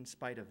 but in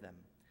spite of them.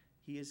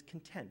 He is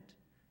content.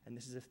 And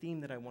this is a theme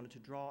that I wanted to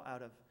draw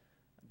out of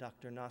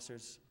Dr.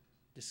 Nasr's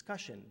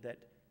discussion, that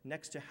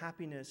next to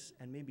happiness,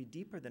 and maybe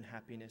deeper than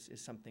happiness,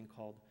 is something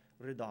called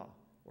rida,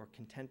 or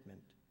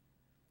contentment.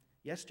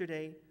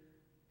 Yesterday,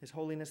 His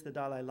Holiness the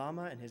Dalai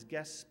Lama and his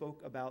guests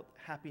spoke about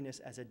happiness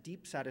as a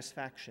deep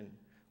satisfaction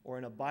or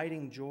an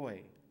abiding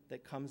joy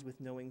that comes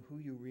with knowing who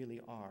you really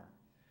are.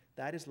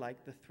 That is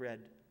like the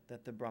thread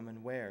that the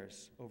Brahmin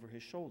wears over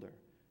his shoulder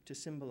to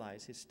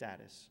symbolize his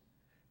status.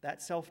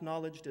 That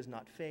self-knowledge does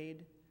not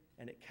fade,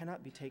 and it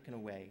cannot be taken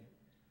away.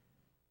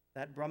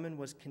 That Brahmin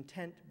was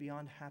content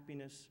beyond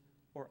happiness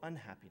or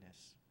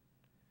unhappiness.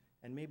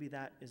 And maybe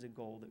that is a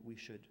goal that we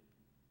should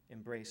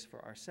embrace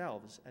for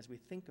ourselves as we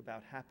think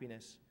about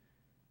happiness,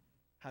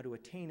 how to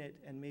attain it,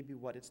 and maybe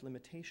what its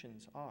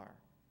limitations are.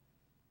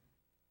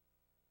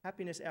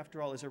 Happiness,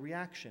 after all, is a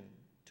reaction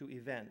to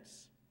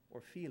events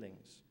or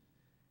feelings.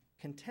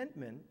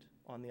 Contentment,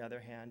 on the other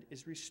hand,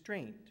 is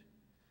restraint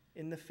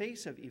in the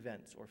face of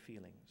events or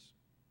feelings.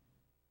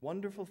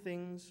 Wonderful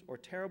things or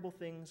terrible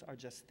things are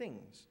just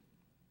things.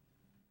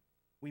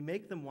 We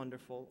make them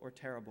wonderful or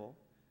terrible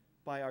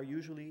by our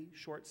usually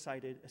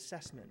short-sighted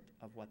assessment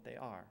of what they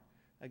are.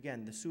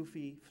 Again, the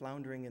Sufi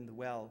floundering in the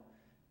well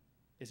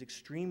is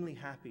extremely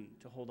happy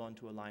to hold on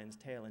to a lion's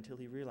tail until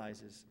he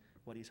realizes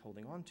what he's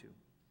holding on to.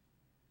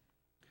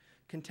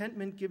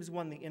 Contentment gives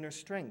one the inner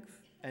strength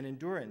and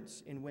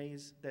endurance in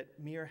ways that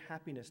mere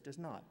happiness does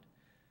not.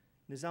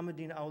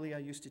 Nizamuddin Aulia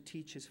used to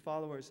teach his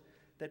followers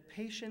that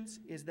patience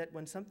is that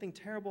when something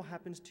terrible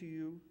happens to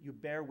you, you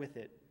bear with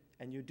it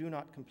and you do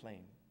not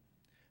complain.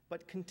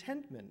 But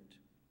contentment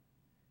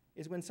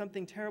is when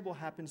something terrible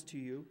happens to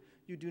you,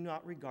 you do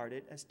not regard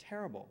it as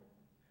terrible,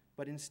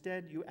 but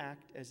instead you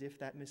act as if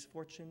that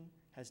misfortune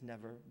has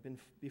never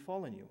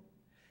befallen you.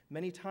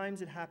 Many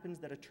times it happens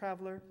that a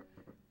traveler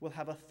will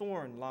have a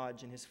thorn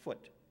lodge in his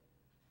foot.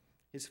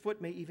 His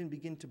foot may even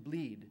begin to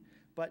bleed,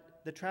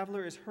 but the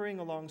traveler is hurrying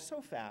along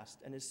so fast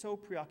and is so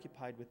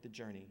preoccupied with the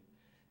journey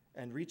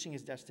and reaching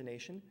his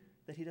destination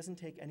that he doesn't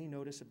take any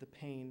notice of the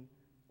pain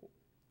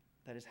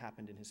that has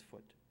happened in his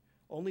foot.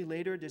 Only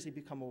later does he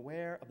become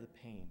aware of the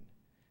pain.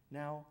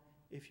 Now,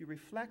 if you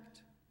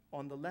reflect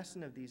on the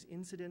lesson of these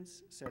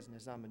incidents, says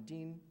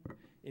Nizamuddin,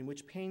 in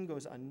which pain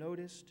goes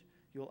unnoticed,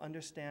 you'll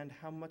understand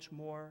how much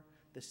more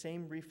the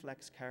same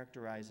reflex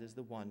characterizes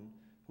the one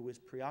who is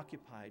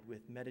preoccupied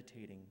with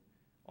meditating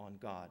on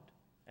God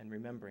and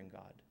remembering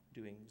God,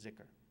 doing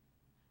zikr.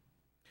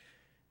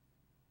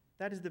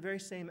 That is the very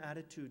same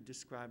attitude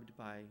described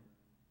by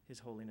His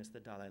Holiness the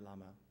Dalai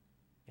Lama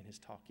in his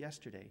talk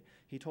yesterday.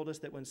 He told us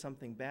that when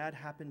something bad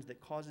happens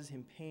that causes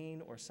him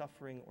pain or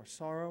suffering or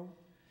sorrow,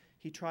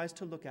 he tries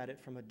to look at it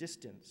from a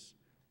distance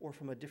or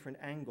from a different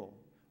angle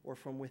or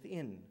from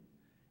within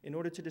in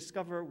order to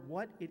discover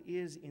what it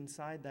is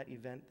inside that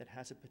event that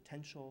has a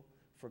potential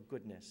for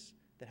goodness,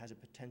 that has a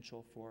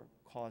potential for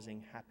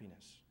causing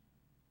happiness.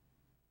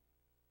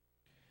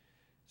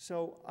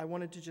 So I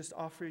wanted to just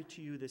offer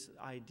to you this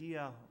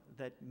idea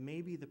that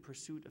maybe the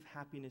pursuit of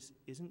happiness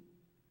isn't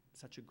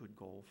such a good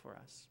goal for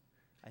us.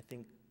 I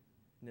think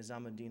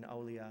Nizamuddin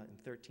Awliya in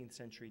 13th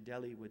century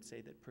Delhi would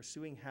say that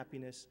pursuing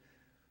happiness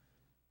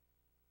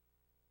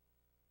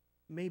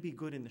may be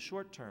good in the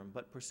short term,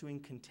 but pursuing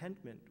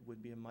contentment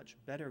would be a much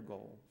better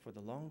goal for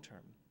the long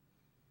term,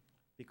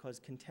 because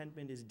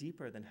contentment is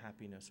deeper than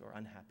happiness or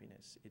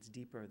unhappiness. It's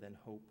deeper than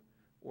hope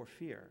or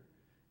fear.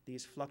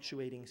 These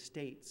fluctuating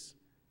states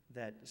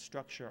that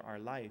structure our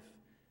life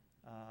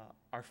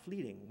are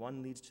fleeting.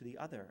 One leads to the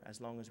other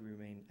as long as we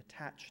remain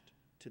attached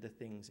to the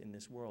things in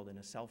this world in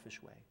a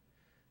selfish way.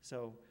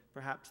 So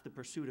perhaps the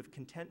pursuit of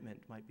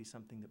contentment might be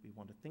something that we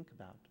want to think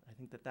about. I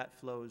think that that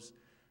flows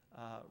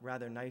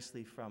rather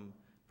nicely from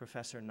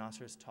Professor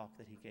Nasr's talk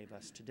that he gave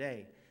us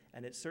today.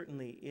 And it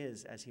certainly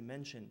is, as he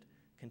mentioned,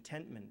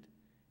 contentment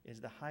is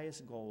the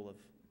highest goal of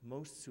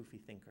most Sufi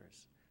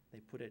thinkers. They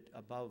put it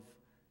above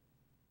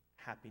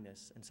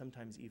happiness and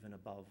sometimes even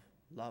above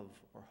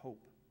love or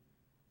hope.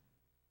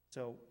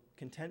 So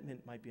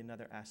contentment might be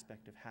another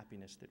aspect of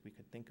happiness that we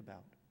could think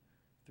about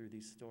through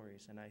these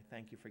stories. And I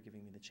thank you for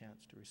giving me the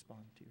chance to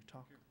respond to your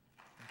talk.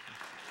 Thank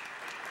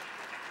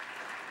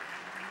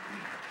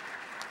you.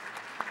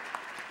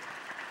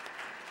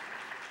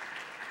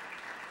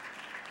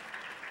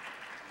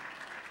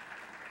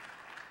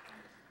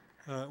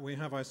 We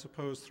have, I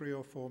suppose, 3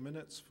 or 4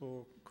 minutes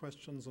for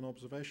questions and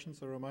observations.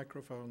 There are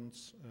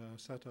microphones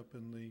set up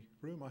in the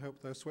room. I hope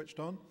they're switched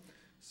on.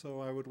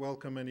 So I would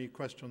welcome any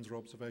questions or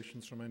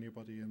observations from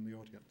anybody in the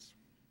audience.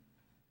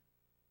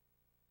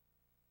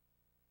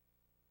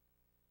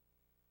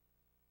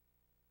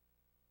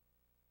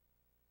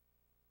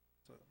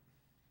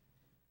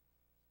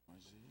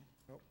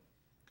 So,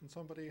 can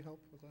somebody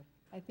help with that?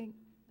 I think,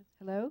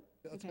 hello?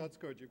 That's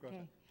good, you've got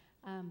it.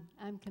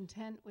 I'm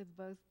content with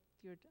both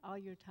all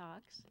your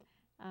talks,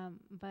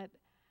 but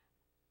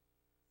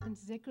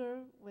since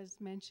zikr was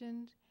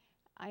mentioned,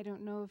 I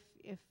don't know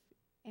if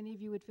any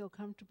of you would feel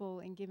comfortable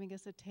in giving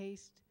us a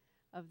taste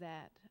of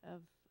that,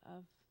 of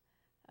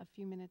a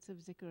few minutes of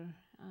zikr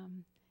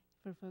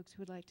for folks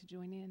who would like to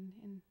join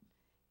in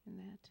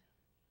that.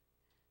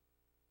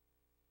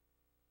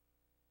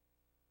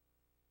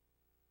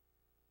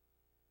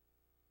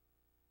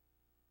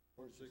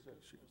 Or zikr.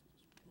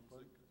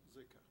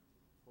 Zikr.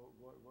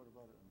 What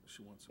about it?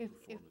 She wants a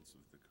performance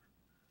of dhikr.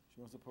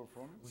 She wants a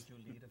performance? Would you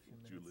lead a few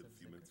minutes Would you lead of a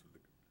few zikr? minutes of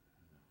dhikr?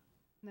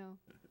 No.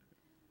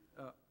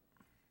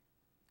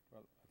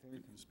 Well, I think we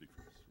can speak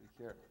first. speak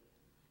here.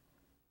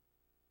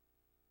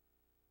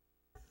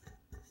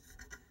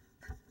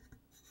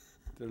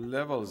 The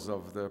levels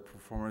of the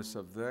performance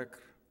of dhikr,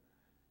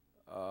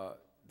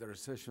 the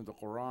recitation of the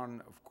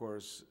Quran, of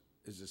course,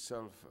 is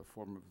itself a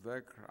form of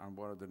dhikr, and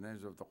one of the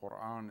names of the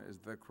Quran is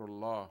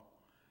dhikrullah.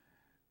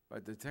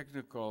 But the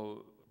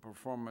technical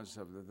performance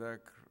of the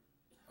dhikr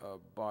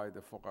by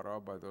the fuqara,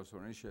 by those who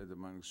are initiated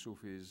among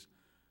Sufis,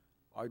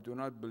 I do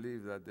not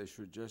believe that they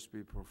should just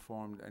be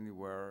performed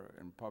anywhere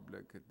in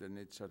public. They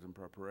need certain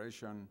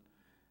preparation,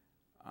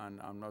 and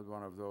I'm not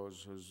one of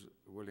those who's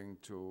willing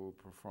to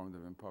perform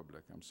them in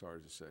public, I'm sorry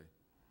to say.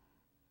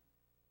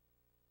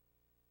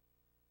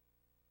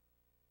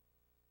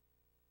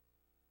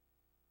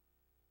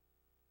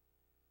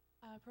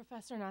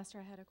 Professor Nasr,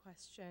 I had a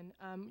question.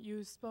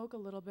 You spoke a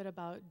little bit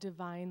about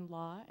divine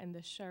law and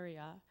the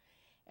Sharia.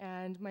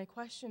 And my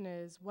question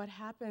is, what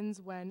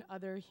happens when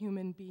other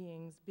human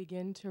beings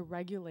begin to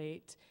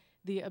regulate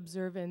the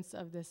observance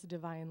of this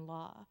divine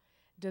law?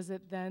 Does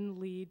it then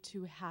lead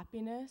to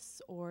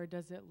happiness, or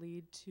does it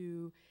lead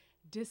to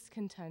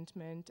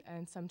discontentment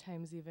and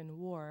sometimes even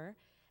war?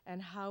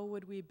 And how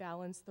would we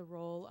balance the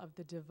role of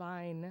the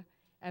divine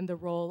and the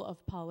role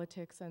of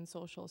politics and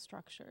social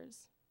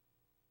structures?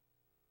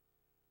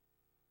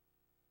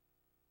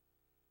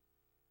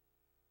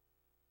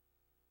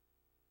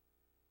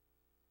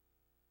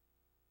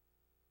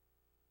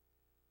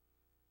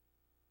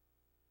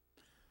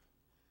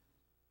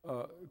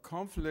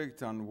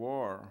 Conflict and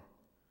war,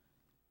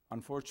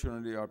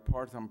 unfortunately, are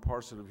part and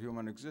parcel of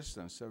human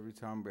existence. Every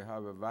time we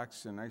have a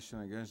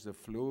vaccination against the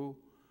flu,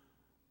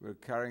 we're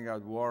carrying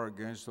out war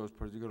against those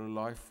particular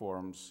life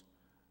forms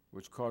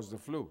which cause the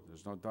flu.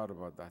 There's no doubt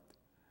about that.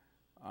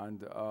 And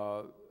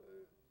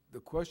the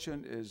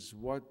question is,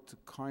 what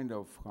kind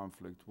of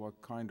conflict, what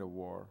kind of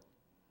war?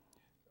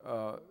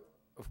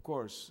 Of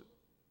course,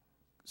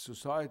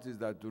 societies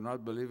that do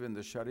not believe in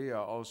the Sharia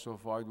also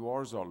fight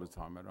wars all the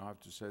time. I don't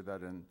have to say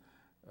that in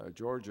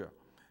Georgia,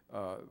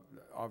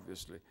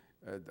 obviously.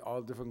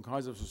 all different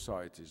kinds of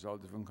societies, all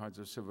different kinds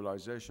of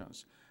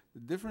civilizations. The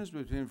difference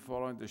between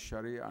following the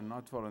Sharia and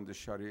not following the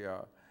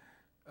Sharia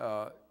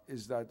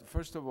is that,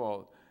 first of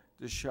all,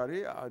 the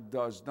Sharia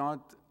does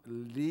not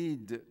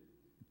lead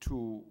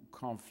to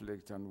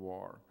conflict and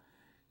war.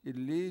 It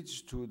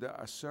leads to the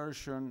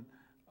assertion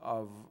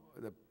of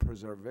the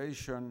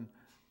preservation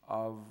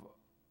of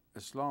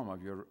Islam,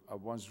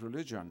 of one's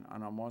religion,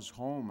 and of one's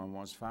home, and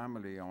one's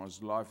family, and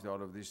one's life.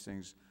 All of these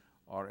things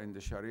are in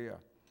the Sharia.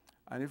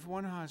 And if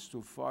one has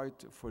to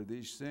fight for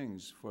these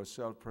things, for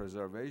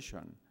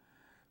self-preservation,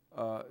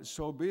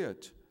 so be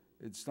it.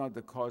 It's not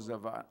the cause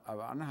of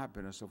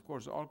unhappiness. Of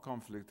course, all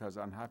conflict has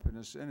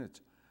unhappiness in it.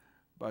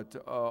 But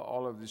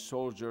all of the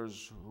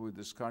soldiers who in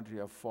this country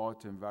have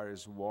fought in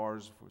various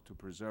wars to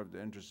preserve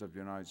the interests of the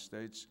United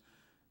States,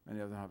 many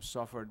of them have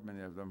suffered,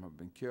 many of them have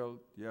been killed,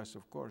 yes,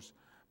 of course.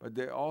 But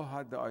they all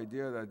had the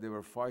idea that they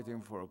were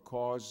fighting for a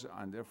cause,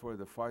 and therefore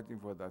the fighting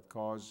for that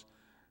cause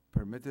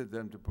permitted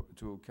them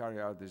to carry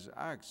out these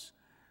acts.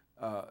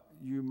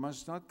 You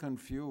must not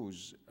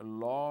confuse a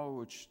law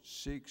which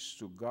seeks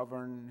to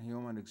govern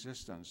human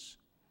existence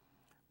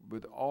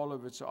with all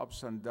of its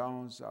ups and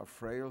downs, our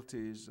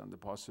frailties, and the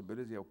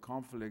possibility of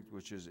conflict,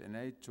 which is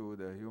innate to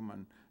the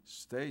human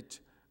state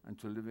and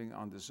to living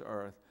on this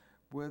earth,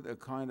 with a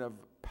kind of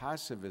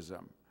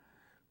passivism.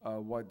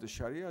 What the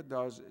Sharia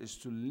does is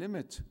to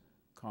limit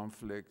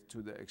conflict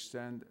to the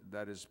extent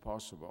that is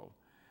possible.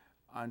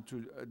 And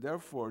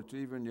therefore,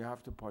 even you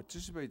have to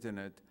participate in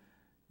it,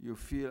 you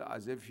feel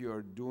as if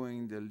you're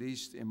doing the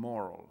least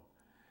immoral.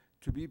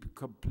 To be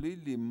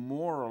completely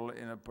moral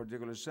in a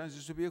particular sense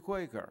is to be a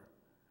Quaker.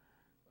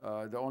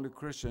 The only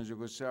Christians you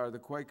could say are the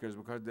Quakers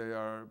because they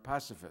are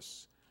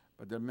pacifists.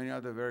 But there are many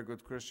other very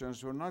good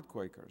Christians who are not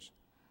Quakers.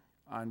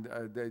 And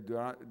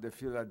they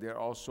feel that they're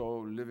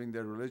also living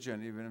their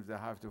religion, even if they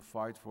have to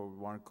fight for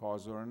one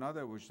cause or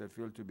another, which they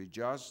feel to be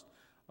just,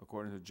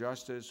 according to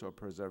justice or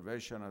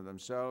preservation of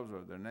themselves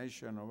or their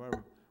nation or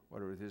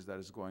whatever it is that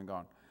is going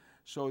on.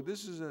 So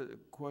this is a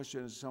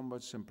question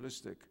somewhat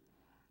simplistic.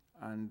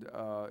 And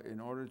in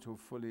order to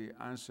fully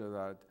answer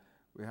that,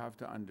 we have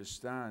to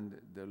understand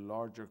the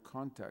larger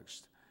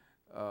context.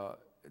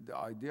 The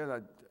idea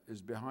that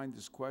is behind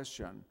this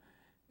question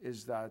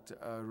is that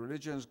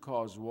religions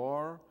cause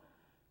war.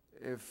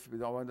 If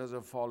one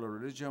doesn't follow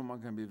religion,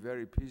 one can be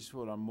very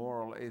peaceful and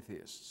moral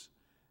atheists.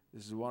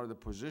 This is one of the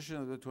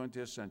positions of the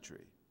 20th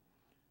century.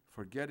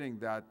 Forgetting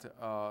that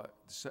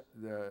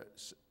the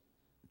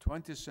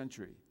 20th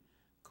century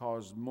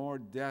caused more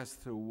death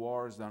through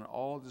wars than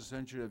all the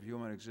century of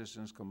human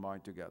existence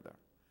combined together.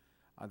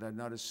 And that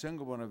not a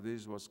single one of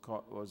these was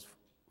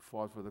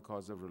fought for the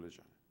cause of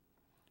religion.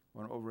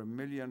 When over 1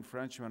 million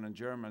Frenchmen and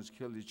Germans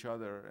killed each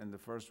other in the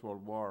First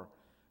World War,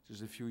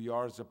 just a few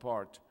yards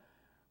apart,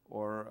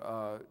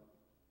 or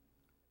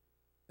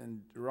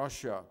in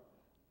Russia,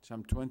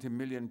 some 20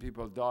 million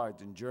people died.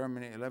 In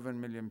Germany, 11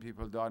 million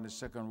people died in the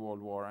Second World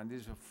War. And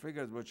these are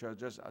figures which are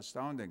just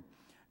astounding.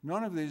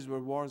 None of these were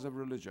wars of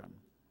religion.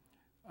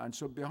 And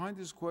so behind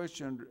this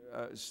question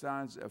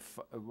stands a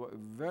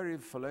very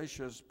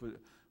fallacious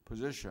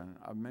position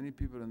of many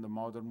people in the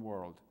modern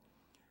world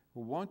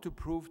who want to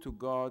prove to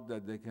God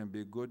that they can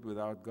be good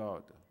without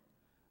God.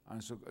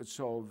 And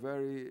so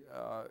very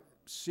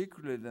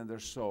secretly in their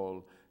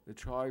soul, they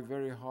try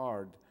very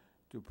hard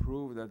to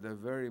prove that they're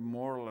very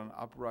moral and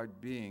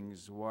upright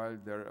beings while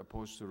they're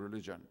opposed to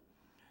religion.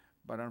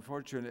 But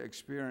unfortunately,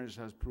 experience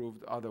has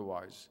proved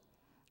otherwise.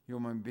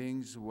 Human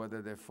beings,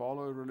 whether they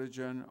follow a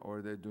religion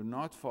or they do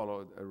not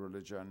follow a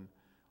religion,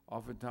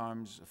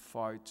 oftentimes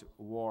fight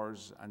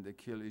wars and they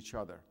kill each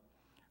other.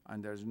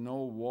 And there's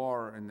no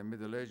war in the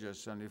Middle Ages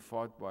certainly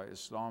fought by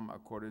Islam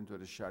according to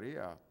the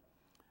Sharia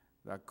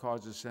that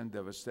causes such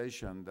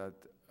devastation that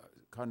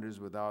countries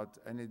without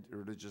any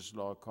religious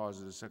law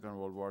causes the Second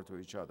World War to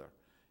each other,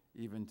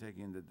 even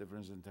taking the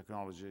difference in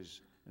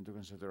technologies into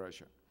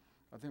consideration.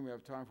 I think we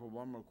have time for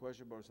one more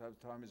question, but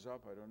time is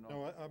up. I don't know.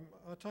 No,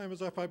 our time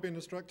is up. I've been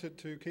instructed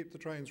to keep the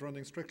trains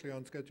running strictly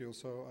on schedule,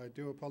 so I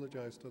do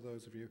apologize to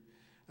those of you.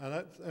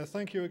 And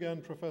thank you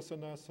again, Professor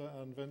Nasr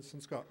and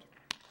Vincent Scott.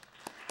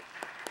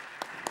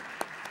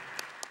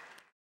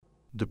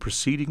 The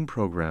preceding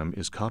program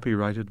is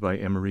copyrighted by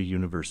Emory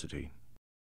University.